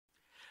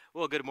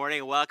Well, good morning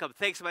and welcome.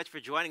 Thanks so much for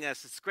joining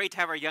us. It's great to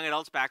have our young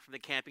adults back from the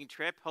camping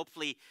trip.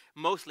 Hopefully,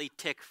 mostly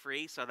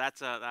tick-free, so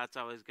that's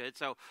always good.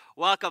 So,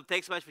 welcome.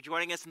 Thanks so much for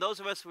joining us. And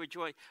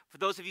for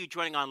those of you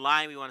joining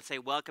online, we want to say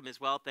welcome as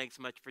well. Thanks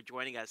so much for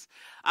joining us.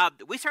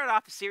 We started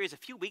off a series a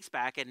few weeks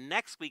back, and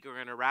next week we're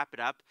going to wrap it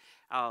up.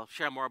 I'll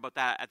share more about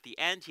that at the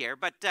end here,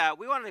 but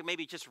we wanted to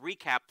maybe just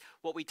recap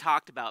what we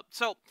talked about.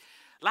 So,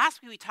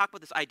 last week we talked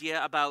about this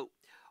idea about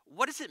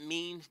what does it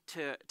mean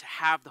to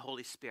have the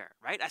Holy Spirit,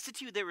 right? I said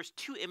to you there was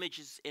two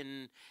images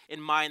in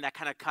mind that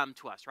kind of come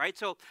to us, right?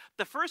 So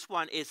the first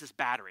one is this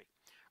battery,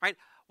 right?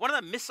 One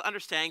of the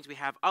misunderstandings we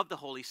have of the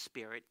Holy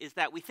Spirit is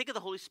that we think of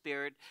the Holy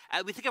Spirit,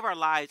 we think of our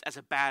lives as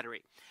a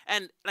battery.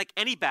 And like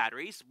any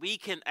batteries, we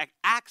can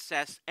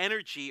access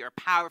energy or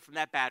power from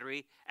that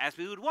battery as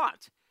we would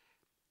want,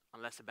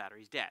 unless the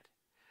battery's dead.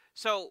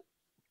 So,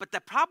 but the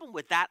problem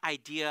with that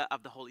idea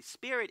of the Holy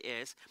Spirit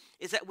is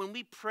that when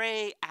we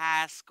pray,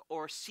 ask,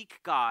 or seek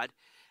God,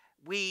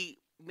 we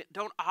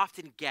don't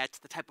often get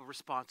the type of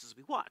responses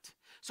we want.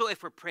 So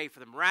if we're praying for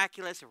the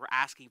miraculous, if we're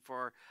asking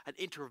for an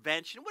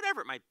intervention,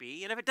 whatever it might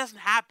be, and if it doesn't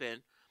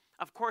happen,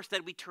 of course,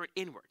 then we turn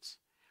inwards.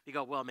 We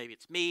go, well, maybe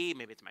it's me,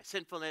 maybe it's my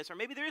sinfulness, or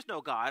maybe there is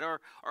no God, or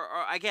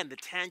again, the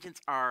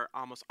tangents are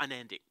almost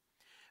unending.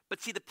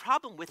 But see, the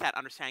problem with that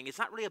understanding is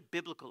not really a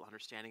biblical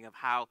understanding of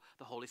how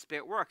the Holy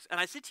Spirit works. And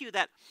I said to you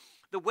that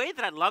the way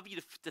that I'd love you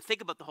to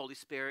think about the Holy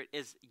Spirit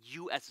is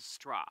you as a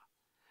straw,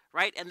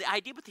 right? And the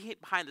idea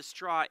behind the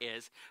straw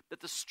is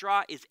that the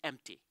straw is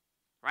empty,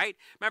 right?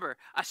 Remember,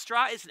 a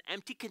straw is an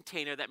empty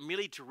container that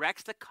merely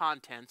directs the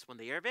contents when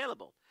they are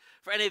available.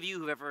 For any of you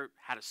who've ever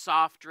had a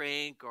soft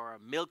drink or a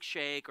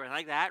milkshake or anything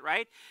like that,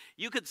 right?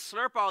 You could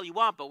slurp all you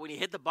want, but when you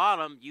hit the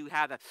bottom, you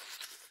have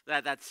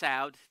that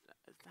sound.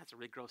 That's a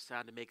really gross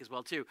sound to make as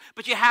well too.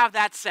 But you have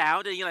that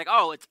sound, and you're like,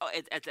 oh, it's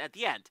at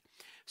the end.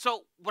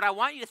 So what I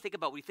want you to think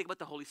about when you think about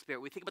the Holy Spirit,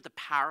 when you think about the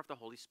power of the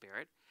Holy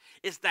Spirit,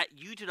 is that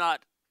you do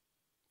not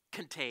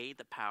contain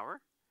the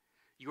power.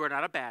 You are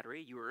not a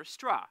battery. You are a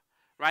straw,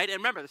 right? And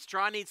remember, the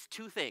straw needs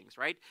two things,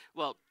 right?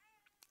 Well,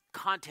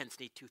 contents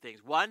need two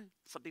things. One,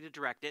 something to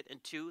direct it,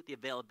 and two, the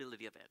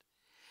availability of it.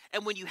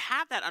 And when you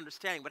have that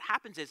understanding, what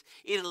happens is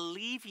it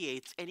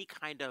alleviates any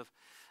kind of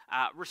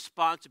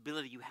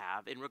responsibility you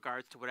have in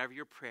regards to whatever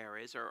your prayer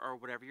is or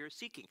whatever you're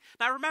seeking.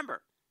 Now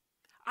remember,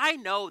 I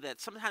know that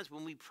sometimes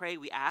when we pray,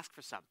 we ask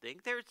for something.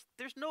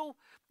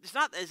 It's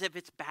not as if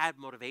it's bad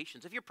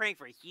motivations. If you're praying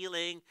for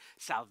healing,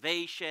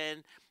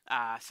 salvation,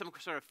 some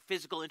sort of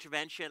physical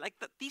intervention,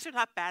 these are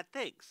not bad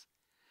things.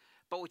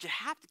 But what you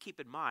have to keep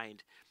in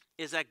mind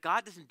is that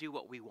God doesn't do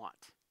what we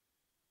want.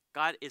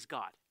 God is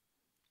God,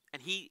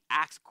 and He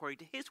acts according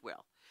to His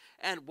will.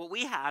 And what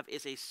we have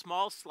is a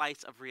small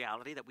slice of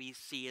reality that we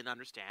see and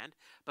understand,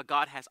 but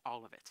God has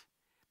all of it.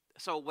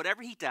 So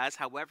whatever He does,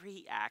 however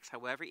He acts,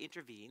 however He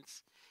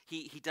intervenes,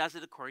 He does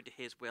it according to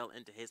His will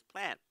and to His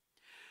plan.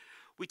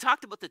 We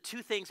talked about the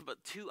two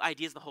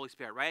ideas of the Holy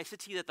Spirit, right? I said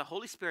to you that the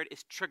Holy Spirit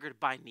is triggered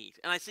by need.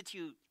 And I said to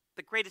you,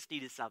 the greatest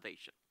need is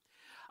salvation.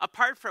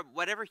 Apart from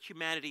whatever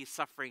humanity is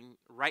suffering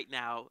right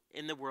now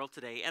in the world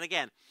today, and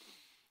again,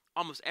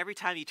 almost every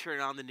time you turn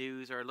on the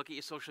news or look at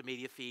your social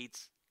media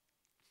feeds,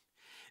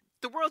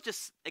 the world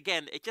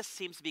it just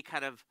seems to be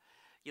kind of,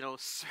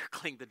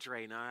 circling the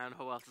drain. I don't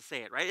know how else to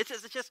say it, right?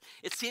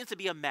 It seems to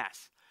be a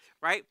mess,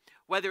 right?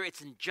 Whether it's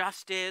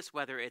injustice,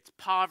 whether it's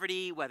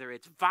poverty, whether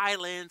it's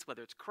violence,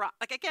 whether it's crime.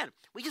 Again,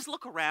 we just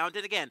look around,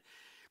 and again,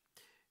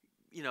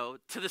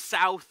 to the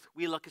south,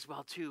 we look as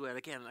well too. And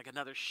again, like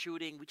another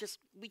shooting.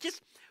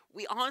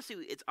 We honestly,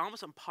 it's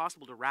almost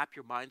impossible to wrap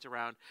your minds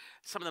around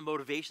some of the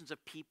motivations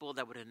of people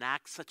that would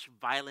enact such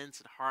violence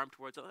and harm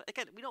towards others.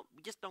 Again,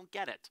 we just don't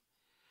get it.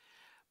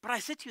 But I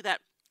said to you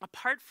that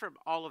apart from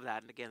all of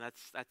that, and again,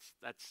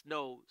 that's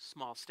no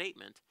small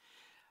statement,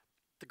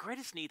 the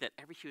greatest need that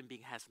every human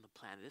being has on the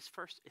planet is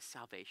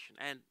salvation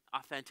and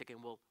authentic,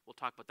 and we'll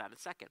talk about that in a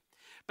second.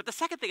 But the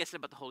second thing I said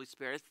about the Holy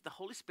Spirit is the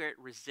Holy Spirit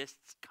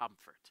resists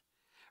comfort.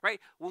 Right?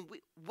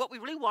 What we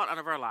really want out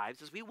of our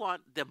lives is we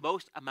want the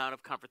most amount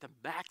of comfort, the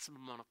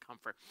maximum amount of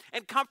comfort.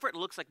 And comfort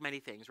looks like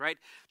many things, right?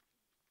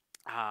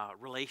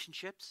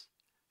 Relationships,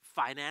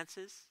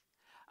 finances,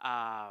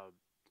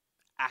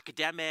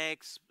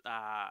 academics,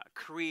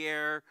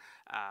 career,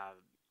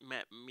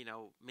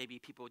 maybe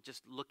people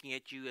just looking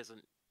at you as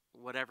an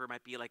whatever it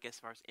might be, like as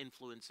far as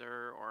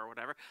influencer or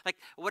whatever. Like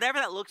whatever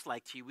that looks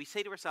like to you, we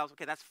say to ourselves,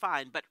 okay, that's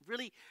fine, but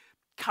really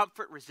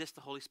comfort resists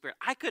the Holy Spirit.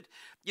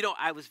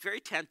 I was very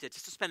tempted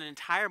just to spend an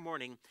entire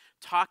morning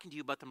talking to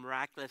you about the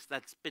miraculous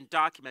that's been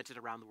documented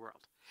around the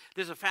world.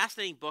 There's a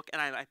fascinating book,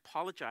 and I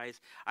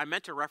apologize, I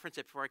meant to reference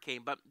it before I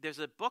came, but there's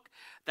a book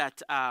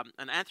that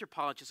an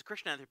anthropologist, a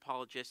Christian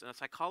anthropologist, and a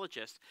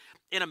psychologist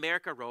in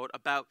America wrote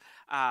about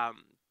a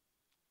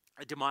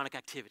demonic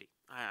activity.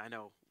 I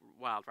know,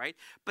 wild, right?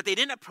 But they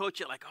didn't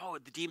approach it like, oh,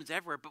 the demon's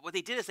everywhere. But what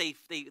they did is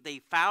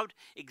they found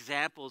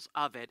examples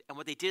of it, and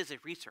what they did is they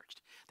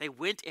researched. They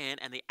went in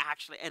and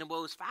and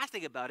what was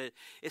fascinating about it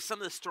is some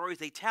of the stories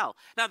they tell.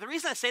 Now, the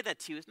reason I say that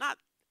to you is not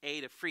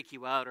A, to freak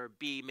you out, or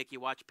B, make you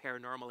watch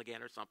Paranormal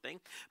again or something.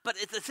 But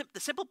the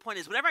simple point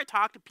is, whenever I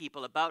talk to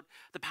people about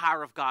the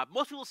power of God,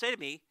 most people say to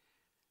me,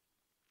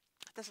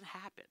 that doesn't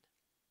happen.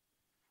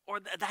 Or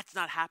that's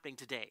not happening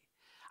today.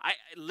 I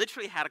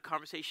literally had a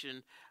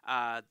conversation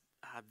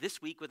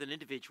this week with an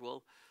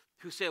individual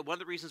who said one of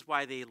the reasons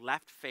why they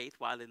left faith,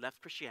 why they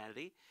left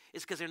Christianity,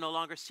 is because they're no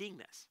longer seeing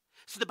this.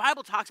 So the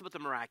Bible talks about the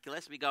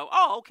miraculous. We go,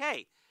 oh,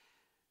 okay.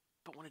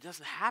 But when it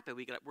doesn't happen,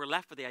 we're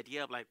left with the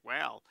idea of like,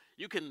 well,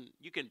 you can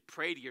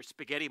pray to your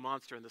spaghetti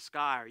monster in the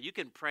sky, or you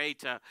can pray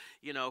to,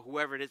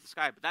 whoever it is in the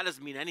sky, but that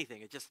doesn't mean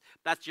anything.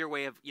 That's your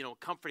way of,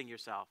 comforting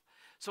yourself.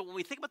 So when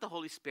we think about the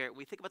Holy Spirit, when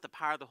we think about the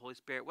power of the Holy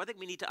Spirit, one thing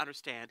we need to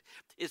understand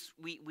is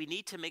we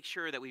need to make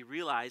sure that we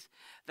realize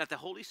that the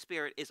Holy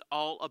Spirit is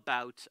all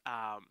about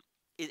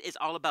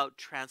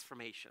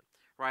transformation.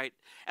 Right?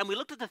 And we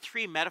looked at the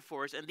three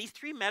metaphors, and these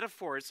three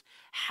metaphors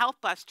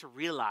help us to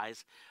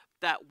realize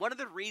that one of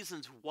the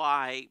reasons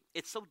why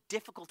it's so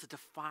difficult to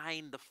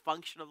define the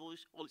function of the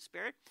Holy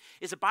Spirit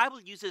is the Bible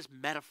uses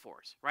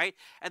metaphors, right?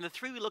 And the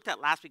three we looked at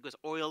last week was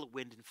oil,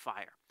 wind, and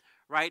fire,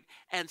 right?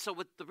 And so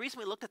the reason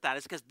we looked at that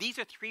is because these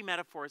are three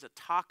metaphors that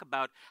talk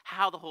about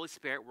how the Holy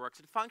Spirit works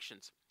and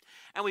functions.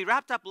 And we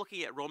wrapped up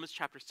looking at Romans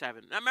chapter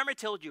 7. Now, remember I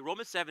told you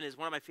Romans 7 is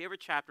one of my favorite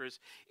chapters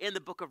in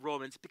the book of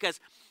Romans because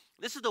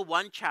this is the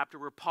one chapter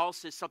where Paul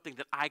says something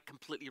that I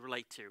completely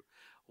relate to.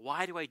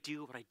 Why do I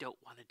do what I don't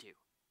want to do?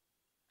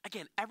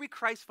 Again, every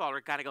Christ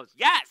follower kind of goes,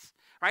 yes,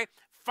 right?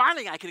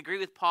 Finally, I can agree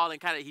with Paul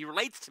and he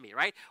relates to me,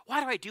 right?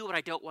 Why do I do what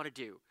I don't want to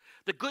do?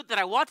 The good that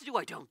I want to do,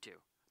 I don't do.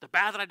 The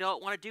bad that I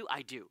don't want to do,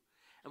 I do.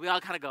 And we all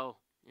kind of go,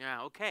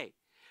 yeah, okay.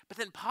 But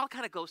then Paul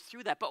kind of goes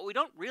through that. But what we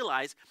don't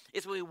realize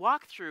is when we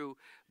walk through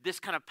this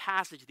kind of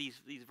passage,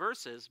 these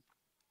verses,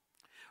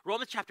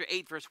 Romans chapter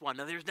 8, verse 1,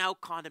 now there's now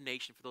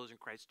condemnation for those in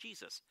Christ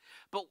Jesus.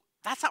 But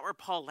that's not where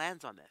Paul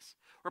lands on this.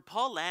 Where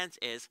Paul lands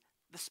is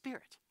the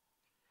Spirit.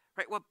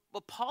 Right?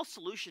 What Paul's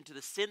solution to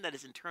the sin that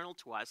is internal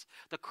to us,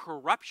 the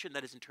corruption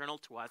that is internal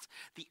to us,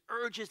 the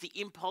urges, the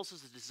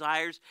impulses, the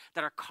desires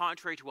that are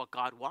contrary to what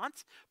God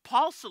wants,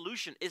 Paul's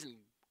solution isn't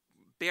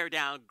bear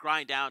down,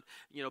 grind down,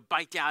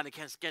 bite down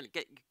against,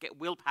 get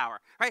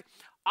willpower, right?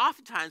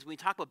 Oftentimes when we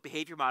talk about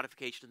behavior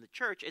modification in the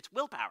church, it's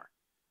willpower.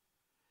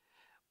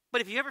 But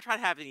if you ever try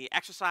to have any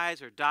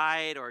exercise or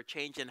diet or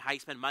change in how you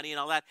spend money and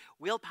all that,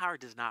 willpower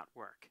does not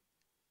work.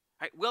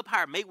 Right?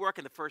 Willpower may work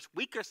in the first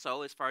week or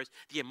so as far as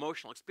the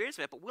emotional experience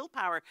of it, but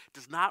willpower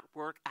does not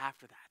work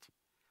after that.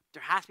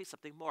 There has to be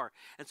something more.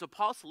 And so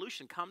Paul's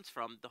solution comes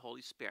from the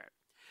Holy Spirit.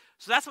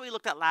 So that's what we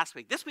looked at last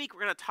week. This week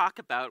we're going to talk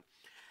about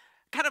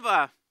kind of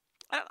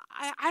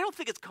I don't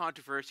think it's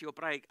controversial,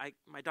 but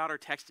my daughter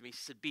texted me. She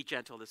said, be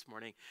gentle this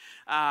morning.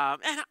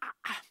 And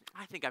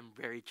I think I'm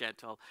very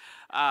gentle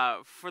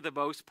for the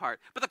most part.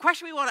 But the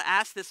question we want to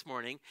ask this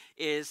morning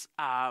is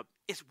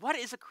what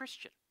is a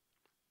Christian?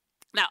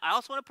 Now, I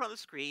also want to put on the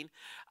screen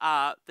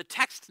the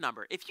text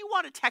number. If you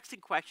want to text in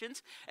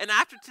questions, and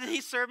after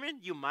today's sermon,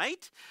 you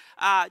might,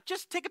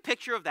 just take a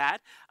picture of that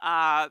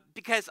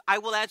because I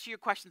will answer your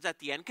questions at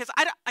the end. Because,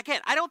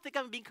 I don't think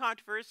I'm being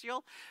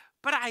controversial,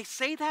 but I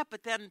say that,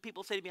 but then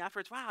people say to me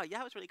afterwards, wow, yeah,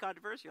 it was really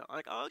controversial. I'm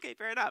like, oh, okay,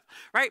 fair enough,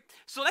 right?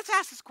 So let's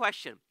ask this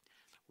question.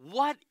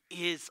 What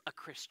is a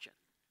Christian?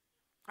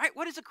 Right?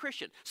 What is a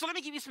Christian? So let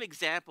me give you some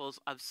examples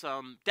of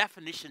some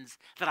definitions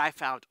that I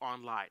found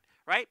online,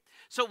 right?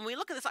 So when we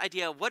look at this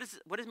idea of what does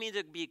it mean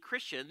to be a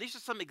Christian, these are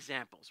some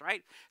examples,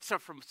 right? So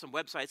from some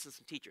websites and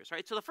some teachers,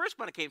 right? So the first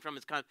one it came from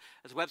is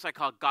a website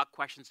called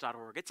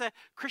gotquestions.org. It's a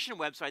Christian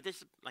website.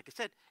 This, like I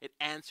said, it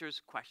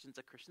answers questions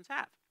that Christians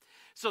have.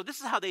 So this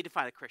is how they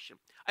define a Christian.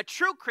 A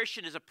true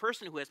Christian is a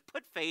person who has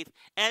put faith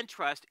and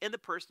trust in the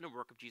person and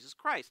work of Jesus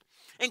Christ,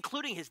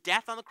 including his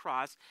death on the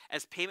cross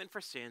as payment for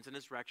sins and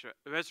his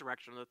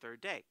resurrection on the third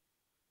day.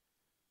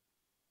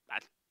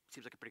 That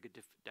seems like a pretty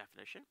good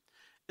definition.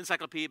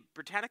 Encyclopedia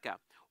Britannica.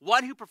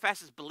 One who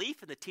professes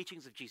belief in the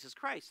teachings of Jesus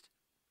Christ.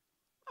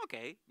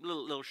 Okay, a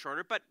little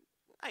shorter, but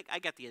I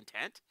get the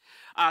intent.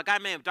 A guy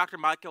named Dr.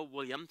 Michael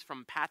Williams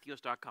from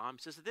Pathos.com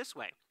says it this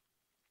way.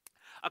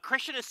 A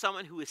Christian is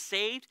someone who is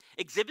saved,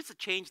 exhibits a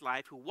changed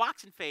life, who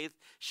walks in faith,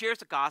 shares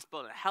the gospel,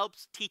 and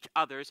helps teach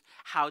others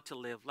how to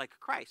live like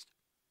Christ.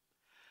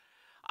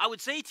 I would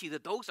say to you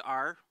that those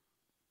are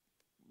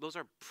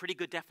pretty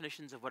good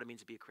definitions of what it means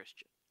to be a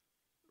Christian,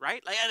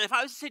 right? Like, and if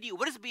I was to say to you,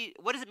 what does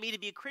it mean to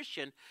be a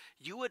Christian?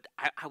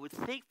 I would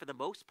think for the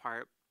most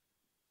part,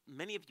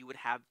 many of you would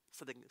have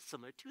something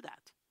similar to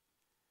that,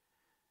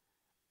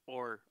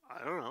 or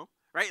I don't know.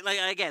 Right? Like,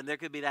 again, there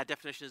could be that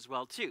definition as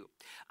well, too.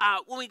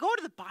 When we go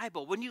to the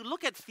Bible, when you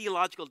look at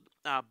theological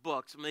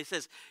books, when it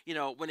says,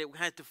 when it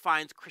kind of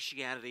defines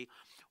Christianity,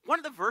 one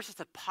of the verses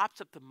that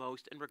pops up the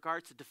most in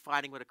regards to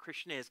defining what a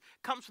Christian is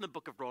comes from the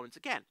book of Romans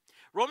again.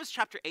 Romans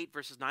chapter 8,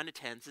 verses 9 to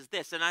 10 says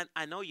this, and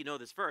I know you know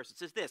this verse. It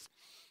says this,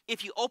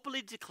 if you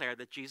openly declare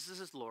that Jesus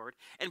is Lord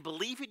and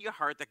believe in your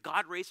heart that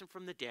God raised him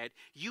from the dead,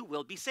 you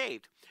will be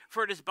saved.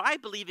 For it is by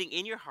believing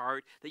in your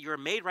heart that you are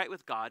made right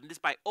with God, and it is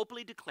by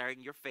openly declaring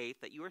your faith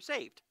that you are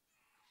saved.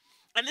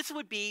 And this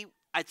would be,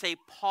 I'd say,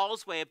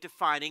 Paul's way of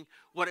defining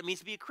what it means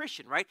to be a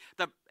Christian, right?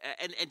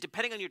 And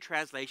depending on your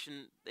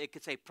translation, it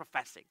could say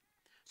professing.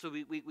 So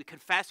we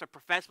confess or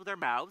profess with our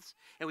mouths,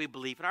 and we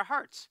believe in our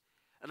hearts.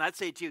 And I'd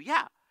say to you,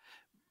 yeah.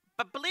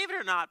 But believe it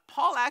or not,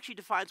 Paul actually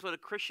defines what a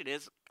Christian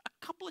is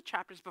a couple of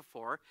chapters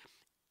before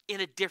in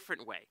a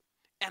different way.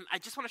 And I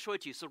just want to show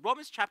it to you. So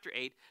Romans chapter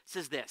 8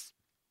 says this.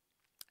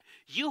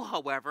 You,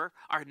 however,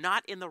 are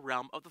not in the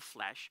realm of the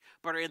flesh,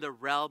 but are in the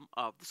realm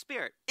of the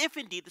Spirit, if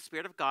indeed the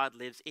Spirit of God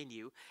lives in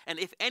you. And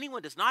if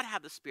anyone does not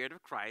have the Spirit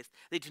of Christ,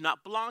 they do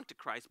not belong to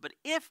Christ. But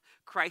if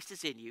Christ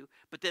is in you,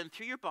 but then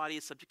through your body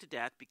is subject to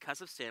death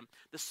because of sin,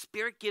 the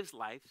Spirit gives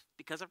life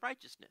because of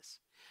righteousness.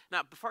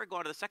 Now, before I go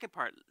on to the second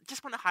part,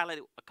 just want to highlight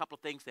a couple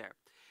of things there.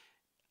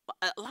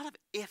 A lot of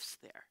ifs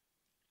there.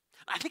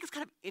 I think it's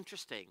kind of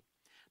interesting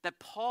that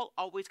Paul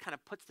always kind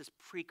of puts this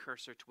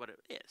precursor to what it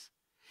is.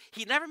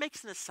 He never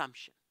makes an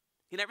assumption.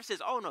 He never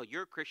says, oh, no,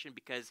 you're a Christian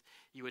because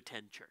you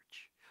attend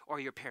church, or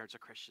your parents are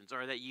Christians,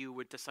 or that you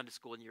went to Sunday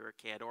school when you were a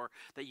kid, or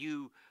that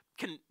you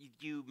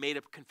made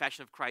a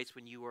confession of Christ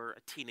when you were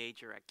a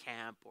teenager at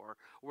camp or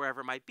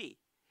wherever it might be.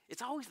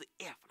 It's always the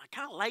if, and I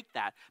kind of like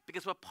that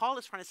because what Paul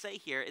is trying to say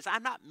here is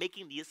I'm not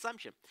making the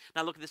assumption.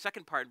 Now look at the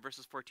second part in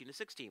verses 14 to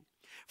 16.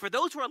 For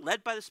those who are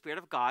led by the Spirit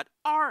of God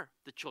are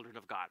the children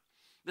of God.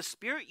 The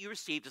Spirit you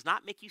received does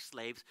not make you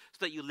slaves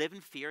so that you live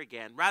in fear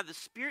again. Rather, the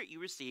Spirit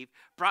you received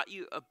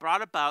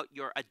brought about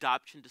your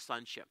adoption to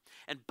sonship.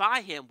 And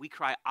by him we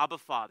cry, Abba,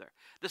 Father.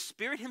 The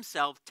Spirit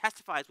himself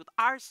testifies with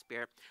our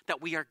spirit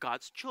that we are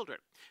God's children.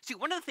 See,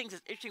 one of the things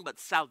that's interesting about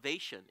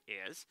salvation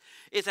is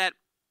that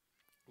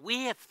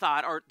we have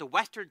thought, or the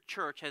Western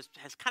church has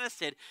kind of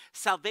said,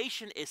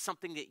 salvation is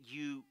something that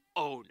you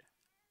own,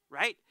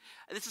 right?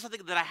 And this is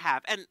something that I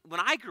have. And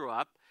when I grew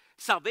up,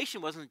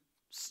 salvation wasn't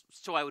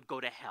so I would go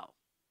to hell.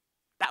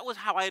 That was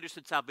how I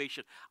understood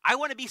salvation. I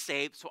want to be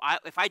saved, so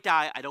if I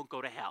die, I don't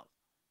go to hell.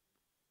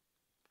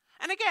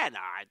 And again,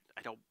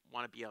 I don't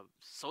want to be a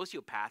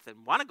sociopath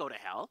and want to go to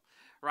hell,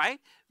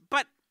 right?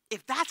 But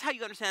if that's how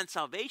you understand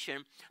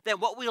salvation, then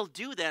what we'll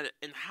do then,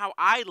 and how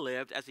I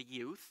lived as a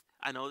youth,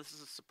 I know this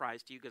is a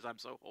surprise to you because I'm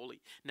so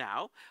holy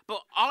now, but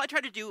all I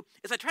try to do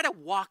is I try to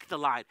walk the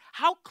line.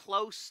 How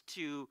close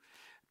to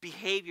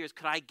behaviors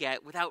could I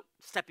get without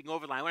stepping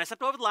over the line? When I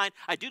stepped over the line,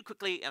 I'd do it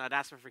quickly and I'd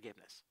ask for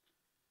forgiveness.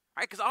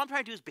 Right? Because all I'm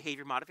trying to do is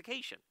behavior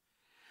modification.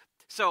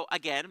 So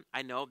again,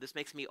 I know this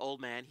makes me old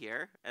man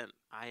here, and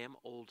I am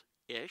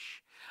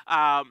old-ish.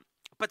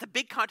 But the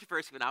big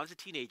controversy when I was a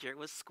teenager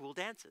was school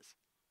dances.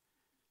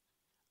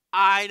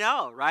 I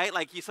know, right?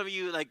 Like some of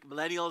you, like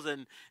millennials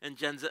and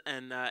Gen Z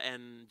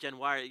and Gen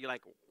Y, you're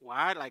like,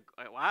 what? Like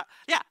what?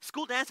 Yeah,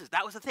 school dances.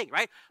 That was the thing,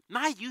 right?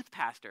 My youth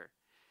pastor,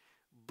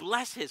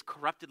 bless his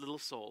corrupted little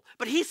soul,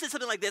 but he said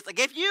something like this: like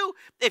if you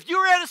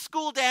were at a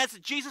school dance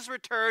and Jesus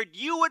returned,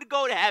 you would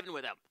go to heaven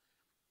with him.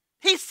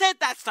 He said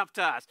that stuff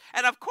to us.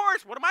 And of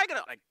course, what am I going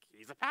to, like,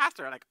 he's a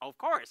pastor. I'm like, of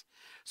course.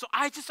 So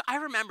I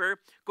remember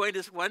going to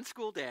this one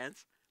school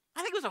dance.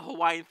 I think it was a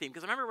Hawaiian theme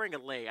because I remember wearing a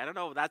lei. I don't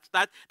know,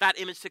 that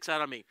image sticks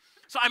out on me.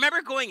 So I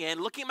remember going in,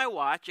 looking at my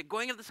watch, and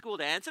going into the school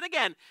dance. And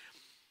again,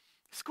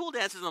 school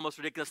dance is the most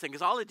ridiculous thing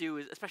because all they do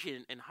is,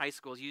 especially in high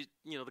schools, you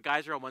know, the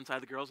guys are on one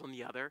side, the girls on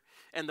the other,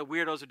 and the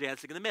weirdos are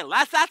dancing in the middle.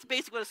 That's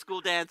basically what a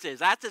school dance is.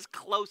 That's as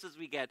close as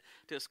we get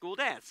to a school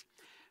dance.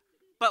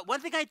 But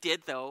one thing I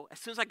did, though, as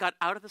soon as I got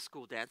out of the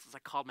school dance, is I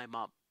called my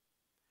mom.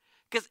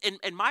 Because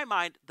in my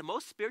mind, the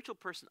most spiritual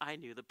person I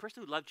knew, the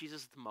person who loved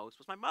Jesus the most,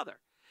 was my mother.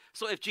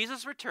 So if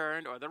Jesus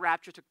returned, or the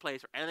rapture took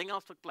place, or anything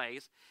else took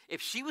place,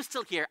 if she was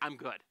still here, I'm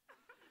good.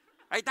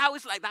 Right? That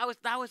was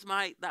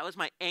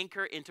my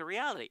anchor into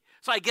reality.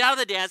 So I get out of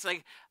the dance,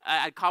 like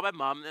I'd call my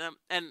mom,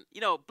 and you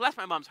know, bless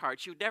my mom's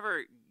heart, she would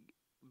never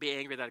be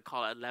angry that I'd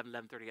call at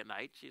 11:30 at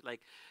night. She's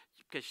like,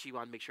 because she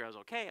wanted to make sure I was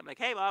okay. I'm like,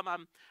 hey, Mom,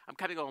 I'm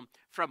coming home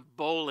from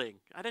bowling.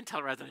 I didn't tell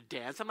her I was going to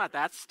dance. I'm not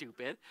that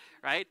stupid,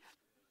 right?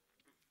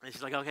 And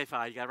she's like, okay,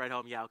 fine. You got to ride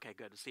home. Yeah, okay,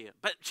 good. See you.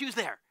 But she was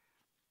there.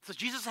 So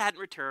Jesus hadn't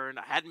returned.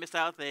 I hadn't missed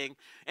out a thing.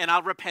 And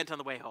I'll repent on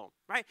the way home,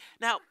 right?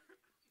 Now,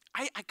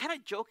 I kind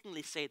of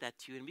jokingly say that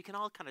to you, and we can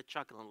all kind of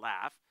chuckle and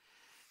laugh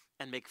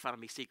and make fun of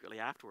me secretly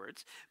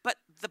afterwards. But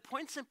the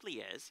point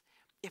simply is,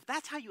 if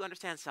that's how you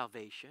understand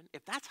salvation,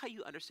 if that's how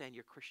you understand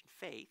your Christian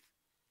faith,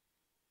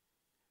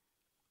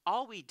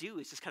 all we do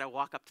is just kind of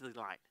walk up to the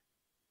line,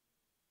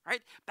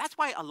 right? That's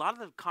why a lot of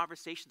the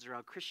conversations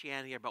around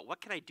Christianity are about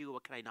what can I do,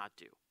 what can I not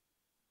do.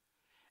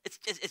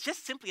 It's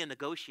just simply a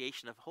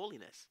negotiation of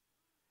holiness.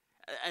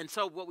 And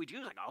so what we do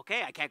is like,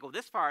 okay, I can't go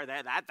this far,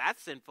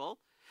 that's sinful.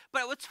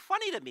 But what's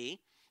funny to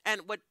me,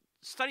 and what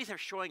studies are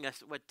showing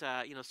us, what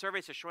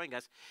surveys are showing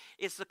us,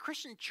 is the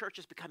Christian church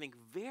is becoming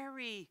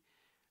very,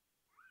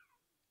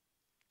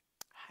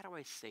 how do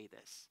I say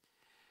this?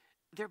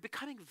 They're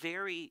becoming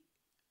very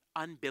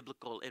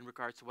unbiblical in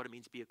regards to what it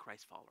means to be a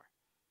Christ follower.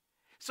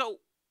 So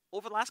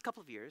over the last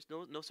couple of years,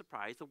 no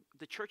surprise,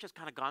 the church has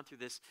kind of gone through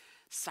this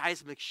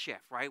seismic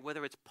shift, right?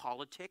 Whether it's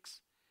politics,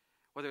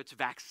 whether it's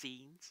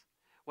vaccines,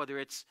 whether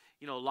it's,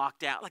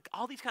 lockdown, like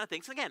all these kind of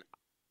things. And again,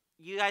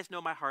 you guys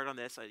know my heart on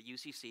this at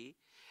UCC.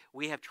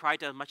 we have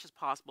tried to, as much as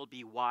possible,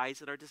 be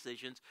wise in our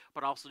decisions,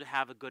 but also to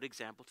have a good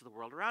example to the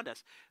world around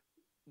us.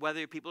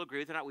 Whether people agree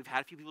with it or not, we've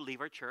had a few people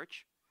leave our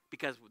church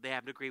because they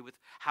haven't agreed with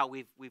how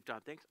we've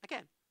done things.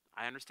 Again,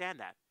 I understand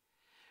that.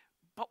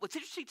 But what's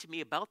interesting to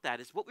me about that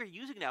is what we're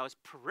using now is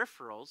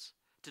peripherals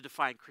to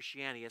define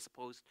Christianity as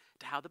opposed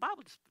to how the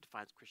Bible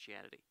defines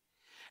Christianity.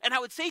 And I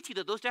would say to you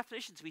that those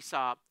definitions we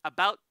saw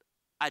about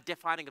a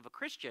defining of a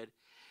Christian,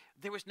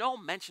 there was no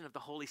mention of the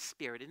Holy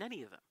Spirit in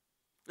any of them.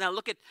 Now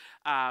look at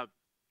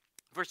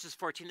verses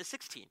 14 to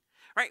 16.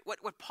 Right?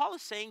 What Paul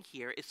is saying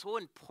here is so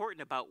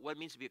important about what it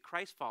means to be a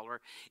Christ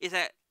follower is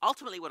that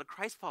ultimately what a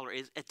Christ follower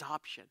is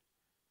adoption.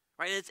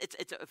 Right?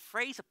 It's a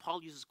phrase that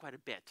Paul uses quite a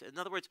bit. In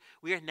other words,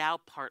 we are now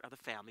part of the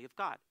family of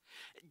God.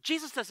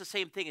 Jesus does the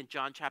same thing in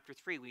John chapter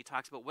 3 when he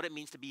talks about what it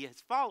means to be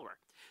his follower.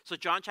 So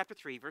John chapter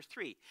 3, verse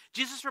 3.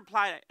 Jesus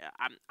replied,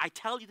 I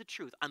tell you the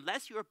truth,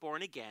 unless you are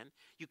born again,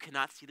 you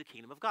cannot see the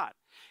kingdom of God.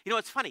 You know,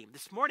 it's funny.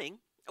 This morning,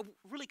 a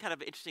really kind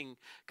of interesting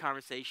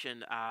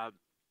conversation.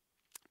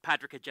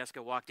 Patrick and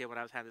Jessica walked in when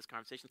I was having this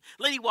conversation.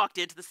 Lady walked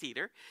into the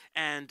theater,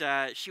 and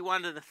she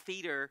wanted the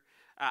theater,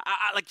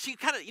 like she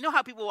kind of, you know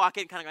how people walk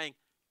in kind of going,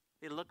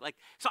 they look like,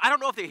 so I don't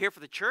know if they're here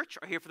for the church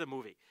or here for the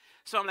movie.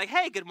 So I'm like,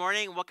 hey, good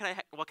morning, what can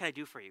I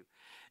do for you?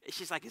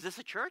 She's like, is this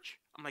a church?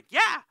 I'm like,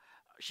 yeah.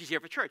 She's here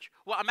for church.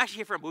 Well, I'm actually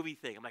here for a movie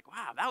thing. I'm like,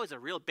 wow, that was a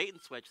real bait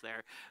and switch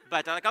there.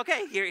 But I'm like,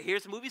 okay,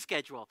 here's the movie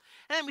schedule.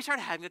 And then we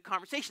started having a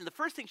conversation. The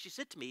first thing she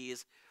said to me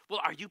is, well,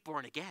 are you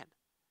born again?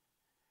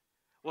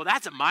 Well,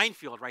 that's a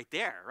minefield right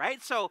there,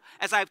 right? So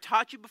as I've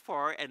taught you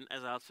before, and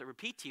as I'll also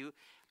repeat to you,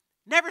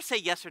 never say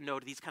yes or no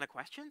to these kind of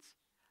questions.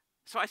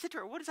 So I said to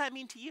her, what does that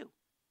mean to you?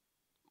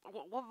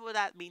 What would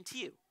that mean to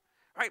you?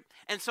 Right?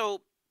 And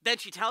so then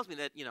she tells me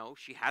that, you know,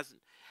 she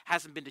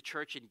hasn't been to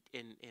church in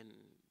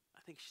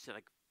I think she said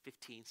like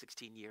 15,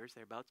 16 years,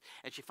 thereabouts,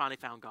 and she finally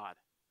found God.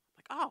 I'm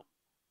like,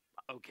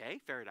 oh,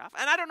 okay, fair enough.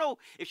 And I don't know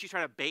if she's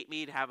trying to bait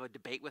me to have a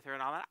debate with her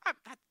and all that.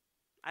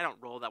 I don't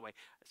roll that way,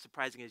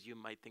 surprising as you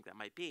might think that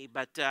might be.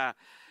 But I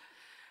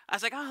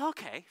was like, oh,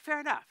 okay, fair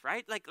enough,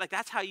 right? Like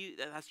that's how you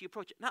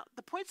approach it. Now,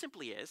 the point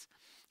simply is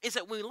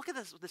that when we look at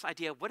this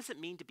idea of what does it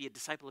mean to be a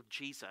disciple of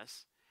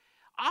Jesus,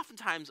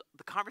 oftentimes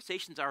the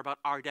conversations are about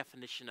our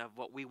definition of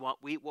what we want,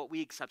 what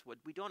we accept, what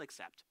we don't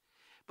accept.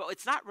 But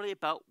it's not really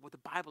about what the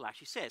Bible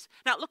actually says.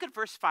 Now, look at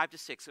verse 5 to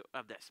 6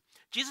 of this.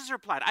 Jesus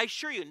replied, I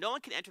assure you, no one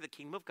can enter the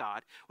kingdom of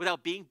God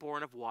without being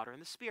born of water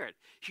and the Spirit.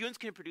 Humans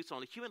can produce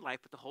only human life,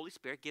 but the Holy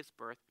Spirit gives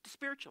birth to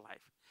spiritual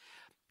life.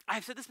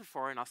 I've said this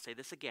before, and I'll say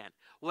this again.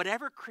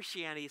 Whatever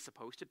Christianity is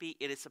supposed to be,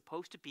 it is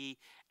supposed to be,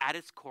 at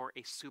its core,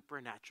 a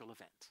supernatural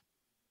event.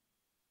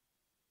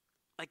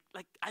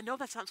 Like I know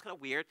that sounds kind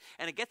of weird,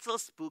 and it gets a little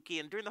spooky,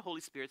 and during the Holy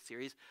Spirit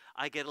series,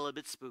 I get a little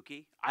bit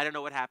spooky. I don't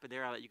know what happened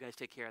there. I'll let you guys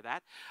take care of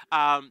that.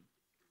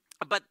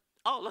 But,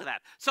 oh, look at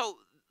that. So,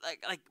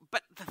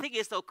 but the thing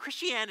is, though,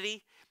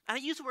 Christianity, and I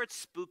use the word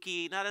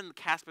spooky, not in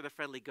Casper the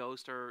Friendly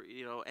Ghost or,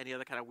 you know, any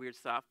other kind of weird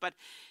stuff, but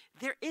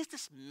there is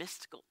this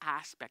mystical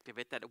aspect of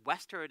it that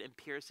Western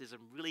empiricism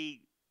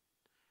really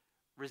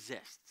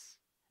resists.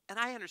 And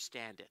I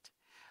understand it.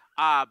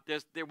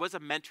 There was a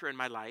mentor in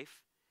my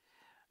life.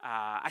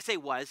 I say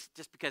was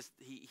just because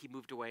he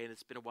moved away, and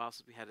it's been a while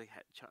since we had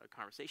a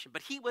conversation.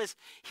 But he was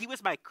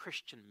my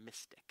Christian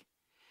mystic,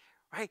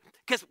 right?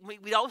 Because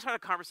we'd always have a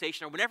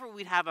conversation, or whenever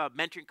we'd have a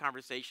mentoring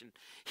conversation,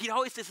 he'd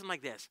always say something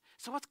like this: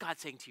 "So what's God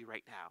saying to you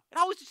right now?" It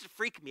always used to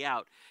freak me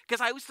out because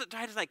I was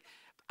trying to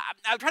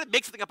I would try to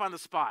make something up on the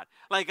spot.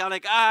 I'm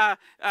like,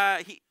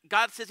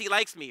 God says He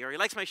likes me, or He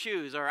likes my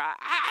shoes, or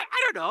I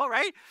don't know,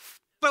 right?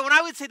 But when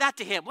I would say that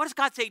to him, what does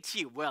God say to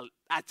you? Well,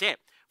 that's it.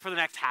 For the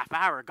next half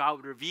hour, God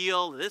would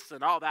reveal this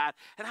and all that,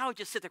 and I would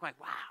just sit there going,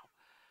 "Wow,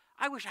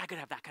 I wish I could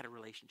have that kind of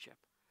relationship,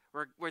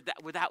 where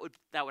that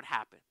would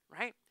happen,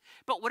 right?"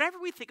 But whatever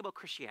we think about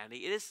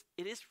Christianity,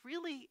 it is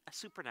really a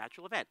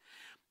supernatural event.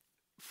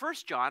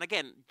 1 John,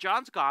 again,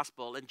 John's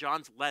gospel and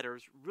John's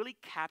letters really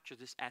capture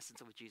this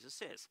essence of what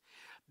Jesus is.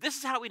 This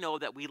is how we know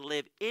that we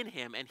live in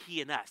Him and He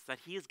in us,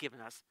 that He has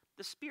given us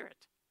the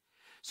Spirit.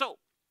 So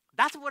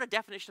that's what a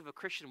definition of a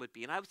Christian would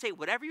be. And I would say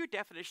whatever your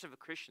definition of a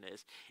Christian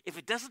is, if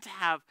it doesn't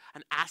have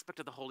an aspect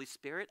of the Holy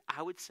Spirit,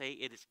 I would say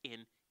it is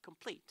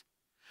incomplete.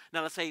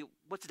 Now let's say,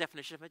 what's the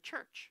definition of a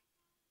church?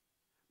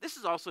 This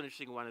is also an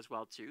interesting one as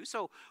well, too.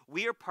 So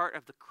we are part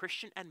of the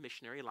Christian and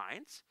Missionary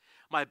Alliance.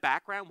 My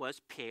background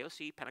was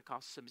PAOC,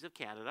 Pentecostal Assemblies of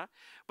Canada,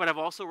 but I've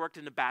also worked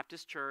in the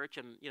Baptist church,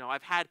 and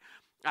I've had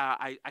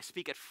I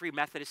speak at Free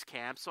Methodist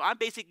camps, so I'm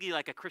basically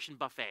like a Christian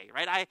buffet,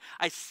 right?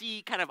 I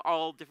see kind of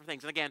all different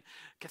things. And again,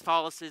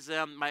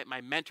 Catholicism,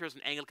 my mentors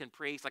and Anglican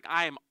priests, like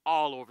I am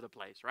all over the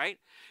place, right?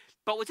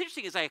 But what's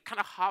interesting is I kind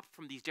of hop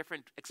from these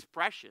different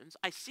expressions.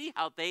 I see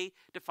how they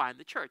define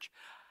the church.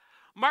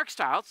 Mark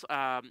Stiles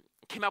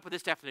came up with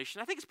this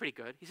definition. I think it's pretty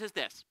good. He says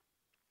this: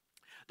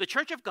 the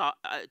church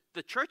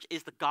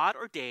is the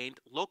God-ordained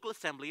local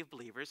assembly of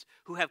believers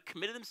who have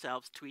committed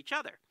themselves to each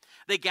other.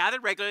 They gather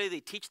regularly,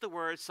 they teach the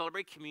word,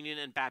 celebrate communion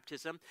and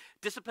baptism,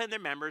 discipline their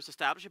members,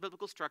 establish a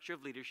biblical structure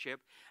of leadership.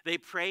 They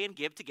pray and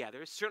give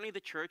together. Certainly the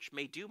church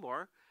may do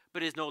more,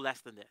 but is no less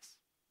than this.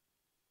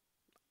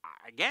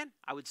 Again,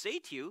 I would say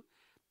to you,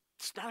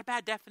 it's not a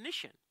bad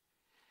definition.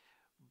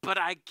 But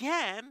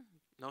again,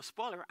 no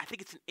spoiler, I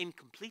think it's an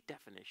incomplete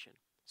definition.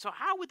 So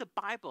how would the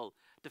Bible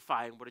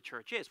define what a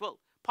church is? Well,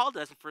 Paul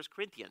does in 1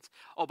 Corinthians.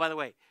 Oh, by the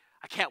way,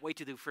 I can't wait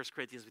to do 1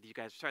 Corinthians with you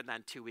guys. We're starting that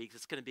in 2 weeks.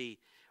 It's going to be,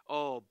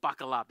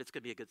 buckle up. It's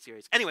going to be a good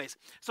series. Anyways,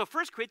 so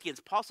 1 Corinthians,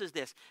 Paul says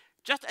this,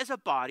 just as a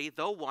body,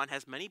 though one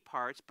has many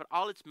parts, but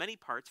all its many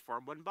parts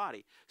form one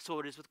body, so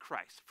it is with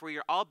Christ. For we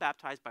are all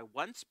baptized by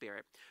one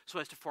Spirit, so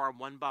as to form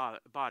one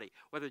body.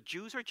 Whether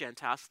Jews or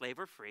Gentiles, slave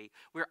or free,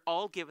 we are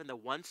all given the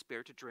one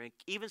Spirit to drink.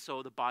 Even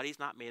so, the body is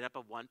not made up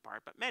of one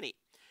part, but many.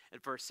 In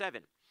verse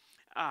 7,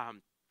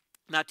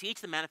 now to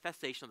each the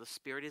manifestation of the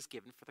Spirit is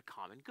given for the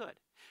common good.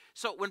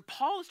 So when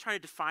Paul is trying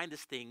to define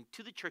this thing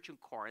to the church in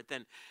Corinth,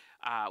 and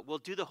we'll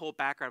do the whole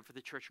background for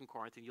the church in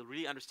Corinth, and you'll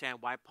really understand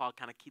why Paul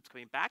kind of keeps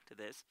coming back to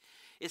this,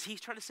 is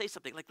he's trying to say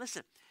something like,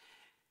 listen,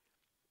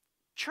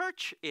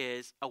 church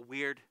is a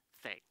weird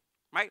thing,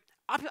 right?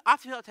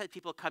 Often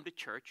people come to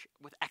church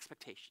with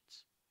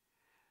expectations.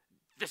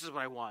 This is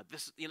what I want.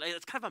 This,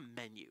 it's kind of a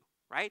menu,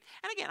 right?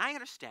 And again, I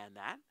understand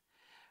that,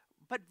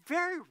 but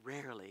very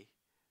rarely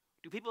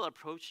do people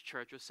approach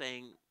church with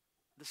saying,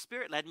 the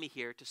Spirit led me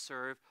here to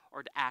serve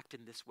or to act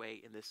in this way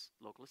in this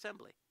local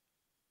assembly?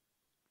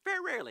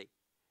 Very rarely.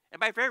 And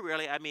by very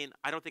rarely, I mean,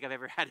 I don't think I've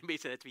ever had anybody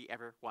say that to me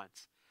ever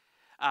once.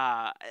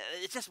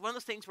 It's just one of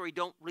those things where we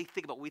don't really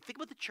think about. When we think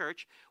about the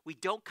church, we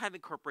don't kind of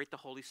incorporate the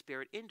Holy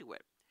Spirit into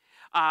it.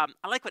 I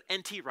like what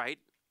N.T. Wright,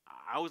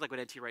 I always like what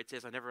N.T. Wright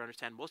says. I never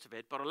understand most of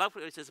it, but I love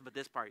what he says about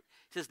this part.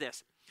 He says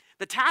this,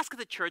 the task of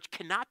the church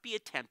cannot be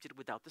attempted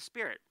without the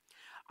Spirit.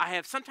 I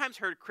have sometimes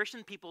heard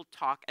Christian people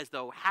talk as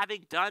though,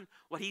 having done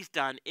what he's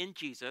done in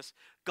Jesus,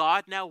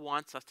 God now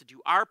wants us to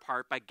do our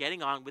part by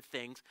getting on with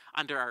things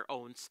under our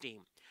own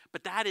steam.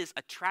 But that is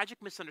a tragic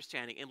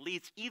misunderstanding and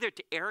leads either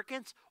to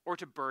arrogance or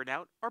to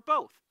burnout or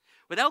both.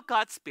 Without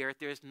God's Spirit,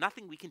 there is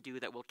nothing we can do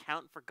that will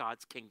count for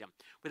God's kingdom.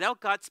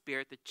 Without God's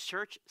Spirit, the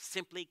church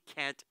simply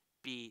can't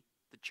be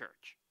the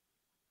church.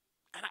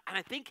 And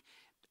I think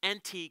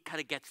NT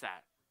kind of gets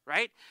that,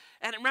 right?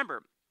 And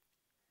remember,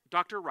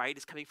 Dr. Wright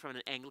is coming from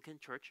an Anglican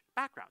church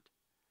background.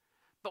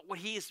 But what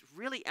he is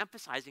really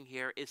emphasizing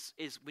here is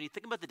when you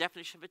think about the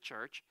definition of a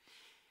church,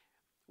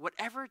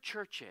 whatever a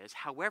church is,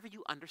 however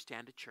you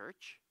understand a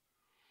church,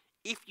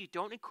 if you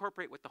don't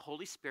incorporate what the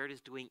Holy Spirit is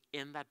doing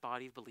in that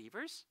body of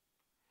believers,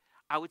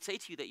 I would say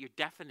to you that your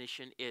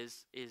definition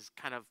is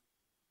kind of,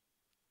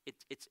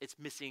 it's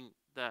missing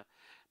the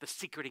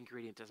secret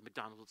ingredient, as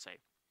McDonald's would say.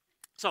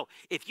 So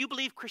if you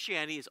believe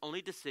Christianity is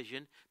only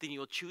decision, then you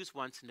will choose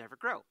once and never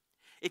grow.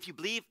 If you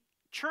believe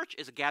church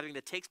is a gathering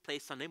that takes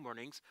place Sunday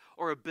mornings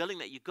or a building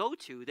that you go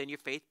to, then your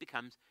faith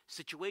becomes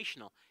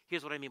situational.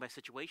 Here's what I mean by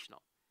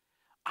situational.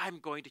 I'm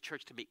going to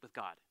church to meet with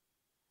God.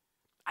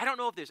 I don't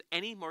know if there's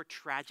any more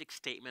tragic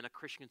statement a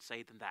Christian can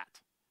say than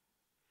that.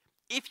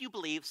 If you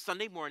believe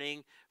Sunday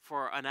morning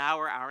for an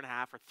hour, hour and a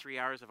half, or 3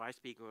 hours if I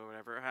speak or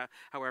whatever,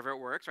 however it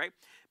works, right?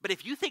 But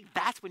if you think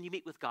that's when you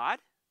meet with God,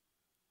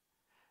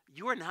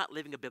 you are not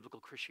living a biblical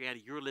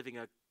Christianity. You're living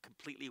a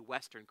completely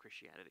Western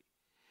Christianity.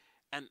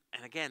 And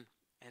again,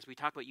 as we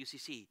talk about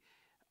UCC,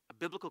 a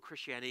biblical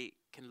Christianity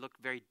can look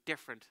very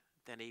different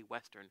than a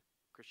Western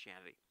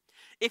Christianity.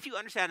 If you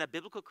understand that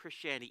biblical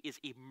Christianity is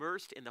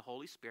immersed in the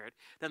Holy Spirit,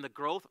 then the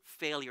growth,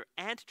 failure,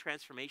 and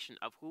transformation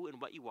of who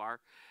and what you are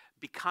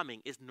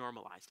becoming is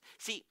normalized.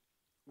 See,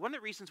 one of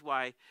the reasons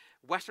why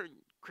Western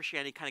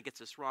Christianity kind of gets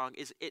this wrong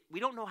is we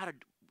don't know how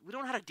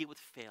to deal with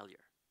failure.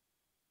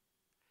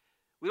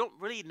 We don't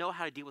really know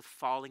how to deal with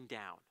falling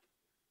down.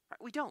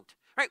 Right? We don't.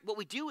 Right? What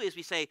we do is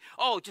we say,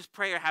 just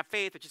pray or have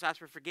faith or just ask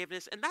for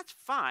forgiveness, and that's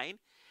fine,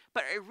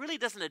 but it really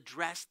doesn't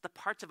address the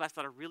parts of us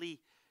that are really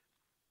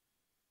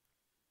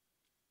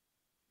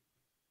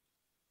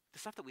the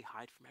stuff that we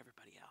hide from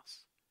everybody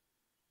else.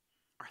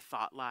 Our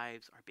thought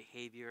lives, our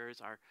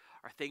behaviors, our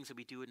things that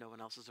we do when no one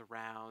else is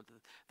around,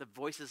 the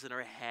voices in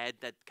our head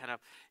that kind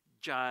of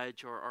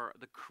judge or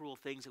the cruel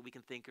things that we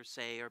can think or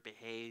say or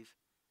behave.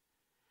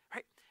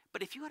 Right?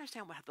 But if you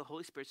understand what the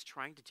Holy Spirit's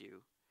trying to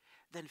do,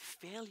 then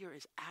failure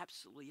is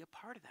absolutely a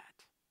part of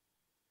that,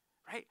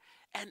 right?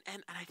 And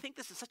I think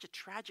this is such a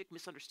tragic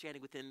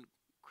misunderstanding within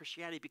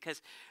Christianity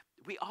because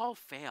we all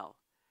fail.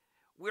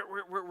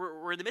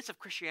 We're in the midst of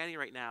Christianity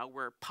right now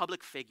where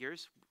public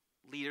figures,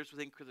 leaders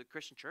within the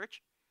Christian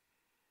church,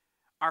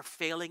 are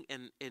failing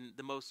in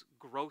the most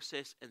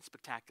grossest and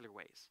spectacular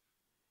ways.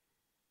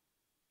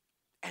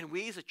 And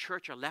we as a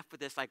church are left with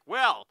this like,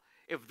 well,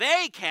 if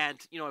they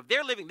can't, if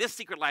they're living this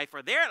secret life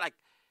or they're like,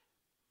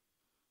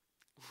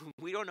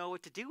 we don't know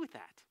what to do with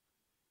that.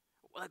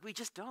 Like, we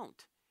just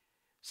don't.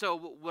 So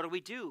what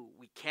do?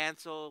 We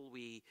cancel,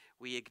 we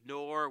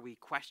ignore, we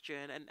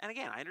question. And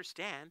again, I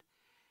understand.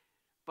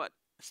 But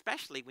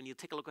especially when you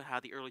take a look at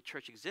how the early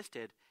church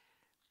existed,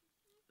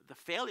 the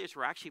failures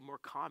were actually more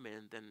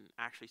common than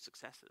actually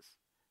successes.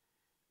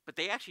 But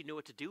they actually knew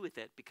what to do with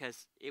it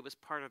because it was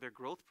part of their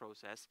growth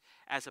process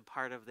as a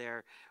part of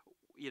their,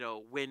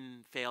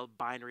 win, fail,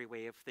 binary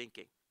way of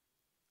thinking.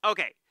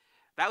 Okay,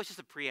 that was just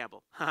a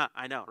preamble.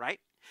 I know, right?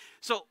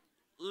 So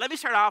let me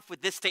start off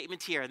with this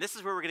statement here, and this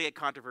is where we're going to get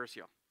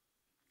controversial.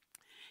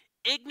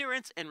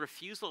 Ignorance and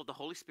refusal of the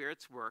Holy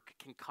Spirit's work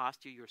can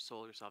cost you your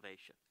soul or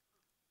salvation.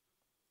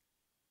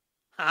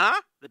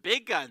 Huh? The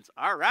big guns.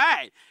 All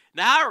right.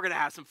 Now we're going to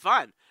have some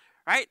fun,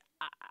 right?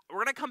 We're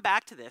going to come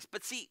back to this.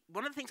 But see,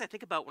 one of the things I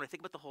think about when I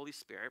think about the Holy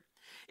Spirit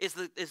is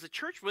the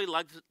church really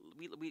loves,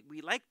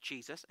 we like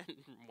Jesus, and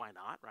why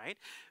not, right?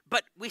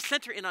 But we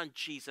center in on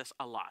Jesus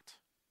a lot,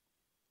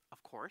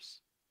 of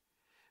course.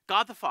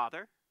 God the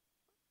Father,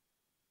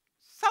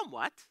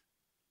 somewhat.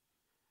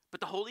 But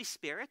the Holy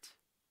Spirit,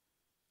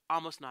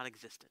 almost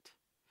non-existent.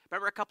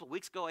 Remember a couple of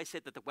weeks ago I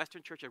said that the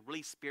Western Church are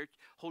really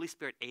Holy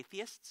Spirit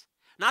atheists?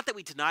 Not that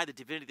we deny the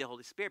divinity of the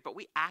Holy Spirit, but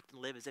we act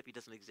and live as if he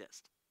doesn't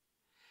exist.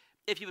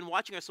 If you've been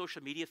watching our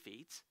social media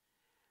feeds,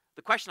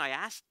 the question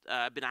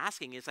I've been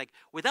asking is like,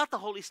 without the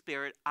Holy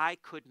Spirit, I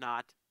could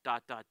not ...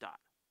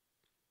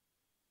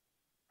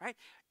 Right?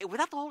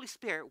 Without the Holy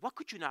Spirit, what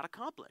could you not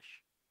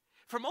accomplish?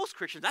 For most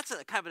Christians, that's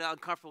a kind of an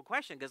uncomfortable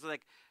question because they're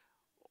like,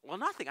 well,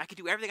 nothing. I could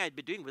do everything I'd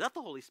been doing without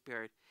the Holy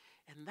Spirit.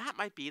 And that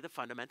might be the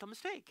fundamental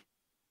mistake.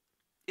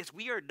 Is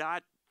we're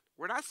not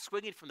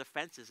swinging from the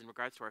fences in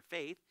regards to our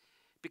faith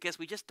because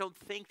we just don't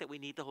think that we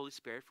need the Holy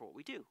Spirit for what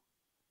we do.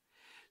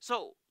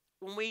 So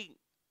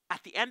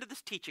at the end of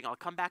this teaching, I'll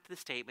come back to the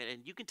statement,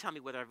 and you can tell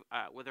me whether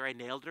I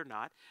nailed it or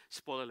not.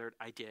 Spoiler alert,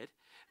 I did.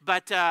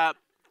 But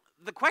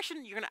the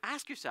question you're going to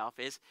ask yourself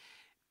is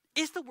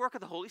the work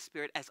of the Holy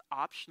Spirit as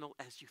optional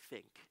as you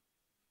think?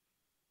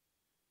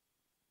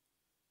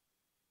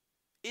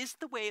 Is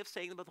the way of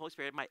saying about the Holy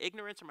Spirit, my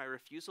ignorance or my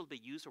refusal to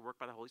be used or worked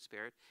by the Holy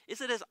Spirit,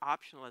 is it as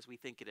optional as we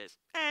think it is?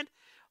 And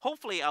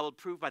hopefully I will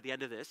prove by the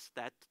end of this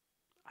that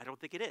I don't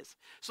think it is.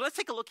 So let's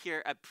take a look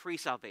here at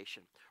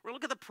pre-salvation. We're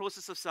going to look at the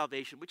process of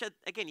salvation, which,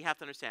 again, you have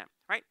to understand,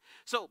 right?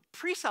 So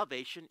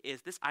pre-salvation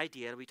is this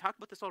idea, and we talked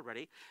about this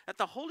already, that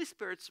the Holy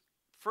Spirit's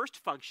first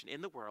function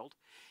in the world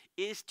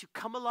is to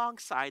come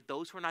alongside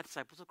those who are not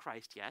disciples of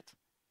Christ yet,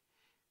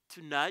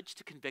 to nudge,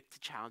 to convict, to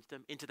challenge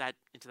them into that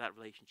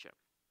relationship.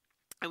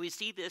 And we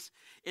see this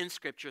in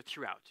Scripture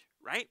throughout,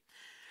 right?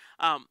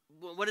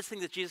 One of the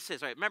things that Jesus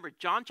says, right? Remember,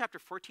 John chapter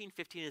 14,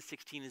 15, and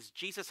 16 is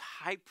Jesus'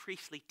 high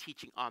priestly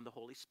teaching on the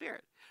Holy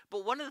Spirit.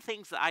 But one of the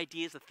things, the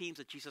ideas, the themes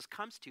that Jesus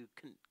comes to,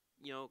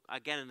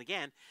 again and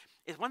again,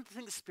 is one of the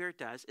things the Spirit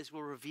does is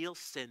will reveal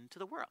sin to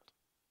the world.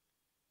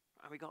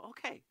 And we go,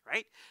 okay,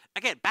 right?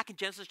 Again, back in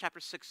Genesis chapter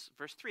 6,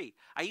 verse 3,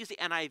 I use the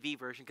NIV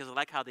version because I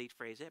like how they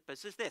phrase it, but it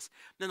says this: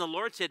 then the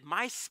Lord said,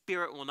 my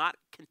Spirit will not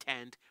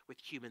contend with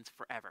humans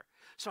forever.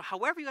 So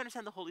however you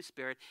understand the Holy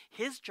Spirit,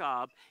 his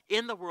job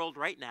in the world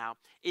right now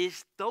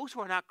is those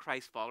who are not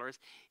Christ followers,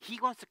 he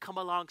wants to come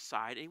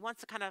alongside and he wants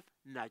to kind of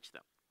nudge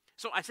them.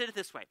 So I said it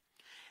this way: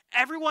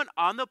 everyone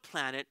on the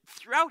planet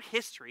throughout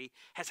history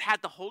has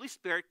had the Holy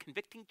Spirit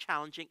convicting,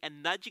 challenging,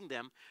 and nudging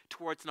them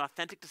towards an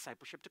authentic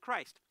discipleship to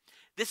Christ.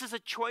 This is a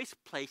choice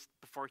placed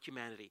before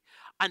humanity.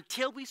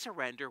 Until we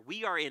surrender,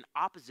 we are in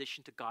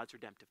opposition to God's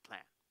redemptive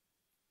plan.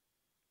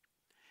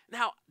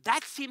 Now,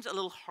 that seems a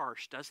little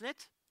harsh, doesn't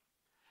it?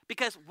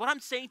 Because what I'm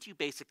saying to you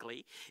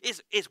basically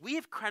is we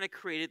have kind of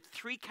created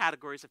three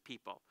categories of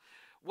people.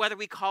 Whether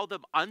we call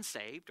them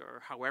unsaved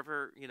or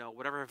however,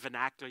 whatever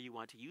vernacular you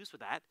want to use for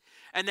that.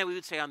 And then we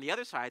would say on the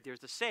other side, there's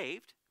the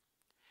saved.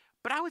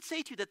 But I would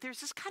say to you that there's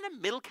this kind of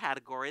middle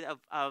category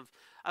of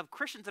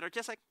Christians that are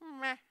just like,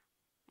 meh,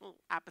 little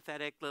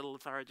apathetic, little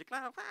lethargic.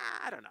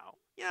 I don't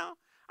know.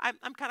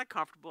 I'm kind of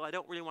comfortable. I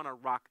don't really want to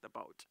rock the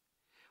boat.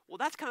 Well,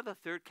 that's kind of the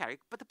third category.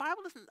 But the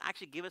Bible doesn't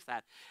actually give us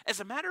that. As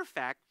a matter of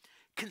fact,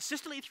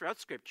 consistently throughout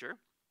Scripture,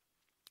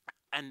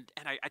 and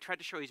I tried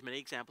to show you as many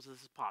examples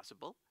as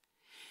possible,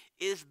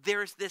 is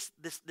there's this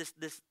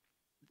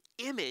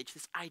image,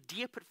 this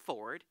idea put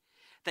forward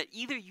that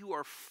either you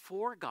are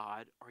for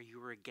God or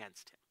you are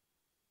against him.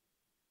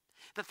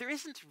 That there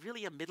isn't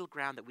really a middle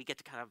ground that we get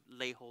to kind of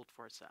lay hold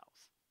for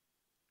ourselves.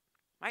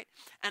 Right?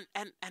 And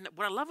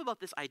what I love about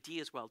this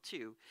idea as well,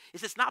 too,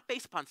 is it's not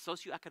based upon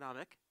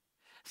socioeconomic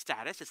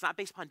status. It's not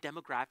based upon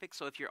demographics.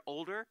 So if you're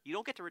older, you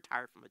don't get to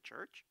retire from the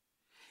church.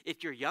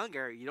 If you're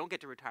younger, you don't get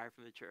to retire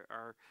from the church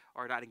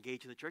or not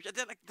engage in the church.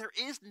 There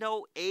is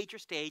no age or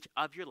stage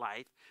of your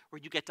life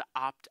where you get to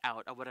opt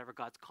out of whatever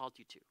God's called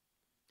you to.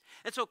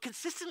 And so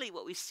consistently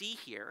what we see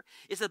here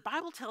is the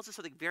Bible tells us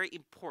something very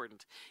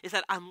important, is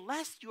that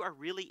unless you are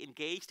really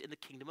engaged in the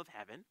kingdom of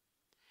heaven,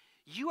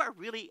 you are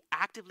really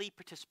actively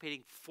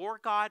participating for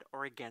God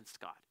or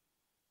against God.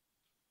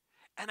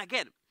 And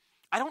again,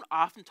 I don't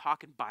often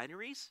talk in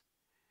binaries,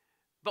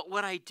 but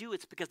when I do,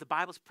 it's because the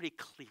Bible's pretty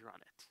clear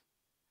on it.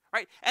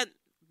 Right? And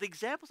the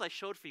examples I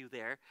showed for you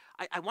there,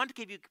 I wanted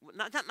to give you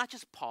not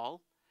just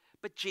Paul,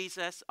 but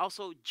Jesus,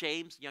 also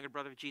James, younger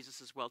brother of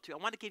Jesus as well too. I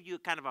want to give you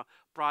kind of a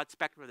broad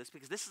spectrum of this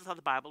because this is how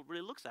the Bible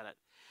really looks at it.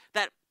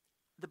 That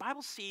the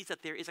Bible sees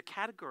that there is a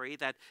category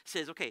that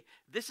says, okay,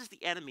 this is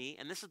the enemy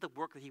and this is the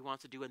work that he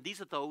wants to do, and these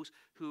are those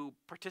who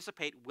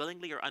participate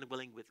willingly or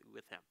unwilling with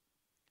him.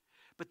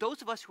 But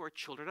those of us who are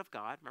children of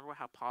God, remember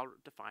how Paul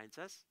defines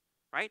us,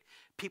 right?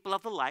 People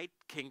of the light,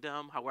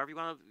 kingdom, however you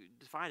want to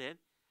define it.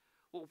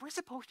 Well, we're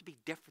supposed to be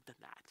different than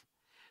that.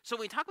 So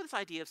when we talk about this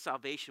idea of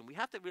salvation, we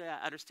have to really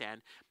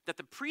understand that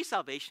the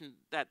pre-salvation,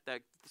 that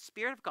the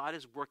Spirit of God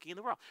is working in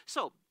the world.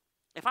 So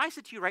if I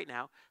said to you right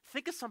now,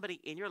 think of somebody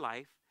in your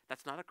life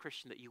that's not a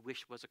Christian that you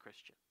wish was a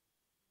Christian.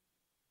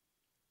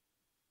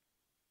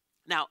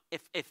 Now,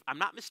 if I'm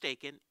not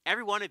mistaken,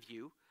 every one of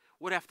you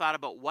would have thought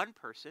about one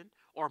person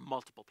or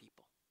multiple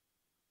people.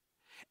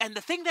 And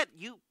the thing that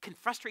can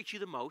frustrate you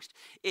the most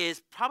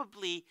is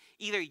probably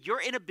either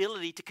your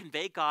inability to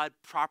convey God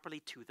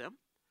properly to them,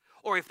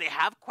 or if they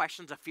have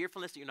questions, a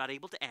fearfulness that you're not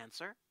able to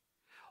answer,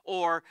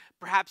 or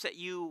perhaps that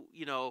you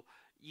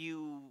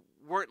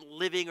weren't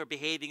living or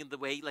behaving in the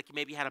way, like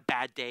maybe you had a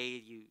bad day,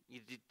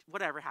 you did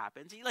whatever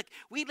happens.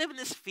 We live in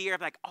this fear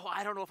of oh,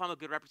 I don't know if I'm a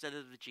good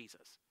representative of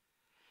Jesus.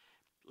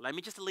 Let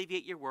me just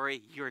alleviate your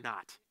worry. You're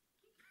not.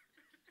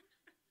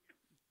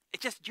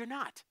 You're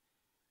not.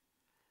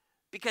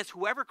 Because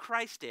whoever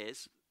Christ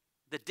is,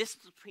 the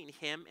distance between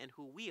him and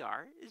who we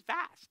are is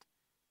vast.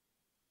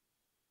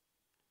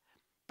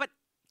 But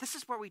this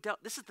is where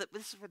this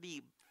is where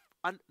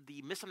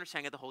the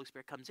misunderstanding of the Holy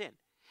Spirit comes in.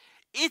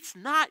 It's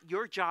not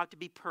your job to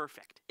be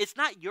perfect. It's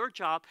not your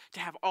job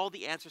to have all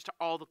the answers to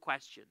all the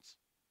questions.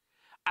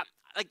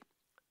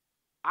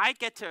 I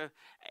get to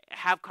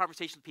have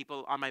conversations with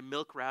people on my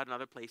milk route and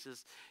other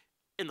places,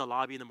 in the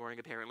lobby in the morning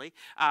apparently,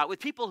 with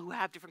people who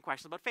have different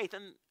questions about faith.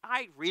 And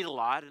I read a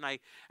lot, and I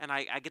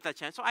get that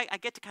chance, so I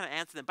get to kind of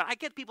answer them. But I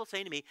get people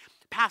saying to me,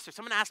 Pastor,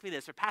 someone asked me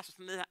this, or Pastor,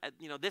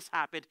 this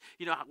happened,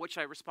 what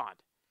should I respond?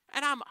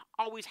 And I'm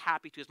always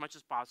happy to, as much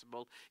as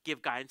possible,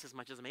 give guidance as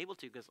much as I'm able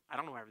to, because I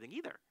don't know everything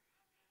either.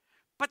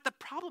 But the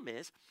problem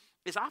is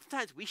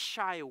oftentimes we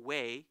shy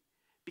away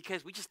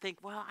because we just think,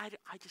 well,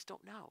 I just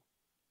don't know.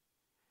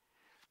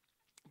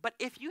 But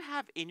if you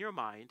have in your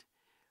mind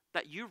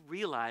that you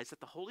realize that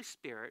the Holy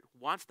Spirit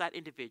wants that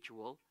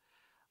individual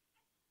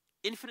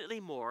infinitely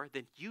more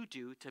than you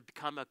do to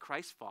become a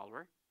Christ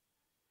follower,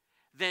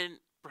 then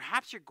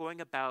perhaps you're going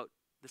about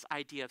this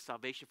idea of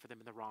salvation for them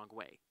in the wrong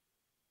way.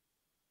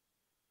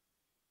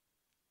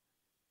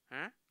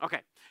 Huh?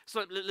 Okay,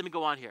 so let me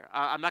go on here.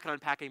 I'm not going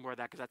to unpack any more of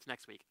that because that's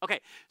next week. Okay,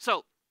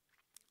 so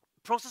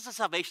process of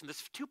salvation.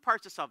 There's two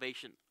parts of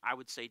salvation, I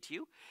would say to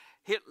you.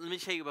 Here, let me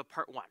tell you about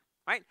part one,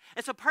 right?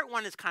 And so part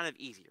one is kind of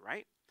easy,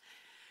 right?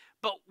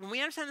 But when we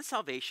understand the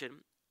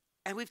salvation,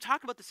 and we've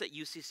talked about this at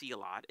UCC a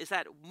lot, is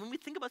that when we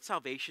think about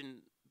salvation,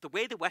 the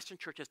way the Western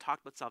Church has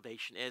talked about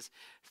salvation is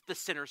the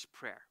sinner's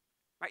prayer,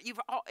 right?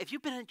 If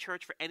you've been in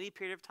church for any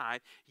period of time,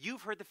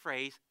 you've heard the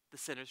phrase, the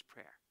sinner's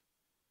prayer.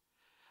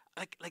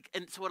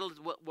 And so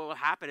what will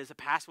happen is a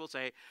pastor will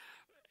say,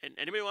 and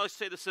anybody wants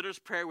to say the sinner's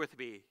prayer with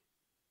me,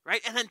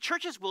 right? And then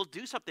churches will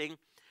do something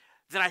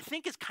that I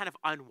think is kind of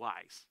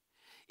unwise.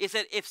 Is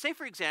that if, say,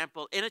 for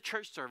example, in a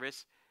church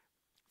service,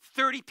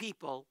 30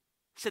 people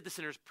said the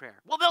sinner's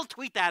prayer. Well, they'll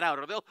tweet that out,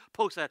 or they'll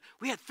post that.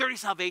 We had 30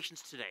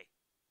 salvations today.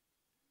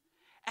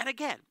 And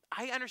again,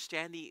 I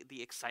understand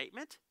the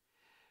excitement,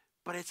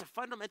 but it's a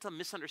fundamental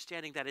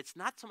misunderstanding that it's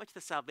not so much the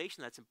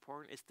salvation that's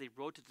important, it's the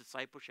road to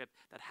discipleship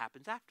that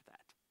happens after that.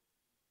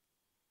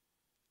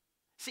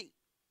 See,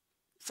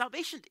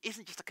 salvation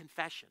isn't just a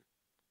confession.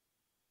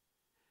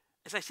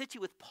 As I said to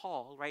you with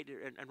Paul, right,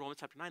 in Romans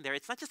chapter 9 there,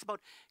 it's not just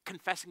about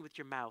confessing with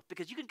your mouth,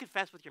 because you can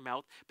confess with your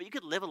mouth, but you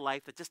could live a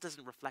life that just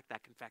doesn't reflect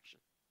that confession.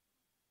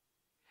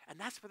 And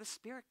that's where the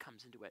Spirit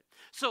comes into it.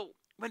 So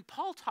when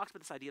Paul talks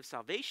about this idea of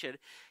salvation,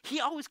 he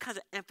always kind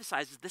of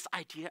emphasizes this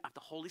idea of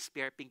the Holy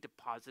Spirit being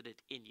deposited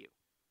in you.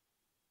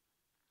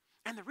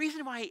 And the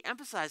reason why he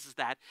emphasizes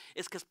that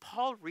is because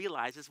Paul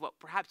realizes what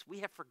perhaps we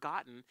have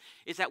forgotten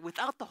is that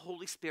without the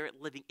Holy Spirit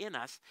living in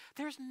us,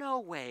 there's no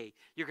way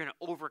you're going to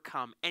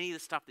overcome any of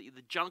the stuff, the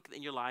junk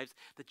in your lives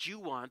that you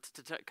want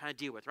to kind of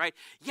deal with, right?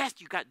 Yes,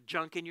 you got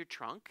junk in your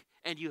trunk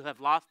and you have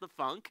lost the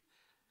funk.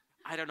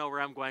 I don't know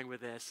where I'm going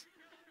with this.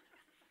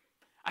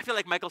 I feel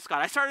like Michael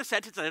Scott. I started a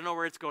sentence, I don't know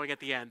where it's going at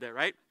the end there,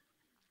 right?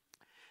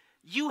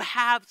 You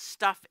have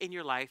stuff in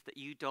your life that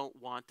you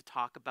don't want to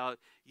talk about,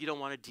 you don't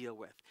want to deal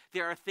with.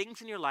 There are things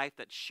in your life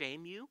that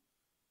shame you,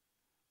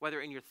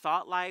 whether in your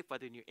thought life,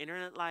 whether in your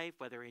internet life,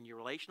 whether in your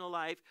relational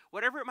life,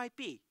 whatever it might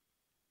be.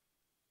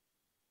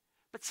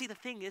 But see, the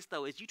thing is,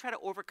 though, is you try to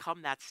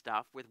overcome that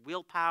stuff with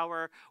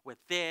willpower, with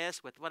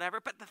this, with whatever.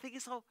 But the thing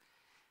is, though,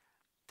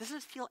 doesn't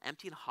it feel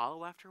empty and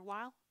hollow after a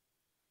while?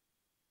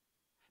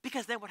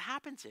 Because then what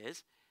happens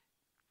is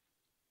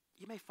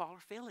you may fall or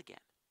fail again.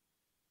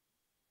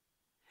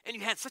 And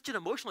you had such an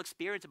emotional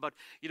experience about,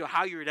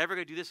 how you're never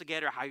going to do this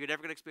again, or how you're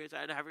never going to experience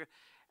that. And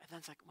then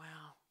it's like,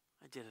 well,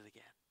 I did it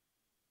again.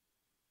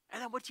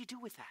 And then what do you do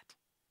with that?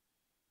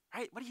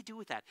 Right? What do you do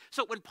with that?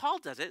 So when Paul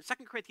does it,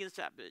 2 Corinthians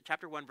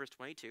chapter 1, verse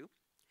 22,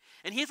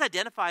 And he has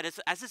identified us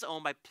as his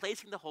own by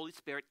placing the Holy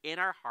Spirit in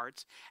our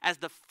hearts as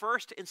the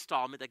first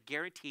installment that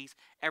guarantees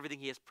everything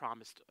he has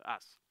promised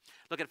us.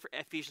 Look at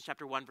Ephesians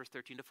chapter 1, verse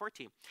 13 to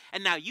 14.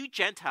 And now you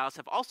Gentiles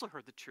have also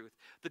heard the truth,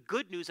 the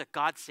good news that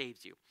God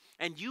saves you.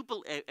 And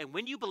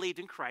when you believed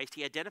in Christ,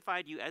 he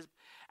identified you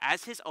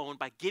as his own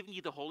by giving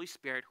you the Holy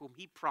Spirit, whom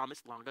he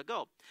promised long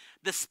ago.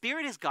 The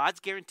Spirit is God's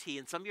guarantee.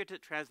 In some of your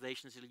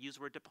translations, you'll use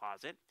the word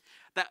deposit,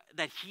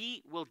 that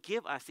he will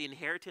give us the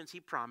inheritance he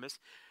promised,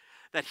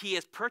 that he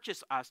has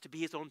purchased us to be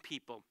his own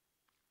people.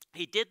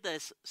 He did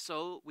this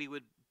so we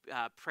would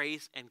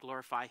praise and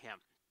glorify him.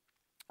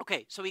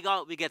 Okay, so we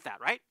get that,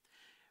 right?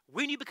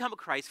 When you become a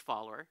Christ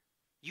follower,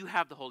 you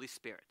have the Holy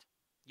Spirit.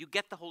 You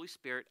get the Holy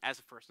Spirit as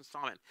a first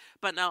installment.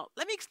 But now,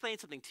 let me explain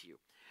something to you.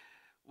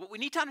 What we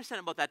need to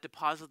understand about that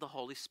deposit of the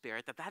Holy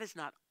Spirit, that is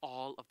not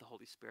all of the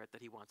Holy Spirit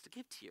that he wants to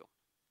give to you,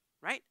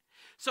 right?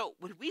 So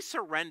when we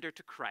surrender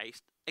to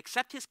Christ,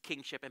 accept his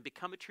kingship, and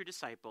become a true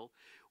disciple,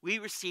 we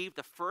receive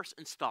the first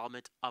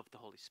installment of the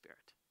Holy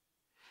Spirit.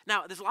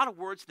 Now, there's a lot of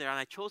words there, and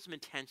I chose them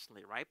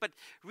intentionally, right? But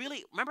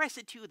really, remember I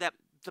said to you that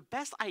the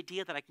best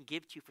idea that I can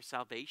give to you for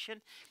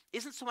salvation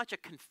isn't so much a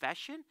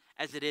confession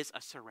as it is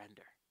a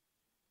surrender.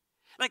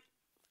 Like,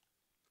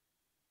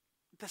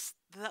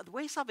 the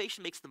way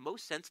salvation makes the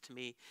most sense to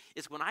me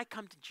is when I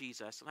come to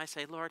Jesus and I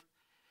say, Lord,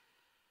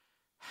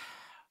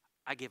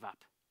 I give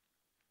up.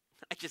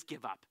 I just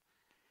give up.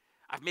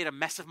 I've made a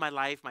mess of my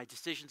life. My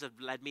decisions have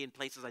led me in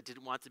places I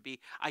didn't want to be.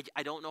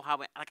 I don't know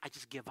how, I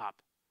just give up.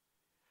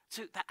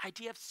 So that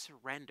idea of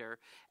surrender,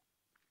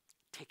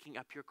 taking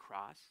up your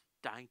cross,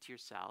 dying to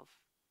yourself,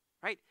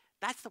 right?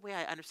 That's the way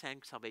I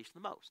understand salvation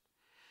the most.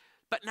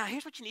 But now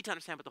here's what you need to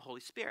understand about the Holy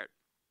Spirit.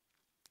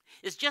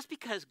 Is just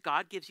because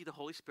God gives you the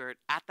Holy Spirit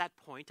at that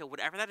point, or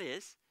whatever that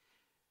is,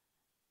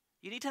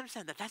 you need to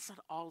understand that that's not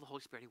all the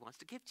Holy Spirit he wants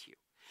to give to you.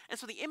 And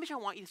so the image I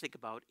want you to think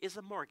about is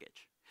a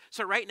mortgage.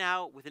 So right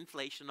now, with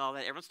inflation and all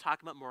that, everyone's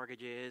talking about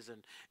mortgages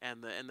and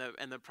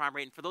the prime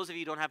rate. And for those of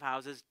you who don't have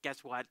houses,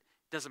 guess what?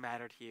 Doesn't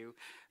matter to you.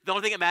 The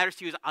only thing that matters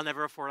to you is I'll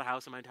never afford a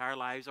house in my entire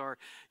lives, or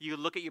you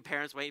look at your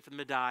parents waiting for them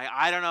to die.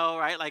 I don't know,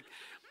 right? Like,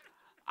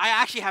 I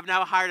actually have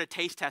now hired a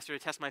taste tester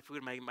to test my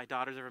food. My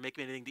daughters ever make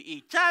me anything to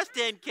eat, just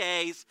in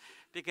case,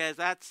 because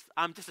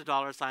I'm just a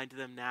dollar sign to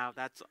them now.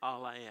 That's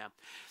all I am.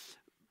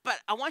 But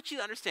I want you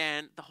to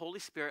understand the Holy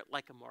Spirit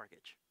like a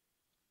mortgage.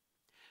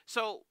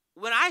 So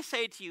when I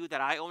say to you that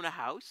I own a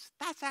house,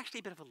 that's actually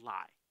a bit of a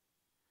lie.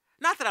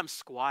 Not that I'm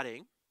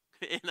squatting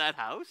in that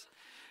house.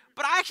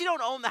 But I actually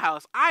don't own the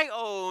house. I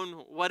own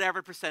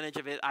whatever percentage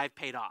of it I've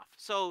paid off.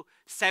 So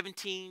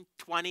 17,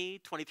 20,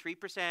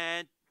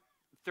 23%,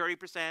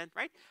 30%,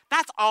 right?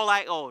 That's all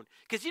I own.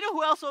 Because you know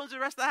who else owns the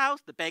rest of the house?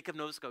 The Bank of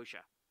Nova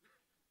Scotia.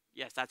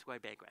 Yes, that's who I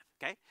bank with,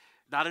 okay?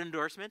 Not an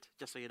endorsement,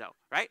 just so you know,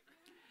 right?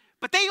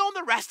 But they own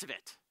the rest of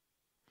it.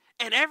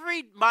 And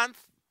every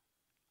month,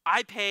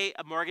 I pay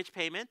a mortgage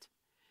payment,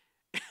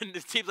 and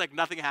it seems like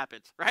nothing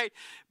happens, right?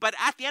 But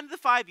at the end of the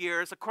 5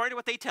 years, according to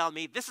what they tell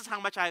me, this is how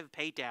much I've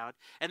paid down,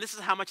 and this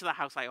is how much of the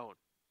house I own.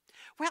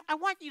 Well, I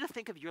want you to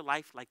think of your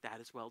life like that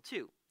as well,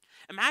 too.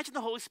 Imagine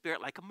the Holy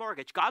Spirit like a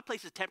mortgage. God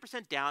places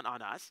 10% down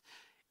on us,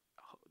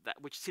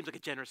 which seems like a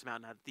generous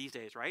amount these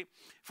days, right?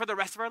 For the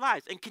rest of our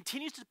lives, and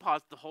continues to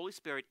deposit the Holy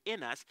Spirit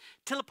in us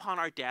till upon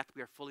our death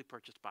we are fully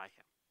purchased by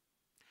him.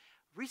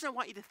 The reason I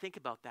want you to think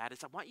about that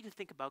is I want you to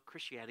think about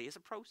Christianity as a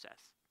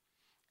process,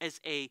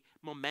 as a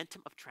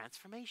momentum of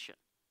transformation.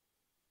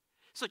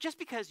 So just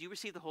because you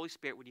received the Holy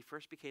Spirit when you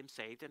first became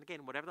saved, and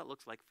again, whatever that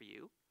looks like for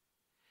you,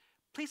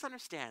 please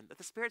understand that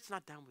the Spirit's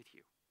not done with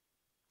you.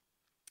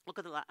 Look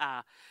at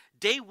the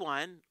day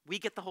 1, we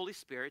get the Holy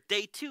Spirit.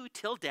 Day 2,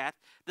 till death,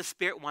 the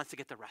Spirit wants to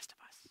get the rest of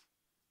us.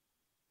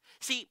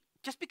 See,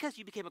 just because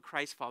you became a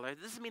Christ follower,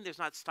 that doesn't mean there's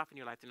not stuff in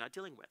your life they're not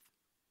dealing with.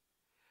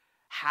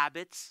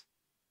 Habits,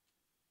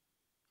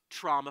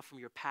 trauma from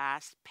your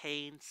past,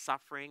 pain,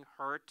 suffering,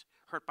 hurt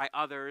by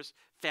others,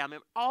 family,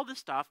 all this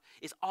stuff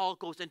all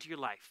goes into your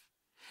life.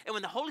 And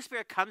when the Holy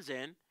Spirit comes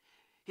in,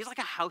 he's like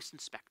a house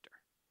inspector.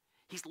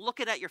 He's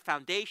looking at your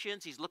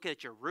foundations. He's looking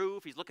at your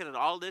roof. He's looking at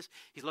all this.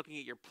 He's looking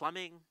at your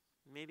plumbing,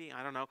 maybe.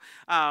 I don't know.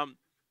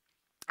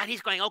 And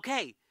he's going,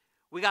 okay,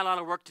 we got a lot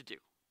of work to do.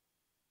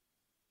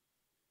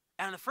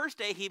 And on the first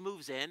day, he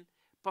moves in.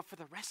 But for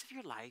the rest of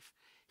your life,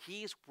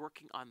 he is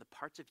working on the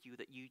parts of you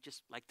that you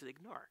just like to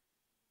ignore.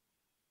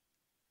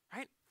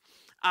 Right?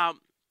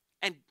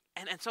 And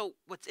so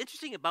what's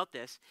interesting about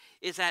this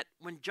is that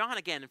when John,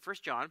 again, in 1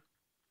 John,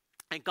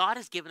 and God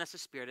has given us a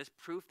Spirit as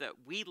proof that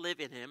we live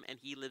in him and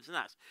he lives in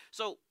us.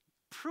 So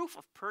proof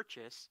of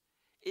purchase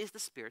is the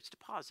Spirit's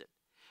deposit.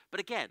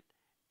 But again,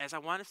 as I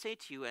want to say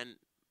to you, and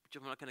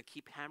I'm not going to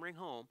keep hammering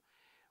home,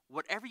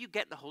 whatever you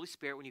get in the Holy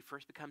Spirit when you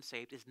first become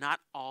saved is not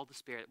all the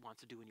Spirit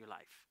wants to do in your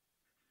life.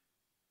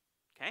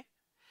 Okay?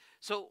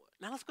 So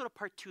now let's go to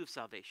part 2 of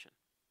salvation.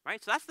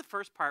 Right? So that's the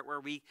first part where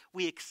we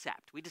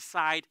accept. We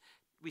decide,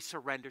 we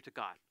surrender to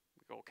God.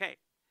 We go, okay.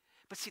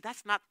 But see,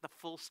 that's not the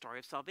full story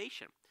of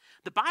salvation.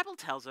 The Bible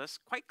tells us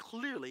quite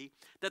clearly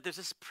that there's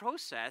this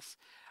process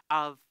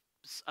of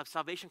of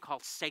salvation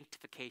called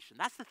sanctification.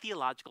 That's the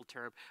theological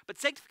term. But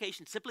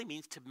sanctification simply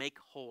means to make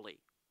holy,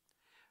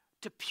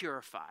 to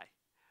purify,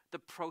 the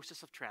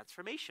process of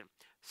transformation.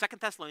 2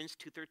 Thessalonians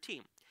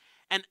 2:13.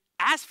 And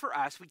as for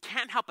us, we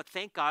can't help but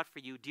thank God for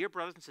you, dear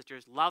brothers and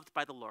sisters, loved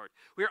by the Lord.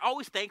 We are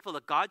always thankful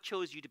that God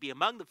chose you to be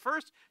among the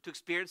first to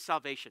experience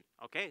salvation.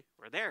 Okay,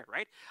 we're there,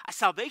 right? A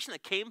salvation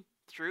that came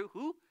through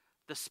who?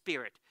 The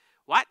Spirit.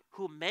 What?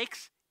 Who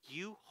makes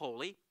you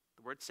holy,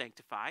 the word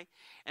sanctify,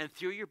 and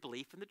through your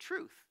belief in the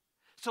truth.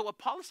 So what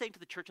Paul is saying to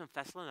the church in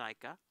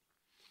Thessalonica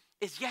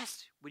is,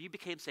 yes, when you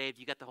became saved,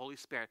 you got the Holy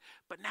Spirit.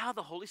 But now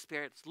the Holy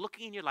Spirit is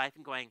looking in your life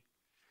and going,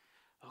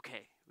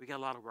 okay, we got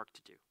a lot of work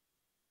to do.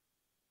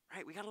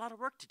 Right? We got a lot of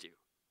work to do.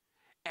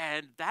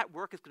 And that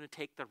work is going to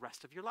take the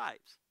rest of your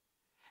lives.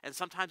 And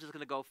sometimes it's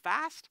going to go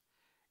fast,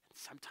 and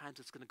sometimes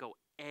it's going to go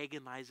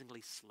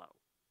agonizingly slow.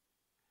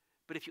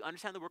 But if you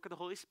understand the work of the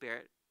Holy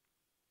Spirit,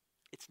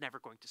 it's never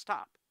going to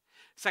stop.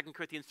 2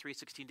 Corinthians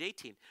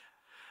 3:16-18.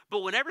 But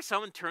whenever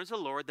someone turns to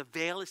the Lord, the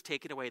veil is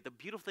taken away. The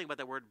beautiful thing about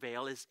that word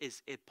veil is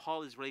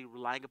Paul is really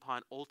relying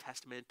upon Old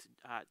Testament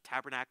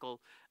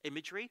tabernacle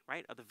imagery,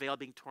 right? Of the veil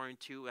being torn in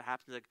two, what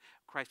happens to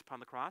Christ upon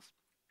the cross,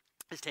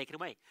 is taken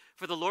away.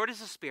 For the Lord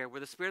is a spirit. Where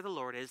the Spirit of the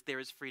Lord is, there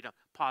is freedom.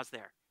 Pause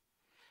there.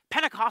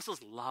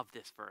 Pentecostals love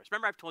this verse.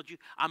 Remember I've told you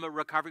I'm a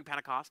recovering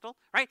Pentecostal,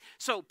 right?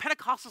 So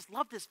Pentecostals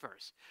love this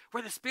verse.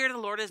 Where the Spirit of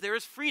the Lord is, there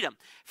is freedom.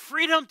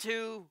 Freedom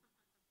to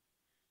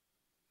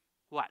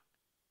what?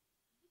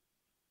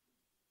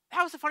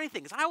 That was the funny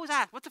thing, is I always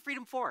ask, what's the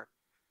freedom for?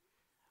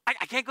 I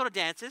can't go to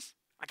dances.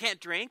 I can't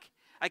drink.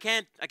 I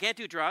can't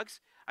do drugs.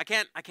 I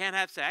can't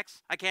have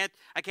sex. I can't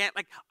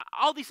like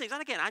all these things.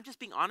 And again, I'm just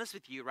being honest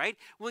with you, right?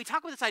 When we talk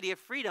about this idea of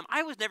freedom,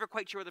 I was never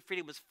quite sure what the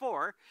freedom was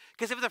for.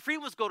 Because if the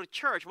freedom was go to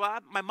church, well,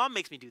 my mom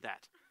makes me do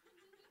that.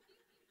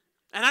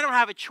 And I don't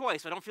have a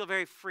choice. So I don't feel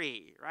very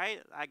free,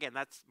 right? Again,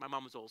 that's my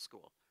mom was old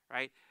school,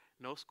 right?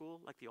 No school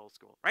like the old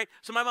school, right?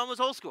 So my mom was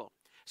old school.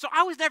 So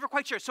I was never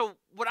quite sure. So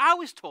what I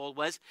was told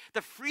was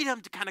the freedom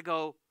to kind of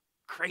go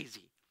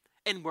crazy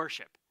in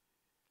worship.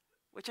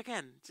 Which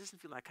again,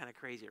 doesn't feel like kind of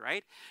crazy,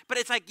 right? But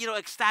it's like,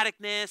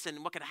 ecstaticness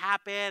and what can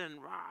happen and,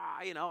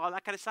 all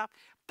that kind of stuff.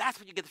 That's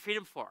what you get the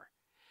freedom for.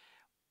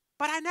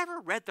 But I never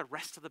read the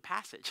rest of the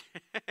passage.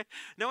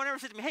 No one ever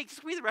said to me, hey,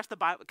 just read the rest of the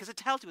Bible because it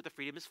tells you what the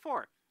freedom is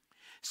for.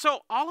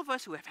 So all of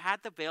us who have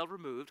had the veil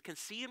removed can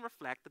see and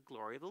reflect the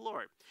glory of the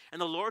Lord.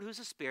 And the Lord, who's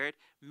a spirit,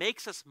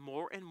 makes us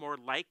more and more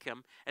like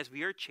him as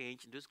we are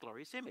changed into his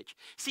glorious image.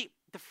 See,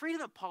 the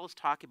freedom that Paul is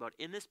talking about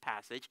in this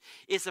passage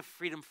is the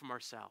freedom from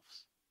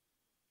ourselves.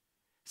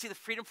 See, the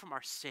freedom from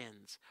our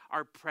sins,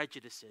 our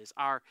prejudices,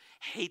 our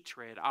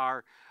hatred,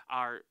 our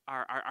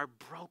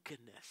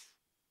brokenness.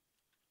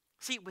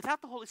 See,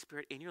 without the Holy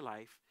Spirit in your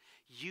life,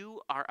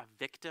 you are a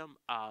victim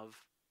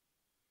of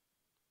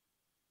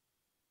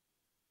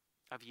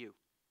you.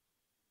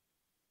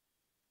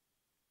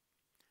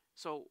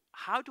 So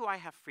how do I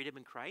have freedom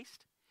in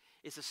Christ?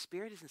 Is the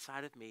Spirit is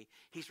inside of me.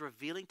 He's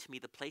revealing to me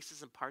the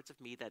places and parts of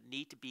me that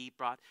need to be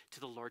brought to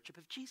the Lordship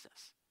of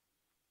Jesus.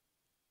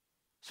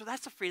 So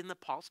that's the freedom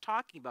that Paul's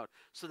talking about.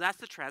 So that's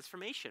the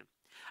transformation.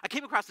 I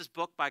came across this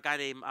book by a guy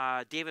named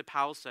David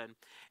Powlison,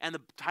 and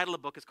the title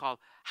of the book is called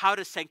 "How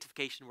Does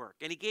Sanctification Work?"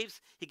 And he gives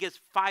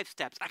 5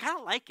 steps. I kind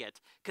of like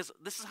it because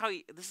this is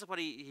what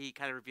he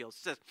kind of reveals.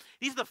 He says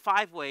these are the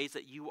 5 ways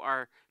that you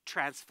are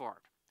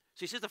transformed.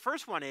 So he says the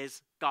first one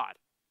is God.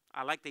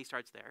 I like that he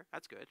starts there.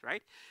 That's good,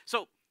 right?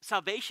 So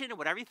salvation and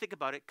whatever you think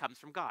about it comes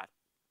from God.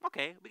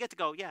 Okay, we get to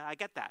go. Yeah, I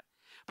get that.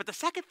 But the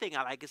second thing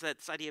I like is that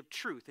this idea of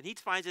truth, and he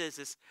defines it as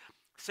this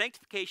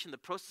sanctification. The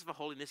process of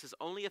holiness is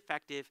only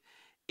effective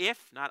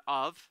if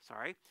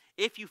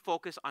you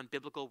focus on a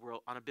biblical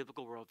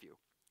worldview.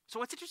 So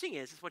what's interesting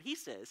is what he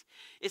says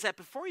is that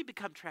before you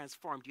become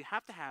transformed, you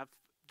have to have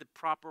the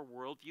proper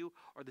worldview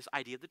or this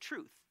idea of the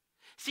truth.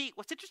 See,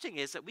 what's interesting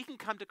is that we can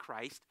come to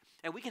Christ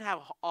and we can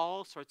have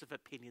all sorts of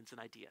opinions and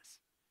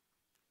ideas.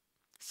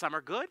 Some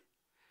are good,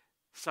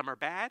 some are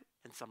bad,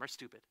 and some are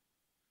stupid.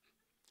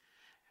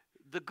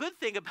 The good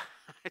thing about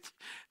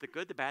the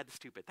good, the bad, the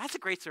stupid. That's a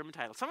great sermon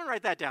title. Someone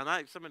write that down.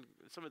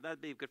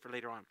 That'd be good for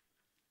later on.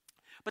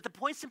 But the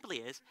point simply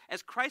is,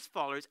 as Christ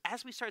followers,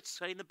 as we start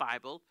studying the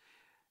Bible,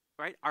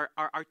 right,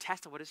 our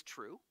test of what is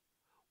true,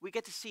 we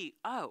get to see,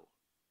 oh,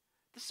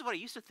 this is what I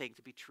used to think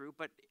to be true,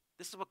 but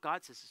this is what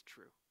God says is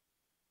true.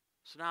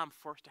 So now I'm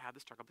forced to have the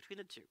struggle between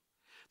the two.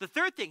 The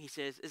third thing he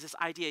says is this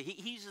idea.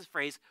 He uses the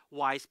phrase,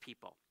 wise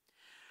people.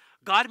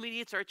 God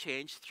mediates our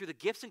change through the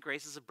gifts and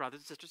graces of brothers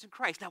and sisters in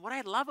Christ. Now, what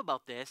I love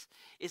about this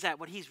is that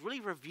what he's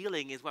really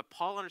revealing is what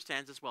Paul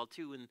understands as well,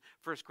 too, in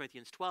 1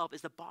 Corinthians 12,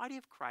 is the body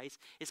of Christ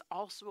is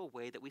also a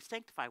way that we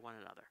sanctify one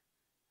another.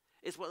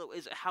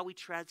 Is how we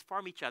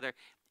transform each other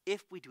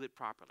if we do it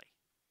properly.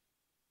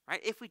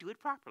 Right? If we do it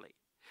properly.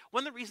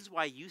 One of the reasons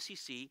why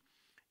UCC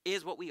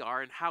is what we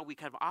are and how we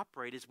kind of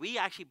operate is we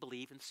actually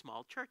believe in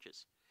small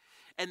churches.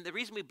 And the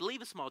reason we believe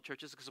in small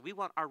churches is because we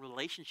want our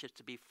relationships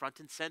to be front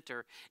and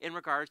center in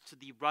regards to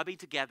the rubbing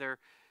together.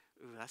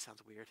 Ooh, that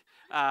sounds weird.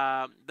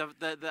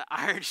 The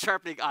iron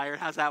sharpening iron.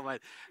 How's that one?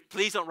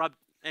 Please don't rub.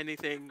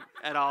 anything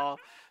at all.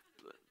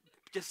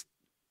 Just,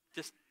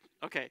 just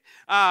okay.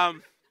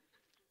 Um,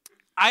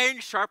 Iron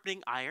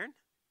sharpening iron,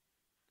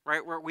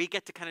 right? Where we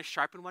get to kind of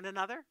sharpen one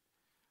another.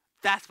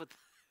 That's what.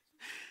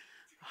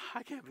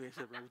 I can't believe I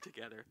said we're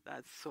together.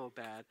 That's so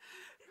bad.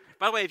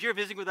 By the way, if you're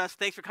visiting with us,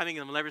 thanks for coming,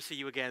 and we'll never see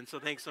you again. So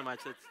thanks so much.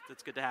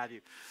 That's good to have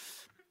you.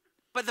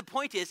 But the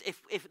point is,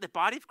 if the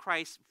body of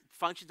Christ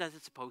functions as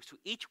it's supposed to,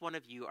 each one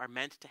of you are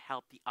meant to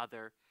help the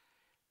other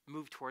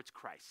move towards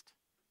Christ.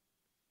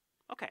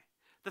 Okay.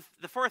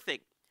 The fourth thing,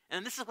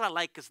 and this is what I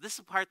like, because this is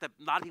the part that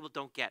a lot of people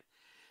don't get.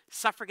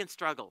 Suffering and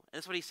struggle. And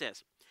that's what he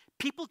says.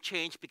 People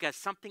change because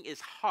something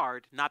is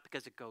hard, not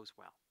because it goes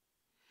well.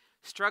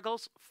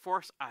 Struggles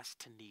force us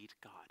to need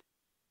God.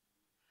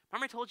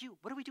 Remember I told you,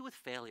 what do we do with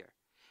failure?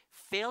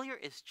 Failure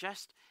is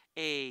just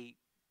a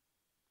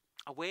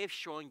way of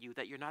showing you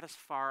that you're not as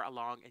far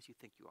along as you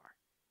think you are.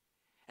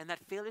 And that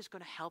failure is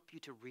going to help you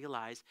to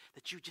realize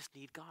that you just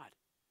need God.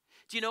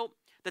 Do you know,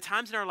 the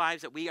times in our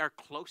lives that we are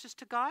closest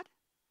to God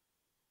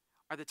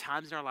are the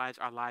times in our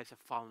lives have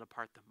fallen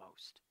apart the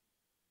most.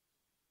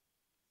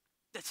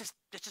 That's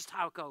just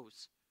how it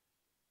goes.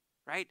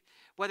 Right?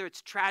 Whether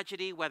it's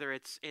tragedy, whether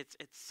it's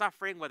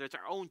suffering, whether it's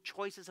our own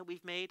choices that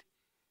we've made,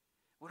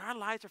 when our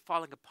lives are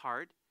falling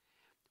apart,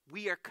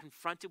 we are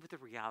confronted with the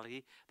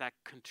reality that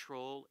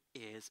control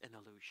is an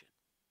illusion.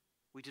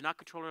 We do not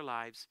control our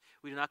lives.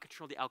 We do not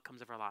control the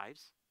outcomes of our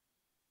lives.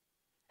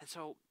 And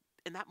so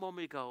in that moment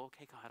we go,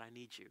 okay, God, I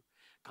need you.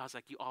 God's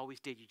like, you always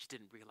did, you just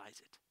didn't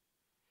realize it.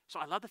 So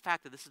I love the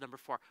fact that this is number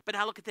 4. But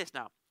now look at this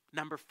now,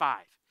 number 5.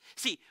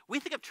 See, we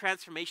think of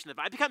transformation. If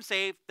I become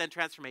saved, then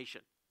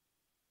transformation.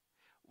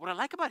 What I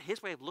like about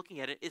his way of looking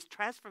at it is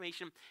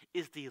transformation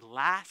is the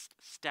last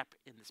step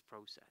in this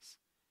process.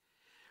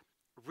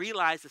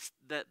 Realize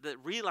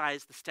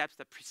the steps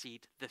that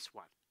precede this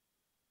one.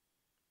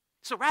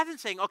 So rather than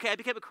saying, okay, I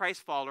became a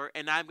Christ follower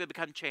and now I'm going to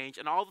become changed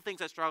and all the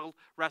things I struggle,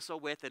 wrestle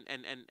with,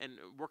 and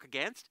work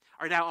against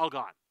are now all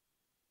gone.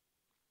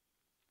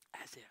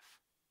 As if.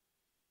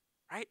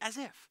 Right? As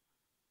if.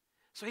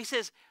 So he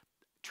says,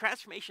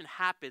 transformation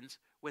happens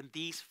when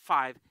these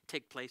 5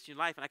 take place in your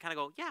life. And I kind of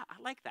go, yeah,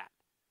 I like that.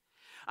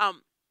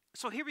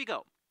 So here we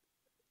go.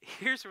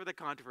 Here's where the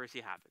controversy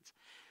happens.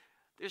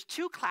 There's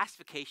 2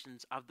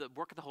 classifications of the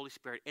work of the Holy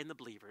Spirit in the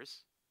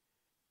believers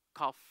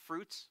called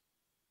fruits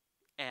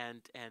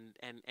and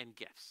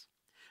gifts.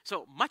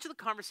 So much of the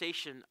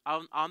conversation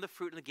on the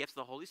fruit and the gifts of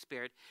the Holy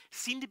Spirit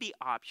seem to be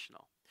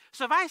optional.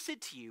 So if I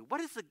said to you,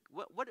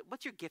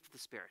 what's your gift of the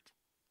Spirit?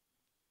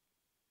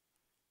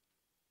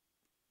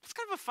 It's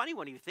kind of a funny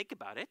one when you think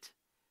about it.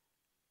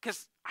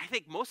 Because I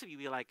think most of you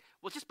will be like,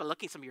 well, just by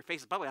looking at some of your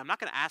faces, by the way, I'm not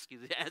going to ask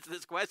you to answer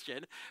this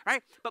question,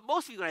 right? But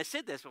most of you, when I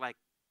said this, were like,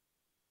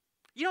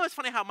 you know, it's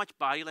funny how much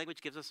body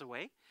language gives us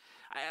away.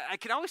 I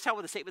can always tell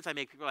with the statements I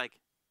make, people are like,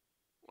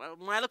 well,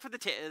 when I look for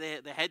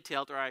the head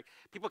tilt, or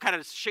people kind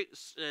of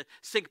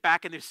sink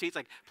back in their seats,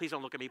 like, please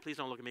don't look at me,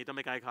 don't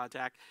make eye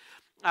contact.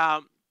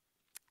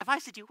 If I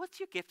said to you, what's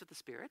your gift of the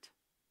Spirit?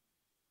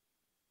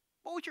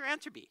 What would your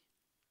answer be?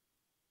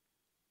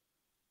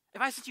 If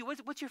I said to you,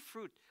 what's your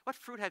fruit? What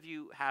fruit have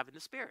you in the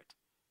Spirit?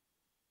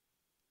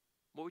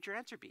 What would your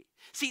answer be?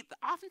 See,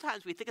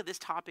 oftentimes we think of this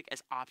topic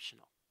as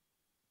optional.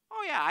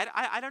 Oh yeah,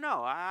 I don't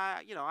know.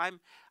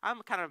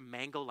 I'm kind of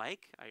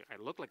mango-like.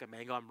 I look like a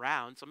mango. I'm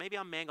round, so maybe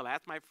I'm mango.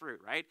 That's my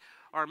fruit, right?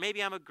 Or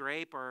maybe I'm a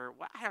grape, or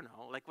I don't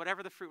know, like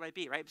whatever the fruit might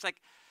be, right? It's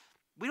like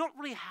we don't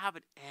really have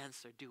an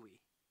answer, do we?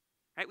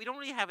 Right? We don't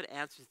really have an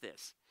answer to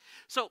this.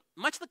 So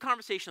much of the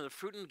conversation of the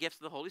fruit and gifts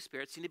of the Holy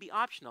Spirit seem to be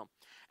optional,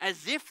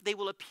 as if they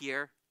will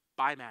appear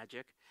by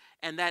magic,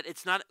 and that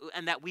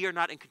we are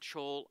not in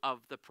control of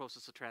the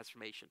process of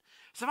transformation.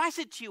 So if I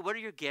said to you, what are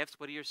your gifts?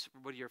 What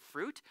are your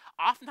fruit?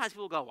 Oftentimes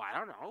people go, well, I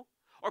don't know.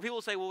 Or people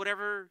will say, well,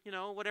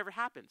 whatever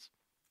happens.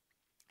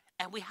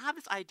 And we have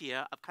this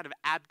idea of kind of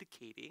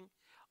abdicating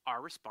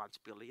our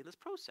responsibility in this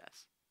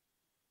process.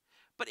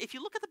 But if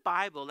you look at the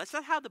Bible, that's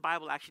not how the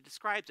Bible actually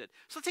describes it.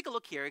 So let's take a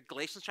look here at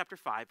Galatians chapter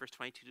 5, verse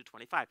 22 to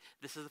 25.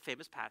 This is a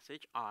famous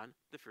passage on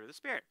the fruit of the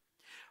Spirit.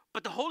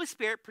 But the Holy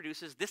Spirit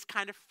produces this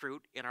kind of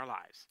fruit in our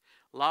lives: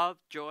 love,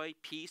 joy,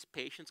 peace,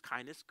 patience,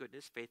 kindness,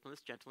 goodness, faithfulness,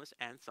 gentleness,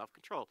 and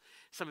self-control.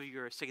 Some of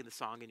you are singing the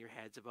song in your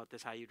heads about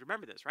this, how you'd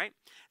remember this, right?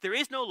 There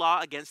is no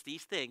law against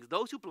these things.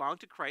 Those who belong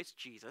to Christ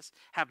Jesus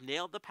have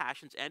nailed the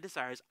passions and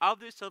desires of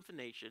their sinful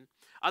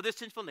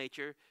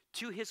nature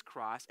to his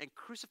cross and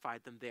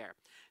crucified them there.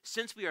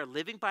 Since we are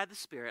living by the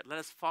Spirit, let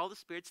us follow the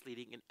Spirit's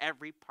leading in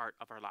every part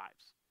of our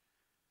lives.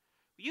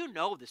 You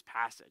know this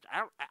passage.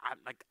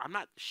 I'm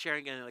not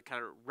sharing any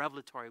kind of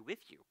revelatory with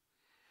you.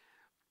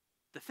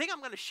 The thing I'm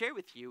going to share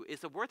with you is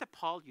the word that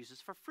Paul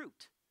uses for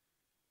fruit,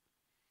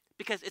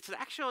 because it's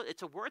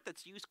a word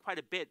that's used quite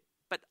a bit,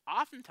 but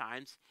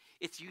oftentimes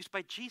it's used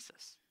by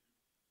Jesus.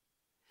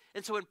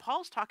 And so when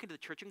Paul's talking to the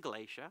church in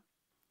Galatia,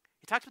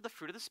 he talks about the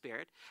fruit of the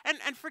Spirit,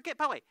 and forget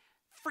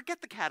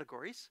the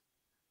categories,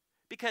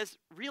 because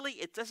really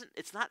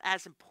it's not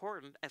as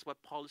important as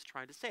what Paul is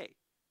trying to say.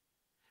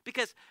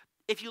 Because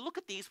if you look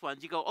at these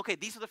ones, you go, okay,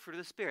 these are the fruit of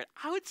the Spirit.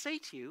 I would say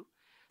to you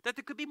that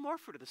there could be more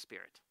fruit of the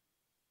Spirit.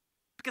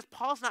 Because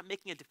Paul's not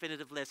making a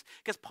definitive list.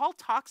 Because Paul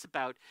talks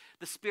about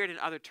the Spirit in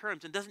other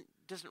terms and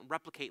doesn't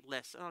replicate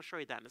lists. And I'll show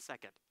you that in a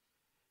second.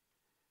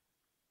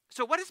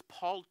 So what is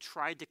Paul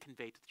trying to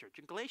convey to the church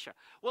in Galatia?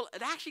 Well,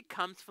 it actually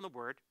comes from the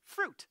word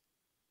fruit.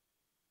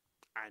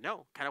 I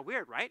know, kind of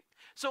weird, right?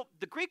 So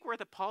the Greek word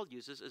that Paul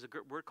uses is a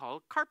word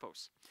called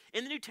karpos.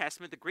 In the New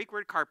Testament, the Greek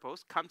word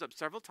karpos comes up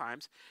several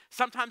times.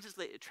 Sometimes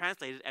it's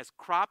translated as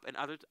crop and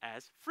others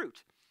as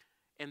fruit.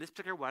 In this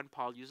particular one,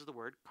 Paul uses the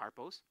word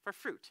karpos for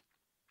fruit.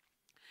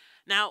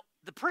 Now,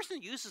 the person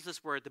who uses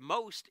this word the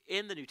most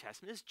in the New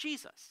Testament is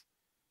Jesus.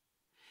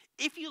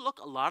 If you look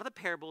a lot of the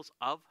parables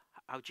of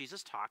how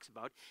Jesus talks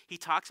about, he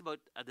talks about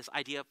this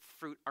idea of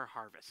fruit or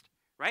harvest,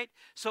 right?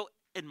 So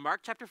in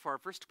Mark chapter 4,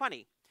 verse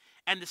 20,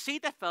 and the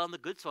seed that fell in the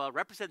good soil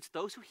represents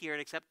those who hear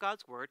and accept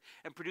God's word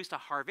and produce a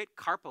harvest,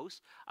 karpos,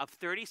 of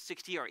 30,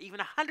 60, or even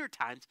 100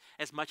 times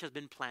as much has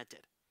been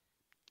planted.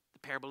 The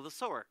parable of the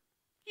sower.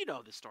 You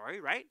know the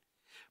story, right?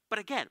 But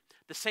again,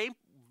 the same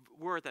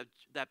word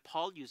that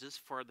Paul uses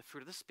for the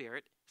fruit of the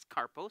Spirit,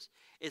 karpos,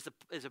 is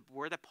a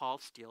word that Paul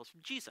steals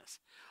from Jesus.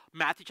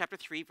 Matthew chapter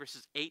 3,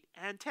 verses 8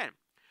 and 10.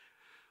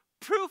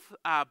 Proof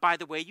by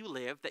the way you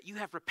live that you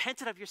have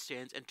repented of your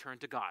sins and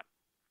turned to God.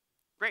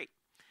 Great.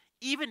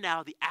 Even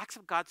now, the axe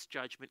of God's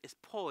judgment is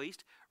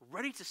poised,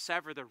 ready to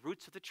sever the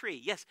roots of the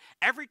tree. Yes,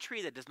 every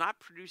tree that does not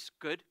produce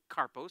good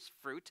karpos,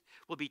 fruit,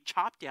 will be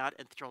chopped down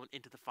and thrown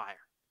into the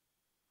fire.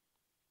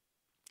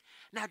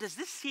 Now, does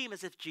this seem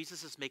as if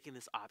Jesus is making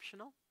this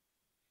optional?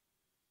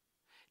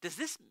 Does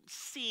this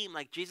seem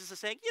like Jesus is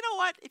saying, you know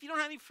what, if you don't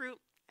have any fruit,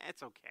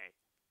 it's okay?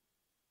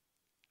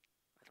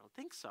 I don't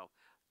think so.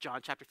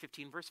 John chapter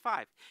 15, verse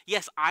 5.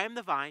 Yes, I am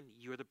the vine,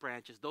 you are the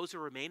branches. Those who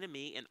remain in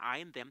me and I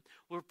in them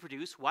will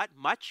produce what?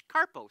 Much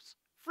karpos,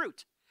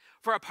 fruit.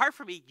 For apart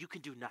from me, you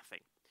can do nothing.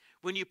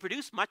 When you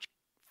produce much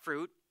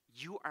fruit,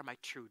 you are my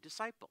true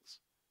disciples.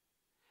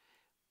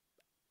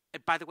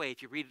 And by the way,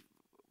 if you read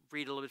a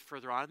little bit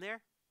further on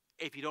there,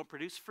 if you don't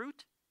produce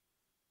fruit,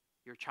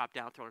 you're chopped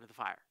down, thrown into the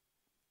fire.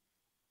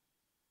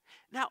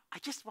 Now, I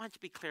just want to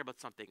be clear about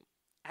something.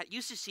 At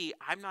UCC,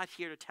 I'm not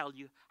here to tell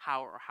you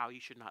how you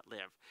should not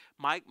live.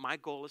 My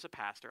goal as a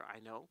pastor, I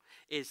know,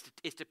 is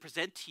to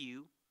present to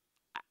you,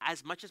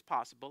 as much as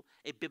possible,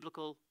 a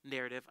biblical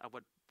narrative of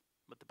what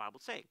the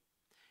Bible's saying.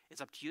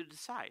 It's up to you to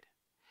decide.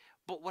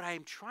 But what I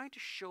am trying to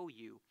show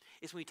you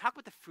is when we talk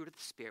about the fruit of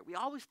the Spirit, we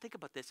always think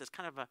about this as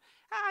kind of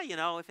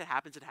if it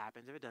happens, it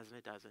happens. If it doesn't,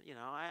 it doesn't.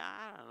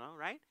 I don't know,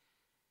 right?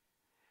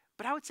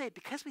 But I would say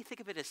because we think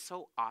of it as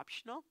so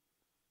optional,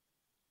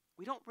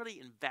 we don't really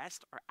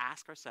invest or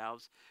ask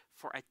ourselves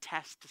for a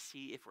test to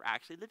see if we're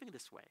actually living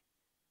this way.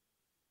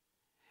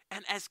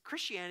 And as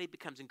Christianity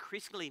becomes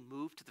increasingly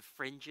moved to the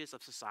fringes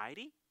of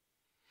society,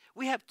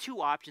 we have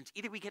two options.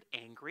 Either we get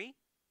angry,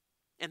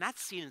 and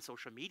that's seen in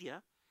social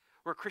media,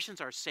 where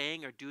Christians are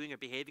saying or doing or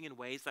behaving in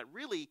ways that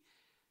really,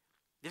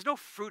 there's no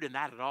fruit in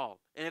that at all.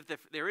 And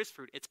if there is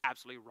fruit, it's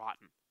absolutely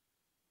rotten.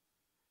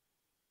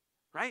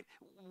 Right?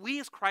 We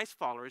as Christ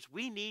followers,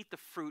 we need the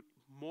fruit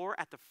more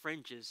at the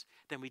fringes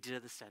than we did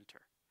at the center.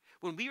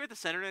 When we were at the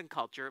center in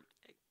culture,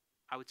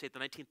 I would say the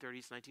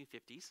 1930s,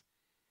 1950s,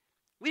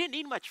 we didn't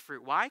need much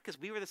fruit. Why? Because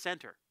we were the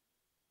center.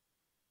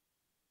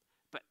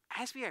 But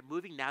as we are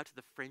moving now to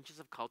the fringes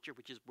of culture,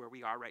 which is where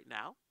we are right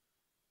now,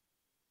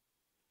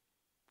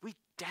 we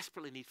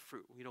desperately need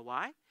fruit. You know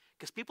why?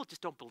 Because people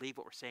just don't believe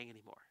what we're saying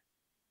anymore.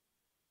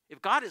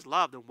 If God is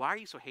love, then why are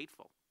you so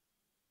hateful?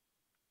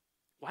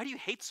 Why do you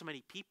hate so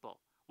many people?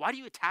 Why do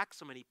you attack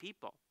so many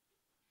people?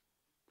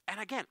 And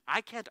again,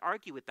 I can't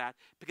argue with that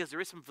because there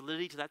is some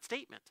validity to that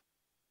statement.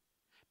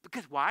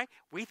 Because why?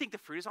 We think the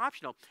fruit is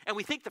optional. And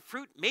we think the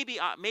fruit maybe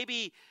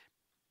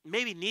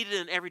needed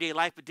in everyday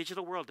life, but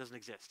digital world doesn't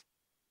exist.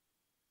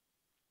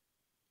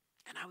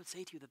 And I would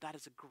say to you that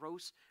is a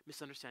gross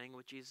misunderstanding of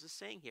what Jesus is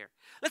saying here.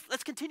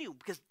 Let's continue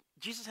because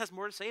Jesus has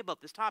more to say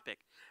about this topic.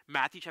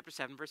 Matthew chapter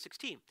 7, verse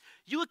 16.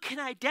 You can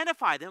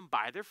identify them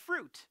by their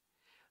fruit.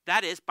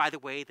 That is, by the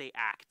way they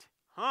act.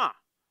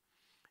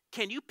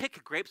 Can you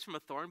pick grapes from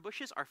thorn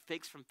bushes or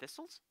figs from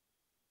thistles?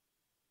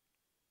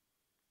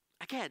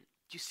 Again,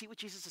 do you see what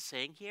Jesus is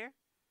saying here?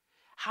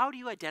 How do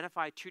you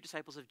identify true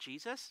disciples of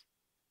Jesus?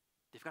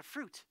 They've got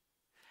fruit.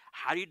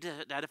 How do you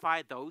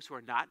identify those who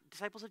are not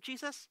disciples of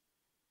Jesus?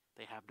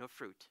 They have no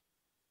fruit.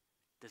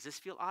 Does this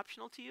feel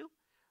optional to you?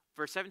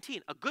 Verse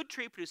 17, a good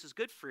tree produces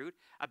good fruit,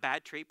 a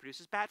bad tree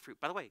produces bad fruit.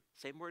 By the way,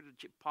 same word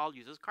Paul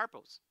uses,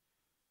 karpos.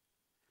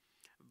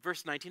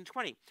 Verse 19 to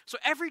 20. So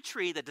every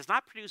tree that does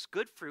not produce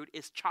good fruit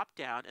is chopped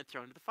down and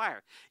thrown into the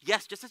fire.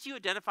 Yes, just as you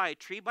identify a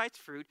tree by its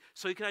fruit,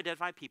 so you can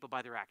identify people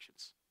by their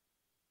actions.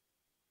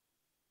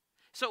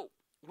 So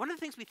one of the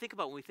things we think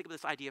about when we think of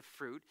this idea of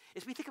fruit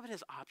is we think of it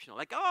as optional.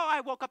 Like,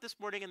 I woke up this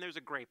morning and there's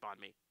a grape on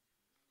me.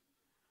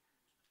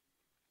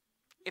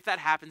 If that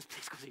happens,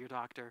 please go see your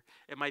doctor.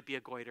 It might be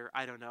a goiter.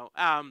 I don't know.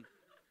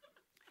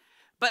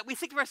 But we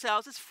think of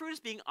ourselves as fruit as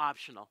being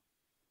optional.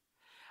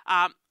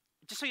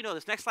 Just so you know,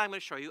 this next slide I'm going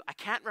to show you, I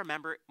can't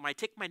remember. When I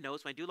take my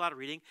notes, when I do a lot of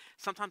reading,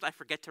 sometimes I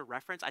forget to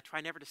reference. I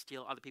try never to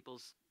steal other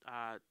people's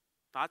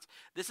thoughts.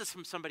 This is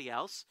from somebody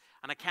else,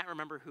 and I can't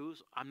remember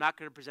whose. I'm not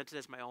going to present it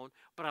as my own,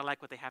 but I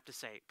like what they have to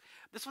say.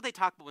 This is what they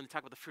talk about when they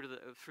talk about the fruit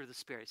of the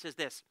Spirit. It says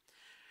this: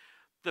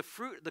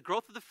 the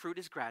growth of the fruit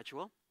is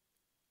gradual.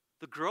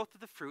 The growth of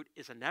the fruit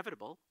is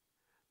inevitable.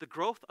 The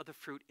growth of the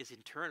fruit is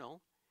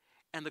internal,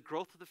 and the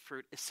growth of the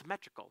fruit is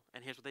symmetrical.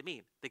 And here's what they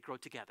mean: they grow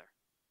together.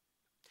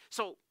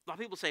 So a lot of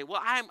people say,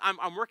 "Well,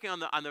 I'm working on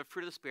the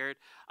fruit of the Spirit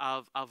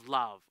of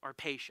love or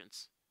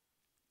patience."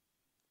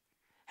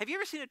 Have you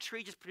ever seen a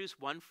tree just produce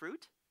one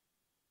fruit?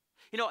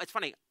 You know, it's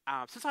funny.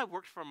 Since I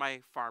worked for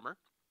my farmer,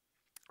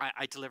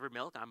 I deliver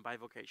milk. I'm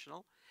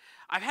bivocational.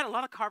 I've had a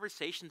lot of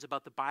conversations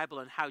about the Bible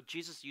and how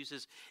Jesus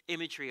uses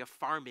imagery of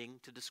farming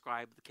to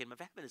describe what the kingdom of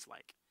heaven is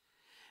like.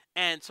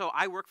 And so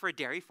I work for a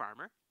dairy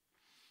farmer,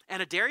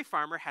 and a dairy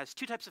farmer has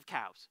two types of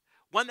cows: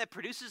 one that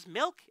produces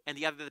milk and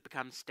the other that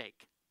becomes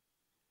steak.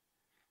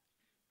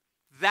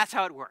 That's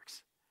how it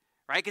works,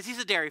 right? Because he's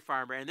a dairy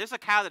farmer, and there's a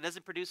cow that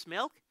doesn't produce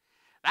milk.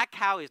 That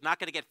cow is not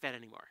going to get fed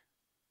anymore.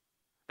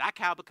 That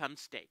cow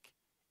becomes steak,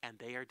 and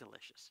they are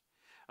delicious,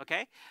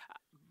 okay?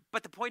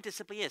 But the point is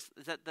simply is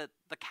that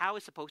the cow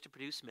is supposed to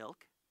produce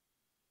milk.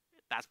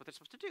 That's what they're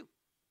supposed to do.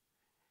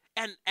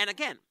 And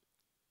again,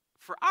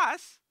 for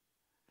us,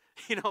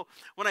 you know,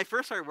 when I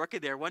first started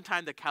working there, one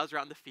time the cows were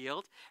out in the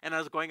field, and I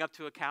was going up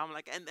to a cow, I'm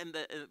like, and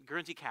the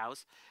Guernsey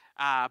cows.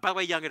 By the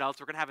way, young adults,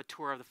 we're going to have a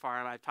tour of the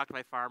farm. I've talked to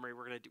my farmer.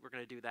 We're going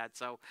to do that.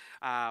 So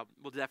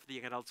we'll do that for the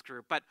young adults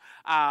group. But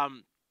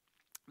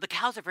the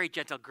cows are very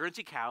gentle.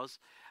 Guernsey cows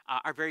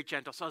are very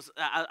gentle. So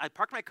I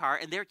parked my car,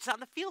 and they're just out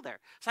in the field there.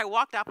 So I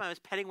walked up, and I was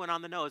petting one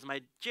on the nose.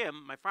 My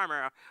Jim, my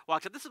farmer,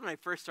 walks up. This is when I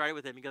first started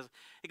with him. He goes,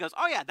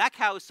 "Oh, yeah, that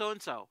cow is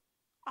so-and-so."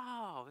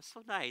 "Oh, it's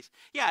so nice.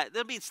 Yeah,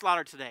 they'll be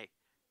slaughtered today."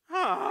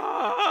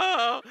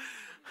 Oh.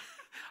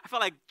 I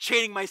felt like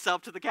chaining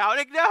myself to the cow.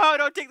 Like, no,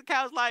 don't take the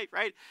cow's life,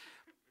 right?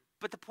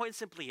 But the point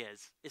simply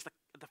is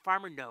the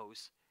farmer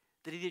knows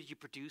that either you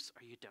produce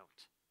or you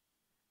don't.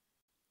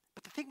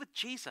 But the thing with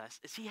Jesus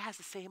is he has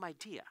the same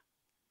idea.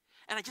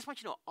 And I just want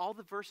you to know, all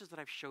the verses that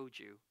I've showed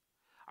you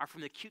are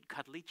from the cute,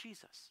 cuddly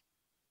Jesus.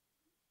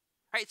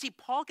 Right? See,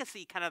 Paul gets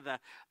the kind of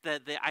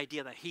the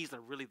idea that he's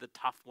really the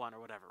tough one or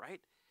whatever,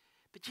 right?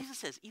 But Jesus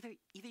says, either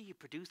you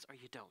produce or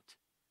you don't.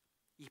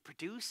 You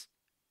produce,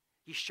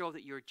 you show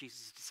that you're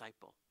Jesus'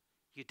 disciple.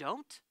 You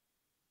don't,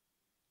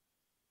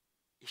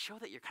 you show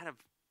that you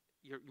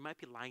might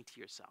be lying to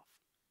yourself.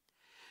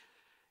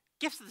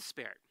 Gifts of the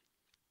Spirit.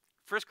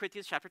 1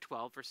 Corinthians chapter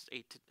 12,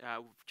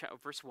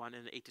 verse 1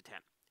 and 8 to 10.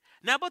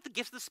 Now about the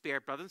gifts of the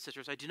Spirit, brothers and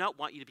sisters, I do not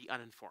want you to be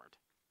uninformed.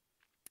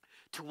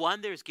 To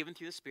one there is given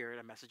through the Spirit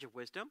a message of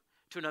wisdom,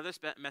 to another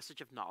message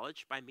of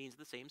knowledge by means of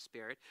the same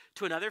Spirit,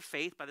 to another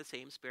faith by the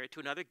same Spirit, to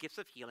another gifts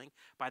of healing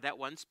by that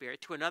one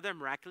Spirit, to another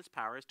miraculous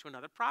powers, to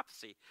another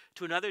prophecy,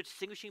 to another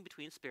distinguishing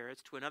between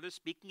spirits, to another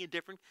speaking in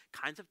different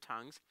kinds of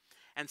tongues,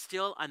 and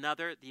still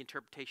another the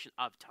interpretation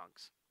of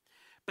tongues.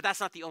 But that's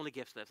not the only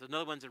gifts list. There's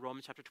another one's in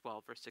Romans chapter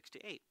 12, verse 6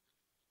 to 8.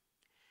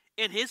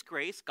 In his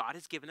grace, God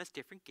has given us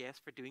different gifts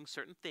for doing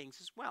certain things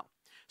as well.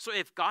 So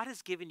if God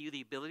has given you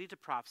the ability to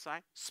prophesy,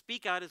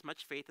 speak out as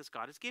much faith as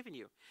God has given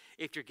you.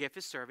 If your gift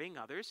is serving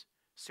others,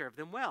 serve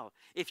them well.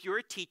 If you're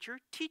a teacher,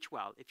 teach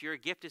well. If your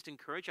gift is to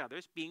encourage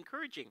others, be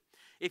encouraging.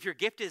 If your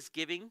gift is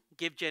giving,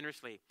 give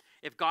generously.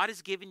 If God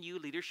has given you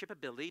leadership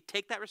ability,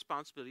 take that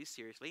responsibility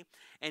seriously.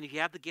 And if you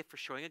have the gift for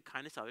showing a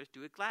kindness to others,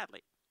 do it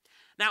gladly.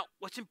 Now,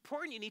 what's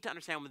important you need to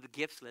understand with the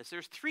gifts list,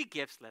 there's 3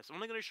 gifts lists. I'm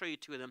only going to show you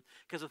 2 of them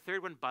because the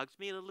third one bugs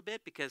me a little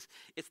bit because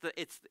it's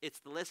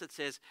the list that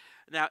says,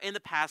 now in the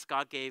past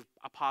God gave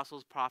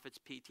apostles, prophets,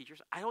 teachers.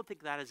 I don't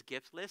think that is a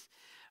gifts list.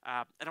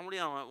 I don't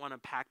really want to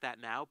unpack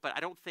that now, but I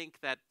don't think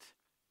that.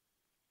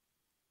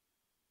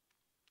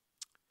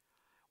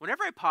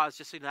 Whenever I pause,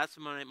 just so you know, that's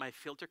when my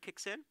filter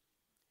kicks in.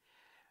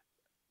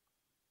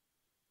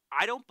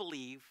 I don't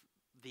believe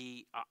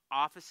the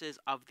offices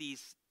of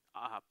these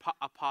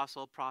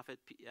apostle, prophet,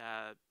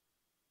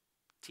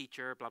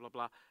 teacher, blah, blah,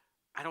 blah.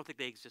 I don't think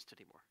they exist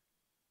anymore.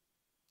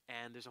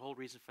 And there's a whole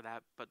reason for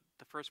that. But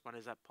the first one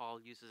is that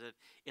Paul uses it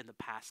in the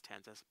past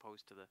tense as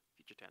opposed to the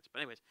future tense.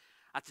 But anyways,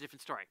 that's a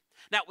different story.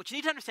 Now, what you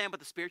need to understand about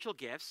the spiritual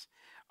gifts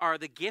are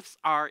the gifts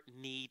are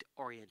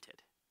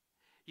need-oriented.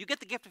 You get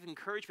the gift of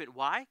encouragement.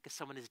 Why? Because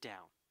someone is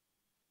down.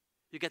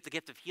 You get the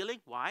gift of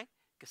healing. Why?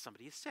 Because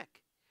somebody is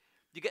sick.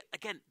 You get,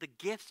 again, the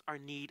gifts are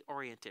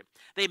need-oriented.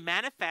 They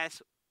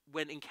manifest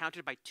when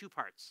encountered by 2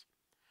 parts: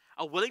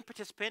 a willing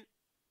participant,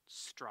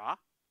 straw,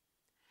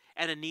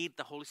 and a need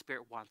the Holy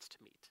Spirit wants to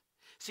meet.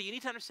 So you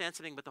need to understand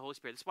something about the Holy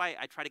Spirit. That's why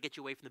I try to get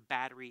you away from the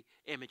battery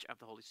image of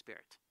the Holy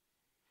Spirit.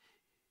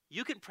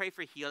 You can pray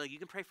for healing, you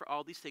can pray for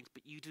all these things,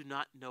 but you do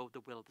not know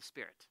the will of the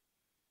Spirit.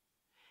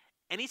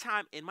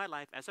 Anytime in my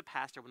life as a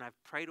pastor, when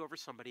I've prayed over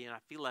somebody and I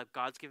feel like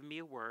God's given me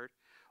a word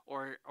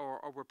or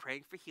we're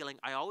praying for healing,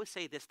 I always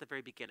say this at the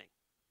very beginning.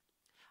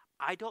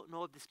 I don't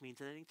know if this means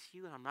anything to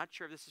you, and I'm not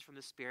sure if this is from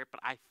the Spirit, but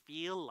I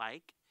feel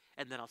like,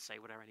 and then I'll say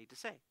whatever I need to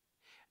say.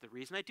 The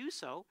reason I do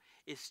so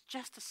is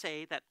just to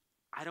say that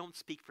I don't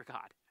speak for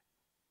God.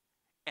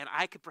 And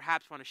I could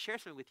perhaps want to share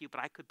something with you, but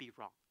I could be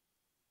wrong.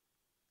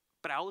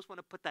 But I always want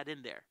to put that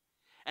in there.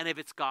 And if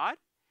it's God,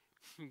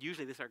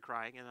 usually they start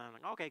crying, and I'm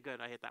like, okay,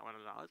 good, I hit that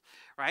 $100,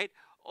 right?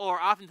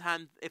 Or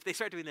oftentimes, if they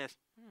start doing this,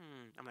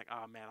 I'm like,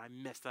 oh man, I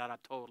messed that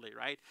up totally,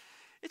 right?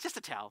 It's just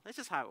a tell. It's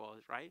just how it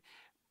was, right?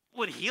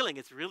 With healing,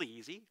 it's really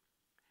easy,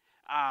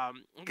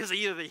 because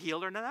either they're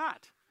healed or they're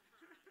not.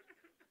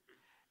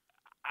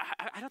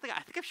 I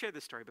think I've shared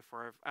this story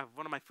before of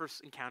one of my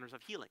first encounters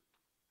of healing.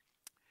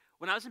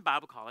 When I was in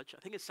Bible college,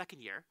 I think it's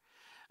second year,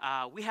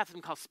 we have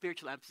something called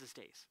Spiritual Emphasis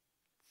Days.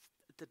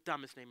 It's the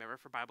dumbest name ever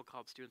for Bible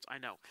college students, I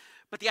know.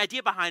 But the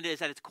idea behind it is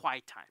that it's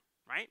quiet time,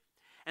 right?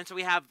 And so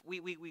we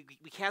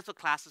cancel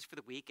classes for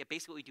the week. And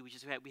basically what we do is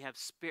just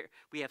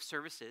we have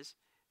services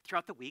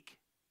throughout the week.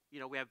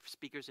 We have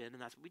speakers in,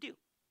 and that's what we do.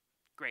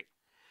 Great.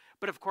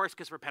 But of course,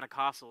 because we're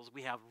Pentecostals,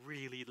 we have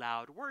really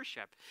loud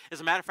worship.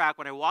 As a matter of fact,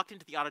 when I walked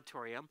into the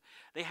auditorium,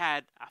 they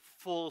had a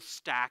full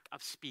stack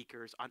of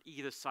speakers on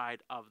either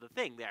side of the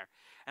thing there.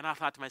 And I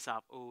thought to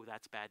myself, oh,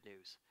 that's bad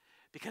news,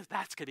 because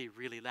that's going to be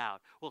really loud.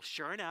 Well,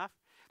 sure enough,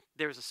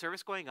 there was a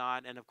service going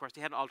on, and of course,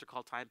 they had an altar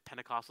call time.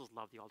 Pentecostals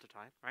love the altar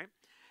time, right?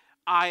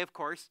 I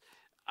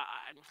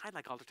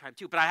like altar time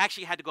too, but I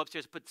actually had to go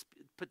upstairs and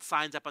put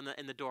signs up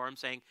in the dorm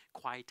saying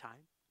quiet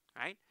time,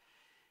 right?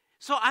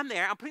 So I'm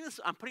there. I'm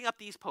putting up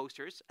these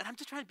posters, and I'm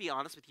just trying to be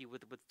honest with you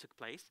with what took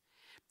place.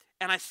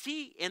 And I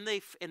see in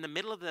the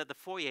middle of the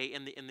foyer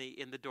in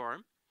the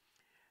dorm,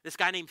 this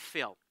guy named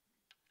Phil,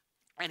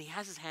 and he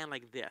has his hand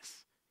like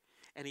this,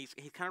 and he's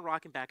kind of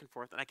rocking back and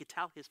forth, and I could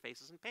tell his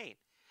face is in pain.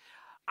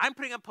 I'm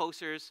putting up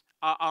posters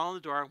on the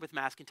door with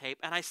masking tape,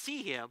 and I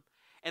see him,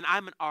 and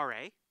I'm an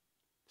RA,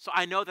 so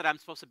I know that I'm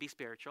supposed to be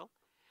spiritual,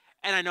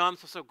 and I know I'm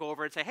supposed to go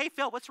over and say, "Hey,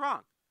 Phil, what's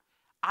wrong?"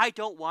 I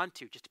don't want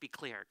to, just to be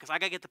clear, because I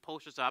got to get the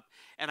posters up,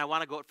 and I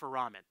want to go out for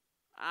ramen.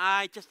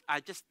 I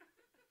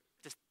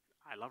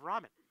love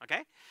ramen,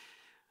 okay?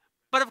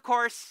 But of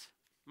course,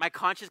 my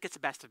conscience gets the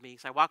best of me,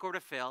 so I walk over to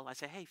Phil. I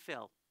say, "Hey,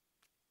 Phil,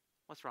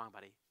 what's wrong,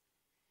 buddy?"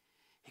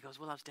 He goes,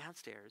 "Well, I was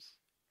downstairs,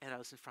 and I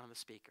was in front of the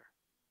speaker."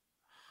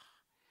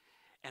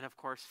 And of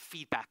course,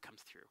 feedback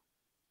comes through,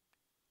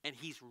 and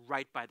he's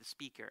right by the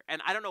speaker.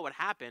 And I don't know what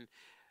happened,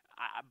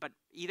 but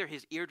either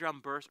his eardrum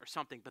burst or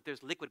something, but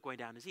there's liquid going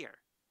down his ear.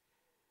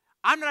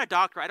 I'm not a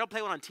doctor. I don't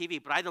play one on TV,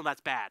 but I know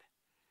that's bad.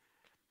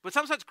 When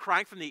someone starts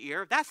crying from the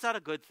ear, that's not a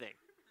good thing.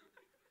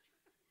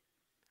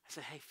 I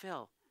said, "Hey,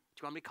 Phil,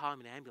 do you want me to call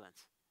him an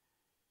ambulance?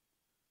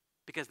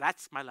 Because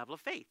that's my level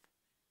of faith."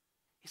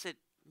 He said,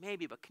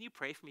 "Maybe, but can you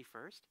pray for me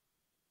first?"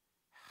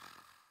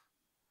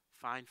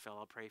 "Fine, Phil,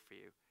 I'll pray for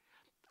you."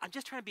 I'm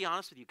just trying to be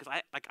honest with you,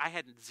 because I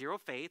had zero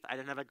faith. I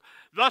didn't have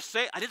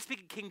I didn't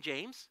speak in King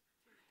James.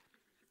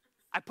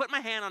 I put my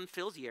hand on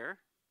Phil's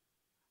ear.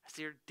 I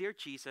said, "Dear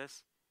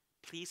Jesus,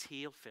 please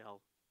heal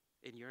Phil.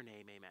 In your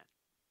name, amen."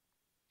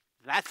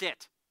 That's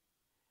it.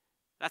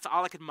 That's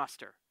all I could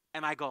muster.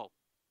 And I go.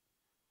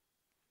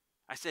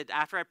 I said,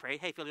 after I prayed,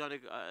 "Hey, Phil, you want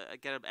to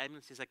get an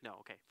ambulance?" He's like, "No,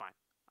 okay, fine.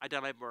 I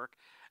done my work."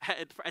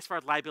 As far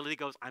as liability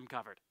goes, I'm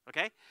covered,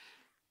 okay?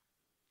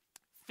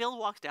 Phil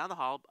walks down the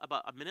hall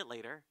about a minute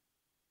later,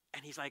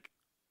 and he's like,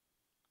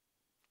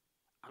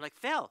 I'm like,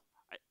 "Phil,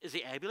 is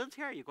the ambulance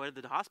here? Are you going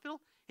to the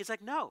hospital?" He's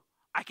like, "No,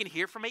 I can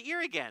hear from my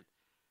ear again."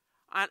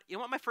 You know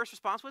what my first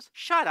response was?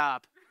 "Shut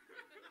up."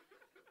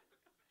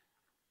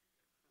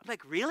 I'm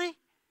like, really?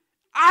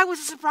 I was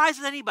as surprised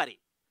as anybody.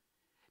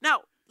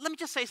 Now, let me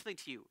just say something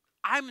to you.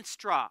 I'm in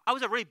straw. I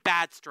was a really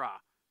bad straw,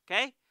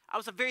 okay? I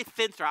was a very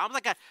thin straw. I was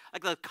like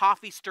the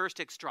coffee stir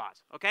stick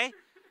straws, okay?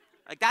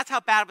 Like, that's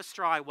how bad of a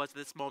straw I was at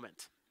this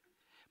moment.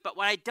 But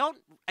what I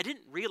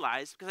didn't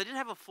realize, because I didn't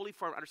have a fully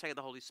formed understanding of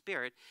the Holy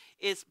Spirit,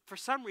 is for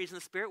some reason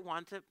the Spirit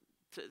wanted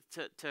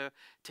to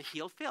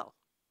heal Phil.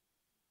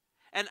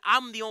 And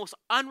I'm the most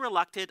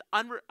unreluctant,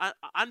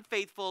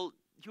 unfaithful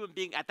human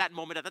being at that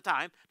moment, at the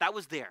time, that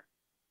was there.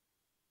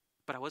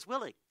 But I was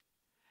willing.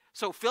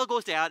 So Phil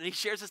goes down and he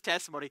shares his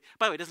testimony.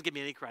 By the way, he doesn't give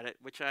me any credit,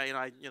 which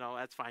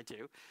that's fine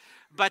too.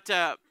 But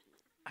I'm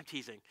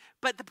teasing.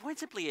 But the point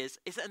simply is,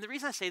 and the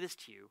reason I say this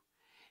to you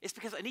is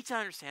because I need to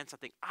understand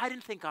something. I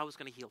didn't think God was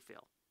going to heal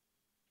Phil.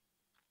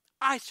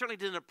 I certainly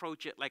didn't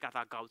approach it like I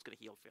thought God was going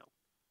to heal Phil.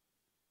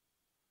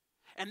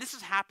 And this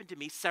has happened to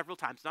me several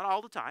times, not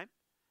all the time.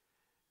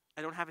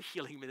 I don't have a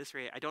healing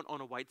ministry. I don't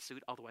own a white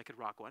suit, although I could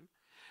rock one.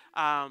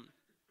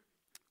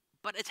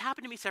 But it's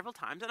happened to me several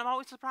times, and I'm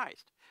always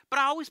surprised. But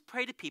I always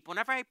pray to people.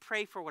 Whenever I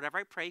pray for whatever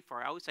I pray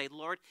for, I always say,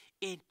 "Lord,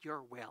 in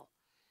your will."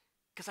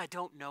 Because I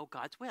don't know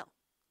God's will.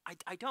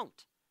 I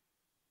don't.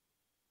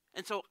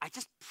 And so I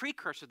just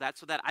precursor that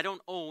so that I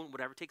don't own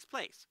whatever takes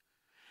place.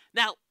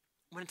 Now,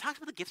 when it talks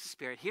about the gifts of the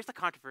Spirit, here's the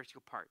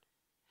controversial part.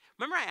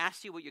 Remember I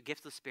asked you what your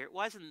gift of the Spirit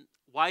was, and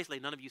wisely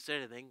none of you said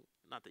anything,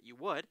 not that you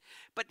would.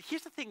 But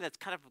here's the thing that's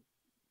kind of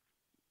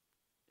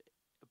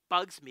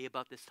bugs me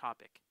about this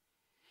topic.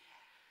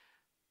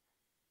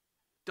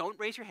 Don't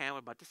raise your hand, what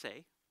I'm about to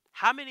say.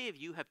 How many of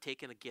you have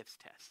taken a gifts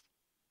test?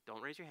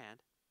 Don't raise your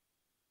hand.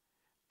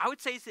 I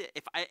would say that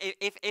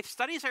if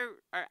studies are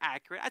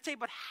accurate, I'd say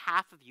about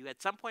half of you at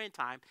some point in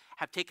time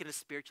have taken a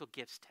spiritual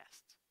gifts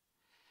test.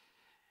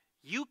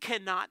 You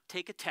cannot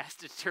take a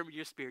test to determine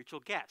your spiritual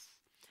gifts.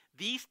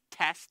 These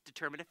tests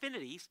determine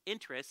affinities,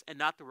 interests, and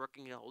not the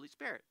working of the Holy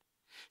Spirit.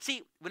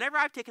 See, whenever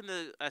I've taken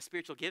the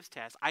spiritual gifts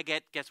test, I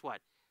get, guess what?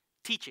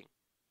 Teaching.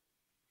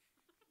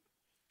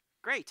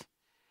 Great.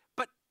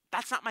 But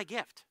that's not my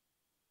gift.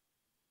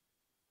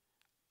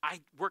 I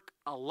work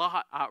a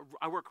lot.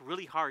 I work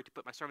really hard to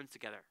put my sermons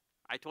together.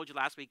 I told you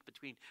last week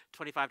between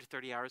 25 to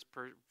 30 hours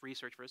per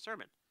research for a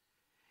sermon.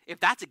 If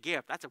that's a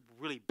gift, that's a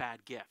really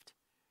bad gift.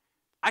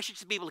 I should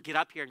just be able to get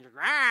up here and just,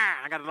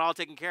 I got it all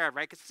taken care of,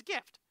 right? Because it's a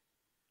gift.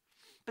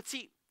 But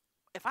see,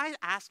 if I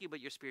ask you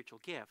about your spiritual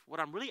gift, what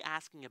I'm really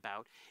asking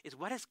about is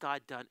what has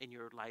God done in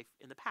your life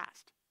in the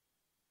past?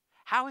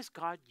 How has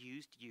God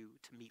used you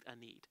to meet a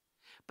need?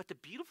 But the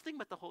beautiful thing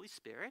about the Holy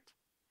Spirit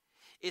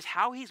is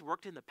how he's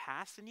worked in the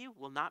past in you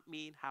will not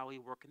mean how he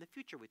will work in the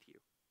future with you.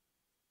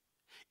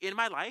 In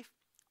my life,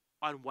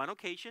 on one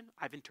occasion,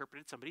 I've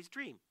interpreted somebody's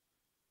dream.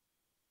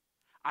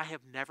 I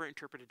have never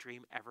interpreted a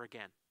dream ever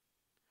again.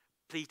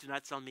 Please do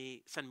not send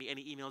me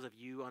any emails of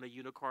you on a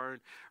unicorn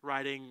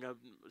riding a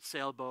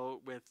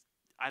sailboat with,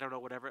 I don't know,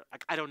 whatever.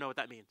 I don't know what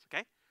that means,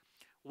 okay?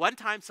 One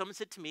time someone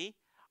said to me,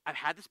 I've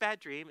had this bad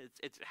dream.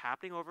 It's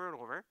happening over and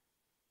over.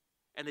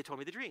 And they told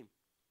me the dream.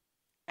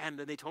 And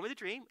then they told me the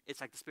dream.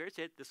 It's like the Spirit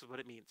said, this is what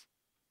it means.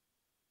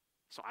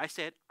 So I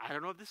said, I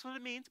don't know if this is what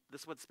it means, but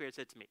this is what the Spirit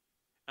said to me.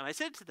 And I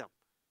said it to them.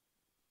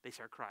 They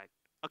started crying.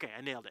 Okay,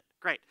 I nailed it.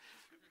 Great.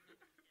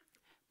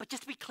 But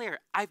just to be clear,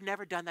 I've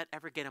never done that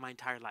ever again in my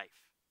entire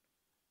life.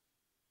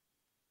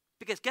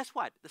 Because guess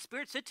what? The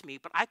Spirit said to me,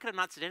 but I could have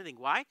not said anything.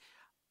 Why?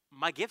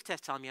 My gift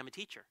test telling me I'm a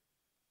teacher.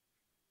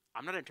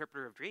 I'm not an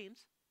interpreter of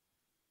dreams,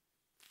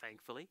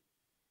 thankfully.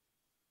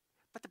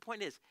 But the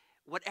point is,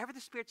 whatever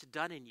the Spirit's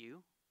done in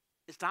you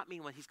does not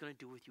mean what he's going to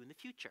do with you in the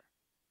future.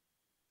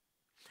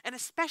 And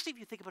especially if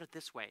you think about it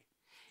this way.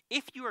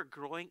 If you are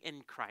growing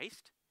in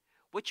Christ,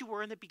 what you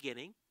were in the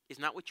beginning is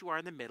not what you are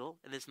in the middle,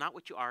 and is not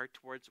what you are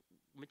towards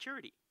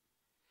maturity.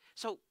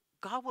 So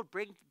God will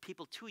bring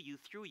people to you,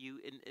 through you,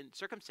 in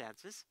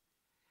circumstances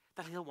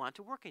that he'll want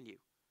to work in you.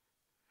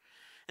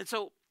 And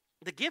so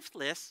the gift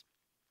lists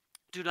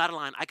do not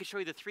align. I could show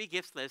you the 3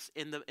 gift lists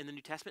in the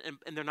New Testament,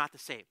 and they're not the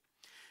same.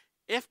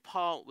 If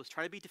Paul was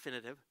trying to be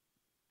definitive,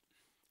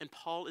 and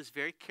Paul is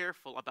very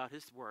careful about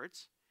his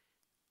words,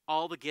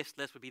 all the gift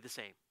lists would be the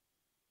same.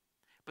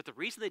 But the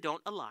reason they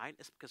don't align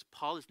is because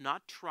Paul is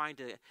not trying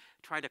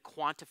to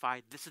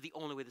quantify this is the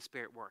only way the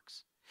Spirit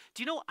works.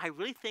 Do you know, I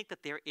really think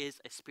that there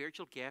is a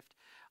spiritual gift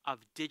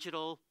of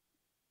digital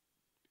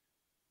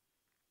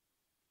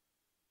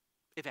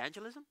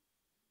evangelism.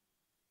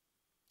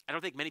 I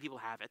don't think many people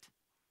have it.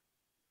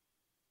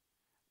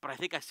 But I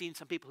think I've seen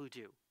some people who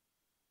do.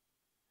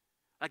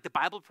 Like the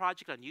Bible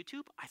Project on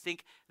YouTube, I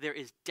think there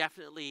is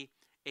definitely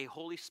a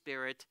Holy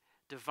Spirit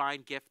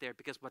divine gift there,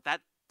 because what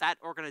that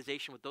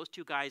organization, what those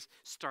 2 guys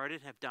started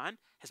and have done,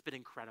 has been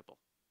incredible.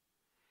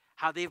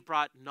 How they've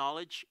brought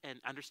knowledge and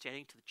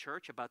understanding to the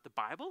church about the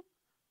Bible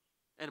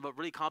and about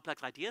really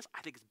complex ideas,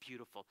 I think is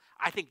beautiful.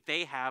 I think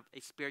they have a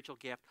spiritual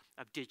gift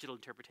of digital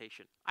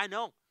interpretation. I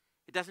know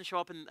it doesn't show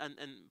up in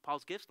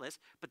Paul's gifts list,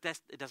 but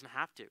it doesn't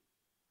have to.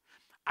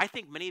 I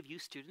think many of you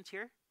students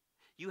here,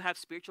 you have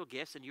spiritual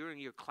gifts, and you're in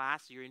your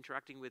class, you're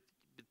interacting with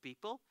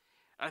people.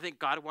 I think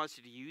God wants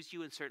you to use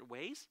you in certain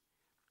ways,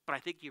 but I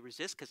think you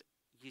resist because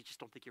you just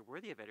don't think you're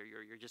worthy of it, or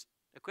you're just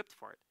equipped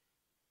for it.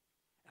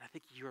 And I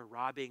think you're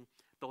robbing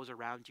those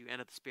around you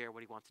and of the Spirit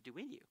what he wants to do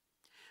in you.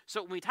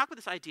 So when we talk about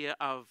this idea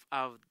of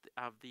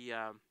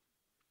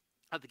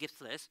the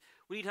gifts list,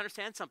 we need to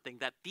understand something,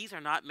 that these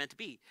are not meant to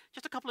be.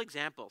 Just a couple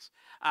examples.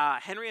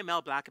 Henry and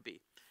Mel Blackaby.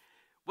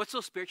 What's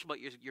so spiritual about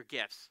your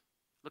gifts?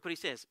 Look what he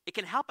says. It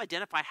can help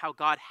identify how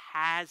God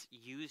has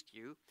used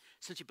you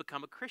since you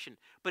become a Christian,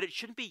 but it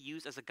shouldn't be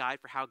used as a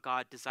guide for how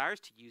God desires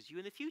to use you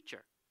in the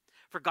future.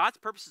 For God's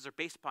purposes are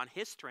based upon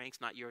his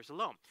strengths, not yours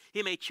alone.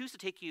 He may choose to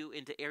take you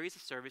into areas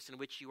of service in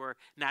which you are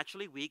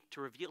naturally weak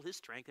to reveal his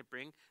strength and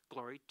bring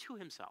glory to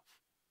himself.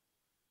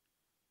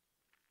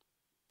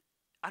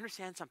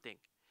 Understand something.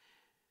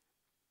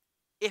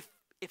 If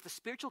the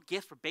spiritual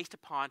gifts were based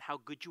upon how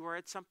good you are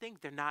at something,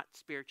 they're not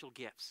spiritual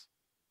gifts.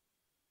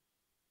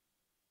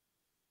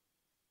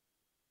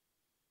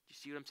 Do you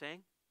see what I'm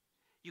saying?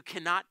 You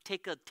cannot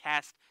take a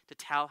test to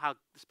tell how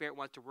the Spirit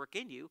wants to work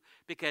in you,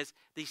 because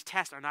these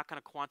tests are not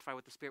going to quantify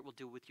what the Spirit will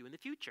do with you in the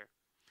future.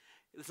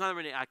 There's another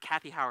one,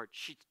 Kathy Howard.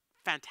 She's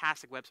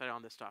fantastic website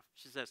on this stuff.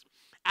 She says,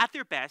 at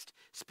their best,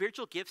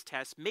 spiritual gifts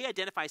tests may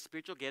identify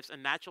spiritual gifts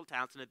and natural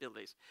talents and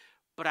abilities.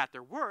 But at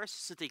their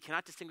worst, since they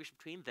cannot distinguish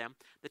between them,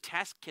 the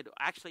test can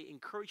actually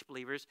encourage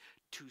believers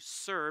to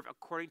serve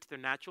according to their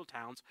natural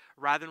talents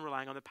rather than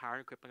relying on the power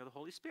and equipping of the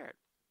Holy Spirit.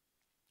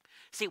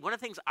 See, one of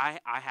the things I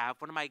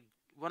have,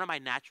 one of my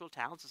natural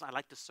talents is I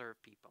like to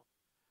serve people.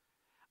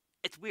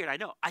 It's weird, I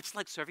know. I just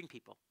like serving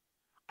people.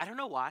 I don't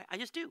know why. I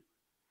just do.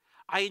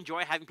 I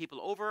enjoy having people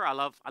over. I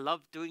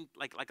love doing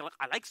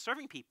I like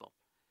serving people.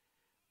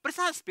 But it's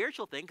not a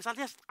spiritual thing,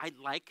 because I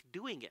like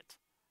doing it.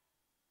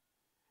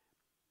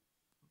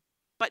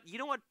 But you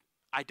know what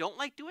I don't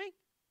like doing?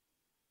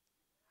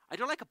 I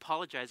don't like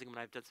apologizing when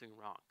I've done something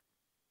wrong.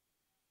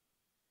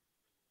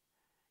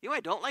 You know what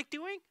I don't like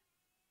doing?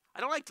 I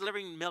don't like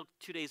delivering milk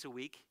 2 days a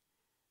week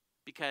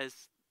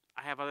because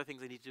I have other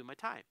things I need to do in my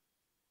time.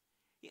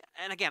 Yeah,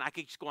 and again, I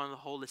could just go on the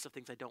whole list of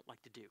things I don't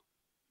like to do.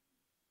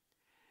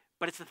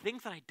 But it's the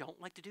things that I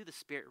don't like to do the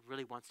Spirit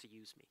really wants to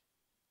use me.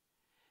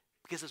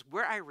 Because it's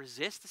where I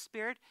resist the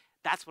Spirit,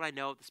 that's when I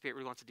know the Spirit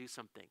really wants to do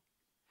something.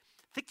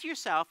 Think to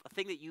yourself a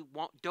thing that you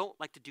don't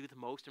like to do the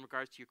most in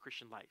regards to your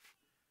Christian life.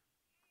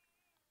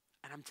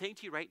 And I'm saying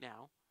to you right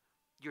now,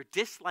 your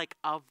dislike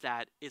of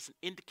that is an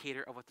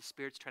indicator of what the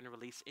Spirit's trying to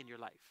release in your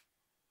life.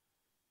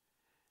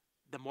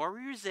 The more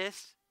we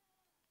resist,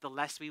 the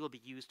less we will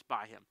be used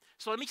by Him.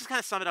 So let me just kind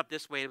of sum it up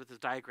this way with this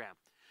diagram.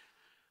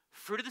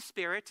 Fruit of the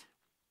Spirit,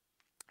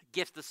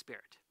 gift of the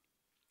Spirit.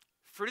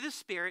 Fruit of the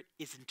Spirit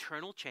is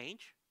internal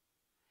change.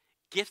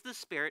 Gift of the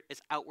Spirit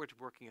is outward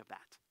working of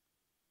that.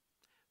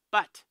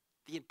 But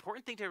the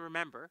important thing to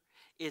remember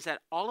is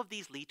that all of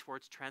these lead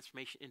towards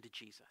transformation into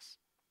Jesus.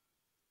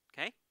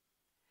 Okay?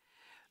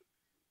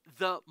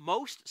 The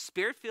most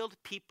Spirit-filled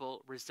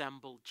people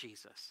resemble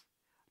Jesus.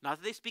 Not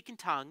that they speak in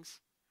tongues,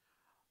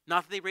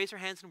 not that they raise their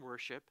hands in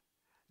worship,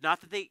 not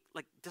that they,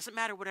 doesn't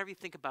matter whatever you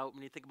think about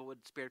when you think about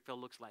what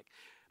Spirit-filled looks like.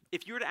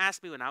 If you were to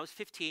ask me when I was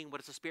 15, what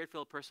does a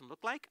Spirit-filled person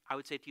look like? I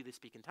would say to you they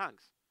speak in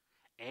tongues.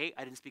 I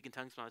didn't speak in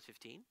tongues when I was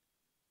 15.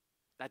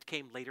 That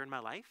came later in my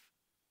life.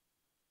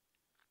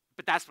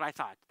 But that's what I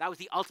thought. That was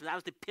the ultimate, that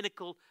was the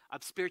pinnacle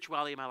of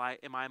spirituality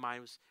in my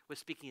mind was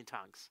speaking in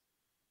tongues.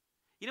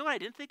 You know what I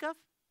didn't think of?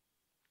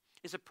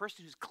 Is a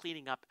person who's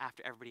cleaning up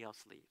after everybody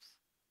else leaves.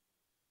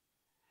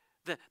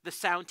 The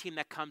sound team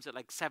that comes at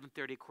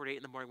 7:30, 8:45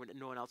 in the morning when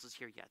no one else is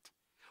here yet.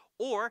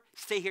 Or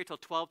stay here till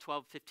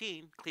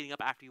 12:15, cleaning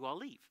up after you all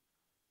leave.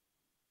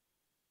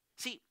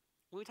 See,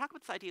 when we talk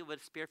about this idea of what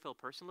a Spirit-filled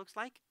person looks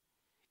like,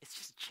 it's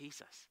just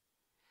Jesus.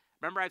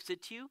 Remember I've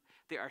said to you,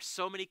 there are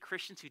so many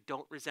Christians who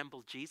don't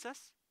resemble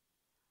Jesus.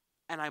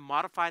 And I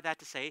modify that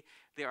to say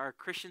there are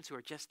Christians who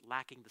are just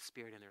lacking the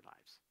Spirit in their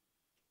lives.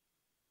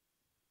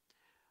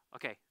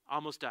 Okay,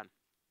 almost done.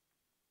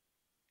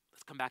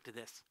 Let's come back to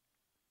this.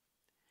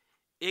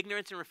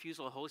 Ignorance and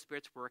refusal of the Holy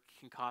Spirit's work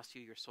can cost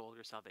you your soul or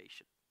your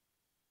salvation.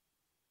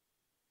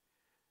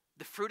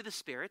 The fruit of the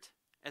Spirit,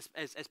 as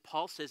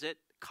Paul says it,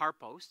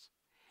 karpos,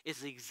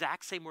 is the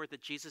exact same word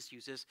that Jesus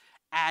uses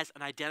as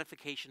an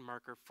identification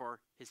marker for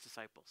his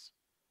disciples.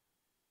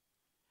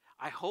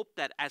 I hope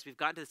that as we've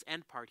gotten to this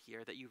end part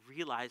here, that you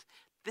realize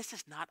this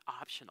is not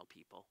optional,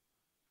 people.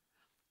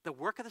 The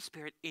work of the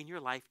Spirit in your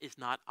life is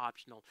not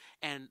optional.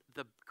 And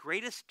the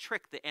greatest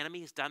trick the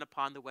enemy has done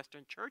upon the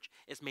Western church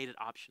is made it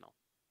optional.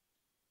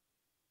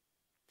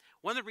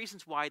 One of the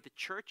reasons why the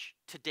church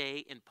today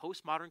in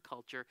postmodern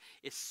culture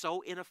is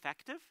so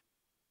ineffective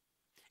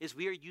is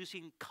we are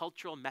using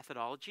cultural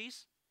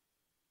methodologies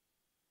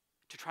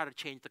to try to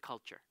change the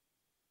culture.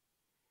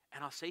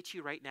 And I'll say to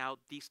you right now,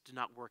 these do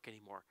not work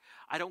anymore.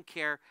 I don't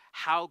care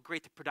how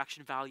great the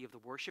production value of the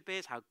worship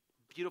is, how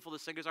beautiful the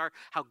singers are,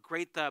 how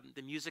great the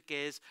music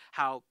is,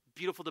 how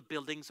beautiful the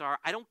buildings are.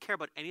 I don't care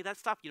about any of that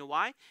stuff. You know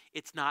why?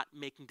 It's not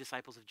making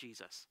disciples of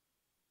Jesus.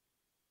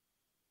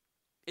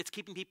 It's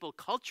keeping people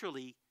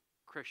culturally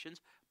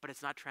Christians, but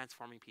it's not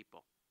transforming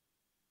people.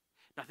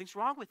 Nothing's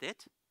wrong with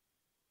it.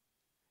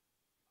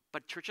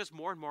 But churches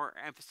more and more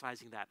are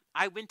emphasizing that.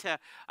 I went to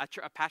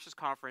a pastor's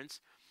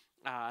conference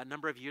a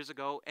number of years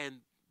ago, and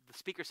the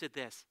speaker said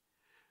this: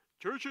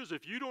 churches,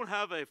 if you don't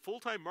have a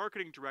full-time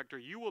marketing director,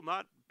 you will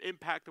not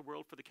impact the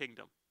world for the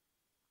kingdom.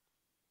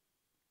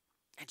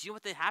 And do you know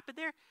what happened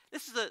there?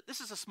 This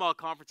is a small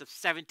conference of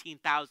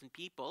 17,000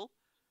 people,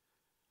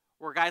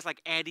 where guys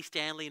like Andy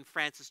Stanley and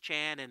Francis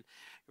Chan and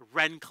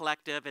Ren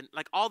Collective and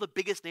all the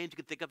biggest names you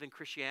could think of in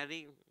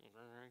Christianity,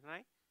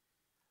 right?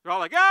 They're all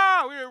like,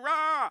 yeah, we're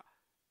raw.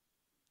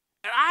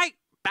 And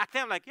back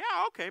then,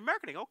 yeah, okay,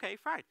 marketing, okay,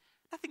 fine.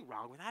 Nothing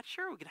wrong with that.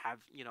 Sure, we could have,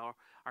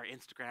 our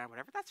Instagram,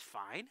 whatever. That's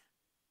fine.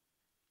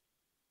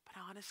 But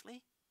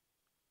honestly,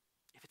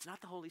 if it's not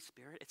the Holy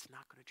Spirit, it's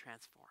not going to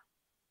transform.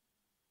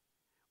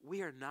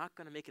 We are not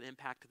going to make an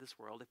impact to this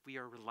world if we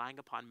are relying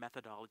upon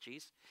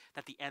methodologies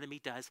that the enemy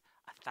does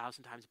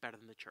 1,000 times better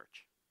than the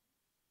church.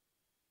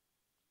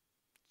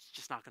 It's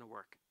just not going to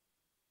work.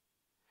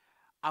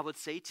 I would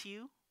say to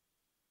you,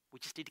 we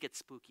just need to get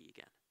spooky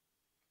again.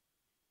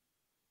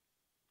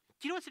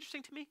 Do you know what's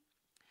interesting to me?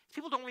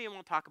 People don't really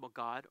want to talk about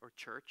God or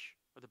church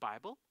or the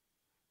Bible,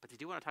 but they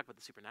do want to talk about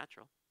the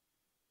supernatural.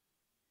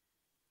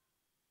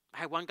 I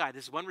had one guy,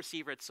 this one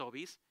receiver at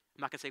Sobeys,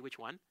 I'm not going to say which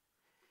one.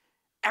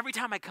 Every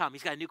time I come,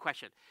 he's got a new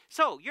question.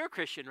 So, you're a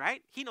Christian,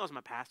 right? He knows I'm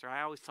a pastor.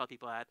 I always tell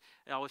people that.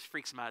 It always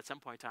freaks him out at some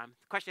point in time.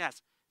 The question he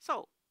asks,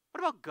 so, what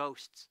about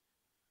ghosts?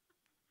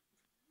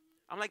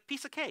 I'm like,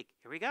 piece of cake.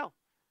 Here we go.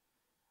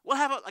 We'll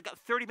have a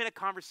 30-minute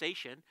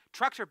conversation.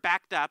 Trucks are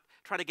backed up,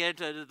 trying to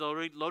get into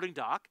the loading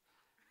dock.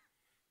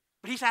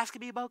 But he's asking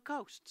me about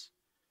ghosts.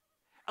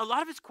 A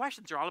lot of his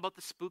questions are all about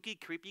the spooky,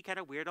 creepy, kind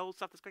of weird old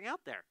stuff that's going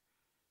out there.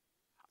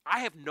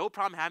 I have no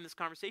problem having this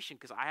conversation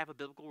because I have a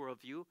biblical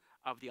worldview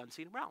of the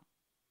unseen realm.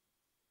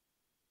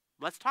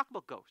 Let's talk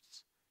about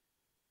ghosts.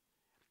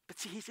 But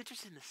see, he's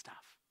interested in this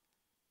stuff.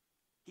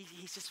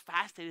 He's just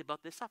fascinated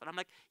about this stuff. And I'm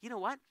like, you know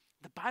what?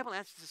 The Bible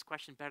answers this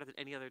question better than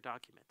any other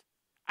document.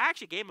 I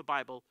actually gave him a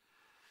Bible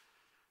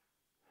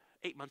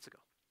 8 months ago.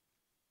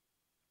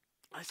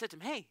 I said to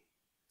him, hey,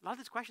 a lot of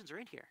these questions are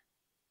in here.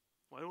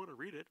 Well, I don't want to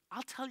read it.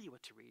 I'll tell you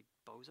what to read,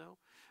 bozo.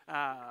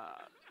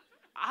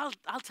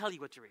 I'll tell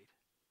you what to read.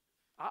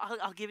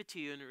 I'll give it to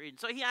you and read.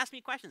 So he asked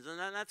me questions, and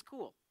that's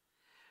cool.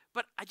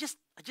 But I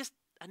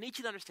need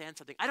you to understand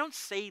something. I don't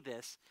say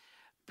this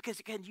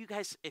because, again, you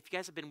guys, if you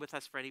guys have been with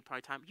us for any part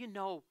of time, you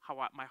know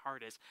how my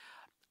heart is.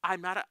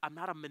 I'm not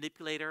a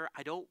manipulator.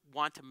 I don't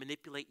want to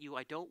manipulate you.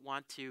 I don't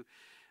want to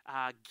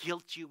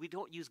guilt you. We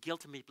don't use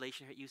guilt and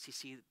manipulation here at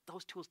UCC.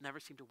 Those tools never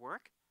seem to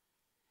work.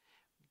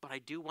 But I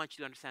do want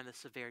you to understand the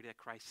severity that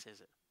Christ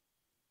says it.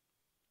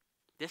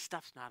 This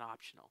stuff's not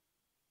optional.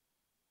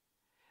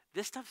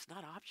 This stuff's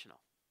not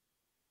optional.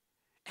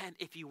 And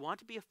if you want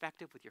to be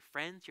effective with your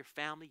friends, your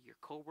family, your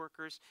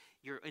coworkers,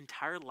 your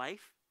entire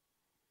life,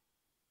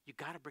 you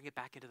got to bring it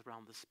back into the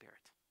realm of the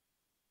Spirit.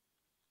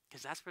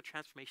 Because that's where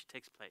transformation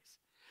takes place.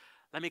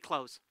 Let me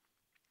close.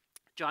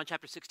 John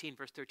chapter 16,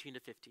 verse 13 to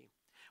 15.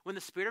 When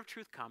the Spirit of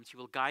truth comes, he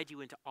will guide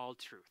you into all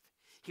truth.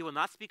 He will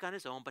not speak on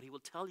his own, but he will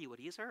tell you what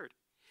he has heard.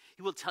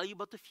 He will tell you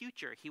about the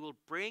future. He will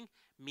bring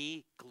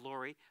me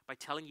glory by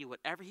telling you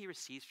whatever he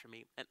receives from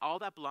me, and all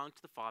that belongs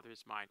to the Father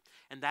is mine.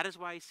 And that is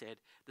why he said,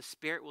 the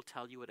Spirit will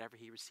tell you whatever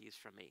he receives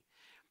from me.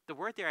 The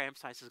word there I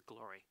emphasize is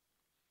glory.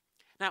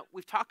 Now,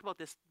 we've talked about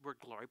this word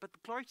glory, but the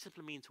glory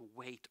simply means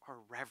weight or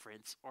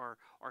reverence or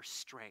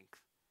strength.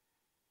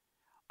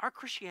 Our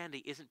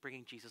Christianity isn't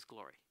bringing Jesus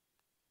glory.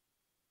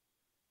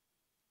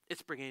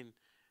 It's bringing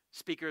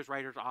speakers,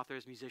 writers,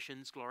 authors,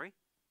 musicians glory.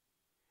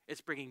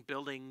 It's bringing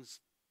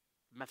buildings,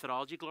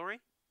 methodology glory.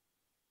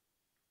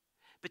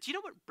 But you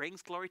know what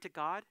brings glory to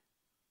God?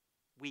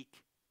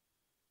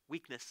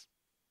 Weakness,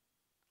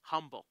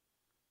 humble.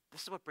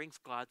 This is what brings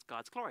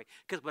God's glory.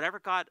 Because whatever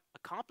God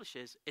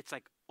accomplishes, it's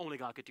like only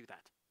God could do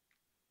that.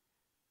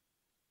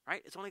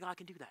 Right? It's only God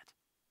can do that.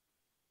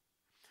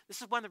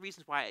 This is one of the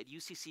reasons why at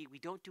UCC we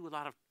don't do a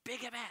lot of big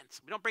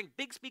events. We don't bring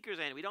big speakers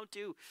in. We don't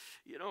do,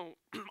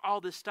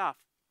 all this stuff.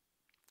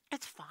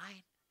 It's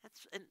fine.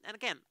 And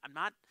again,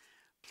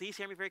 please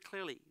hear me very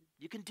clearly.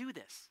 You can do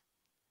this.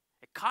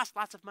 It costs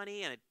lots of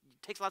money and it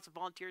takes lots of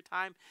volunteer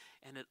time,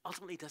 and it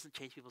ultimately doesn't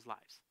change people's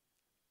lives.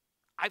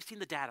 I've seen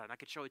the data and I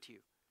could show it to you.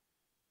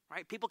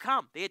 Right? People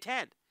come, they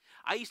attend.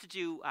 I used to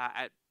do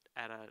at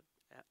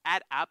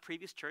a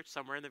previous church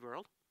somewhere in the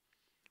world,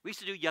 we used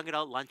to do young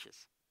adult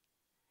lunches.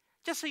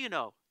 Just so you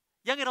know,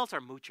 young adults are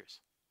moochers.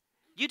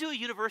 You do a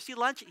university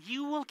lunch,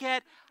 you will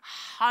get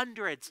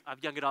hundreds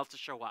of young adults to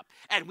show up,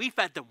 and we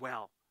fed them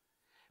well.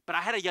 But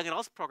I had a young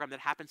adults program that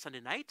happened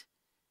Sunday night.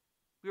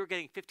 We were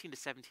getting 15 to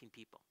 17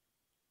 people.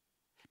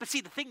 But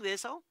see, the thing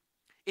is, though,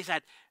 is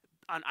that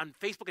on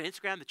Facebook and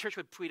Instagram, the church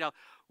would tweet out,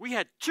 we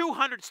had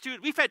 200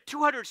 students. We fed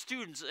 200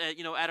 students,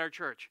 at our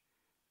church.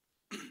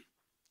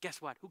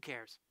 Guess what? Who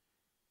cares?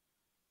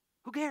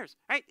 Who cares,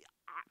 right?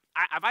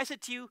 If I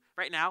said to you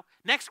right now,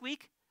 next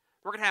week,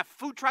 we're going to have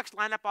food trucks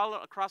lined up all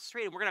across the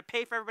street, and we're going to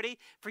pay for everybody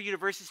for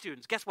university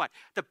students. Guess what?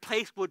 The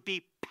place would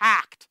be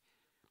packed.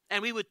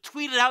 And we would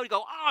tweet it out and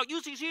go, oh,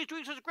 UCC is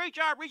doing such a great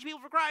job reaching people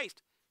for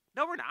Christ.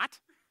 No, we're not.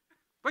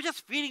 We're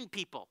just feeding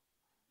people.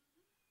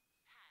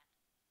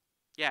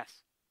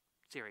 Yes,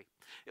 Siri.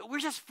 We're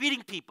just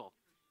feeding people.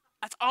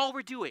 That's all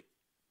we're doing.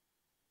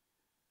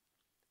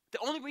 The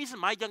only reason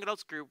my young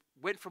adults group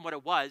went from what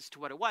it was to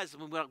what it was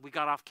when we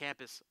got off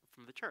campus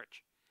from the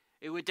church.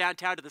 It went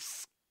downtown to the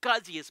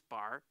scuzziest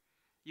bar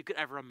you could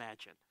ever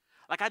imagine.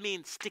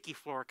 Sticky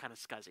floor kind of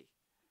scuzzy.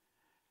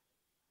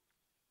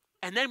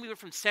 And then we went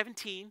from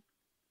 17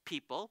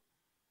 people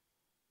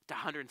to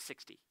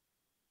 160.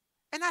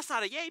 And that's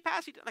not a yay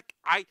pass.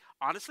 I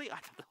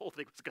thought the whole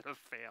thing was going to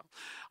fail.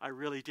 I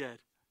really did.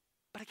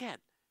 But again,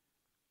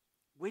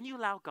 when you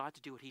allow God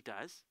to do what he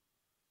does,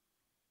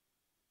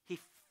 he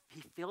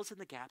fills in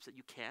the gaps that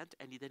you can't,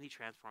 and then he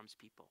transforms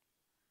people.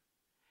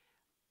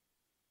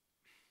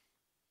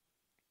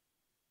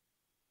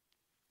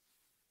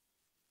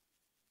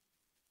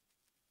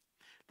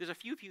 There's a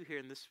few of you here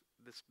in this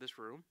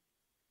room,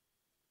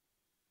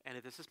 and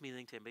if this is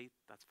meaning to anybody,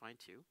 that's fine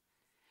too.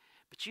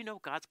 But you know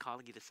God's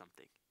calling you to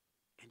something,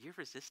 and you're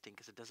resisting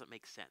because it doesn't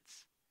make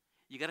sense.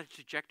 You got a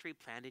trajectory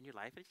planned in your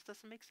life, and it just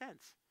doesn't make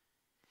sense.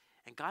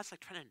 And God's like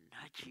trying to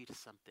nudge you to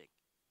something.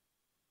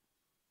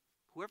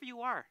 Whoever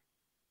you are,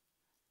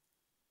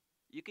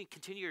 you can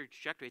continue your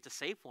trajectory. It's a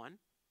safe one.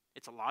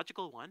 It's a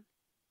logical one.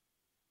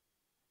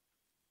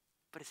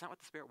 But it's not what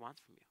the Spirit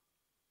wants from you.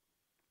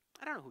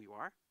 I don't know who you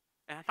are,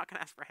 and I'm not going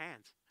to ask for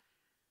hands.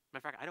 Matter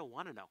of fact, I don't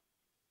want to know.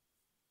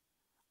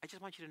 I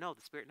just want you to know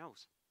the Spirit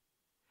knows.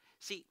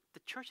 See,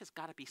 the church has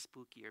got to be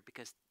spookier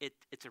because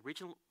its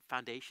original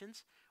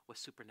foundations was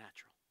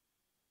supernatural.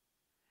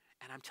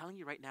 And I'm telling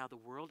you right now, the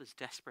world is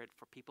desperate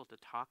for people to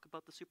talk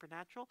about the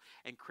supernatural,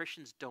 and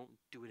Christians don't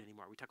do it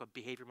anymore. We talk about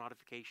behavior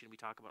modification. We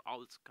talk about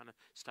all this kind of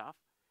stuff.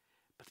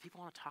 But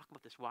people want to talk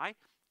about this. Why?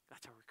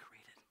 That's how we're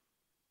created.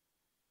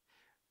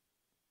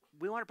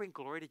 we want to bring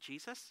glory to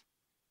Jesus.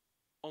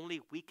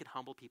 Only weak and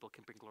humble people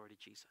can bring glory to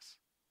Jesus.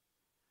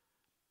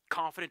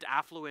 Confident,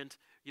 affluent,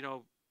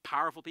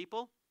 powerful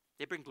people,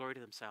 they bring glory to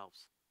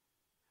themselves.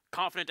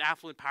 Confident,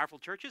 affluent, powerful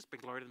churches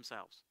bring glory to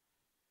themselves.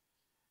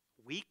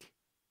 Weak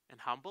and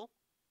humble,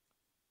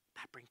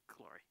 that brings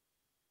glory.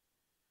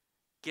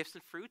 Gifts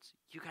and fruits,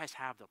 you guys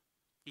have them.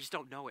 You just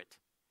don't know it,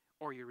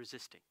 or you're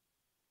resisting.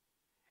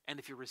 And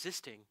if you're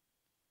resisting,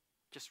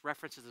 just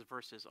references the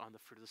verses on the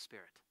fruit of the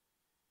Spirit.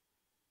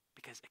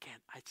 Because again,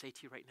 I'd say to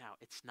you right now,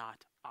 it's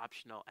not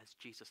optional as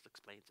Jesus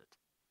explains it.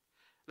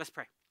 Let's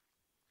pray.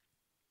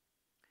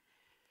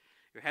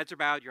 Your heads are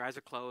bowed, your eyes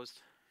are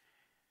closed.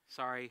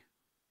 Sorry.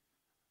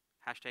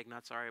 Hashtag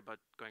not sorry about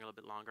going a little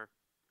bit longer.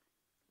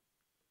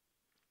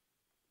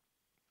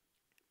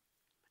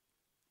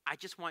 I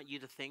just want you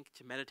to think,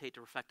 to meditate,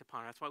 to reflect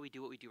upon it. That's why we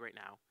do what we do right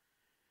now.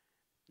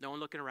 No one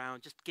looking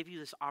around. Just give you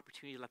this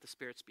opportunity to let the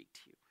Spirit speak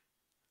to you.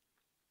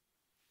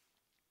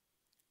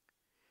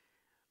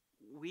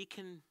 We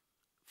can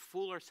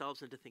fool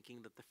ourselves into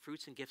thinking that the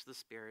fruits and gifts of the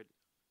Spirit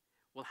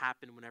will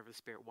happen whenever the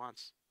Spirit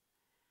wants.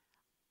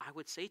 I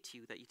would say to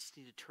you that you just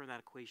need to turn that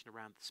equation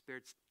around. The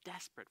Spirit's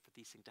desperate for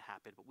these things to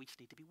happen, but we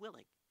just need to be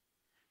willing.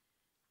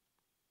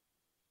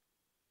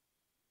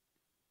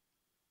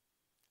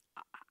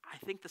 I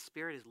think the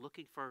Spirit is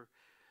looking for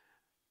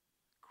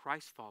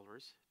Christ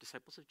followers,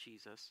 disciples of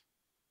Jesus,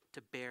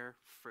 to bear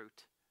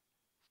fruit,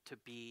 to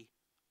be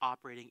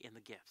operating in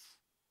the gifts.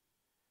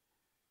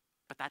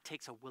 But that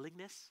takes a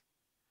willingness,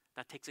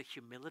 that takes a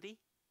humility,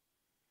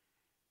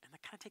 and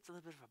that kind of takes a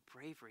little bit of a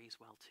bravery as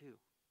well too.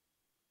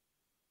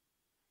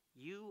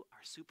 You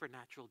are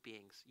supernatural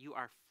beings. You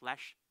are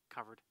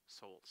flesh-covered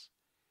souls.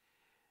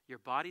 Your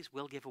bodies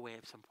will give away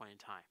at some point in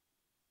time,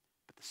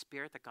 but the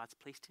Spirit that God's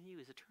placed in you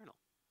is eternal.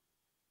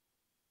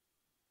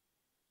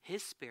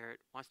 His Spirit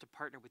wants to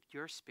partner with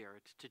your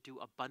spirit to do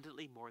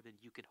abundantly more than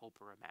you can hope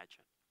or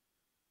imagine.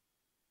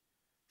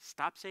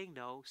 Stop saying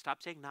no.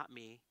 Stop saying not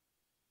me.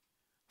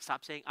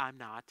 Stop saying I'm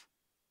not.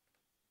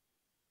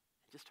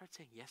 And just start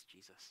saying yes,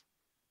 Jesus.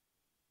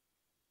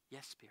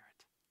 Yes,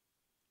 Spirit.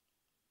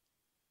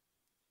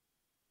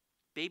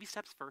 Baby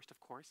steps first, of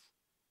course.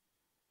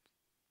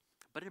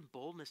 But in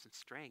boldness and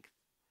strength.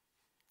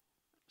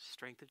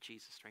 Strength of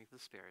Jesus, strength of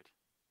the Spirit.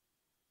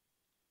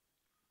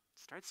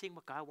 Start seeing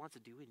what God wants to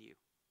do in you.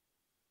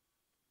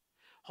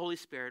 Holy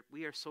Spirit,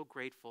 we are so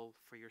grateful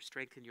for your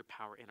strength and your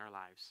power in our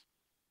lives.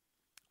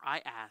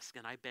 I ask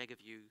and I beg of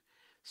you,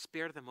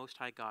 Spirit of the Most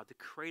High God, the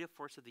creative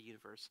force of the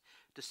universe,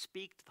 to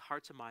speak to the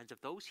hearts and minds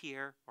of those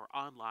here or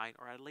online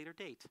or at a later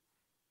date.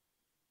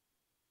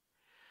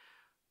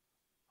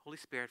 Holy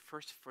Spirit,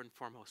 first and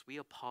foremost, we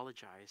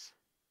apologize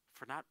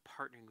for not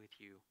partnering with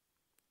you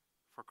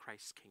for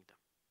Christ's kingdom.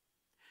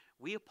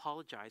 We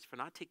apologize for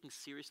not taking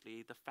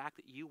seriously the fact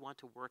that you want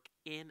to work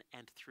in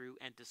and through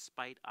and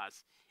despite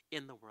us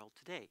in the world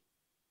today.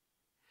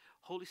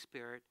 Holy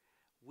Spirit,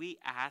 we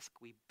ask,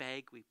 we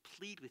beg, we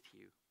plead with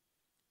you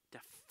to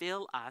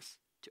fill us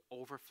to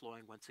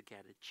overflowing once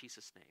again in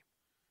Jesus' name.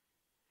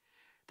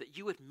 That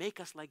you would make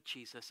us like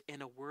Jesus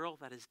in a world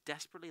that is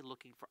desperately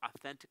looking for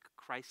authentic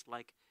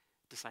Christ-like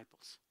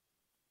disciples.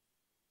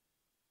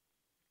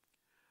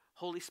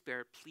 Holy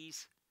Spirit,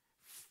 please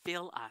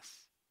fill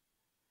us.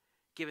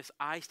 Give us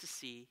eyes to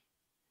see,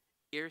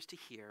 ears to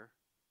hear,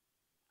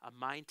 a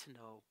mind to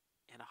know,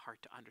 and a heart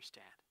to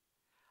understand.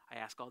 I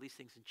ask all these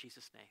things in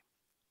Jesus' name.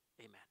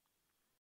 Amen.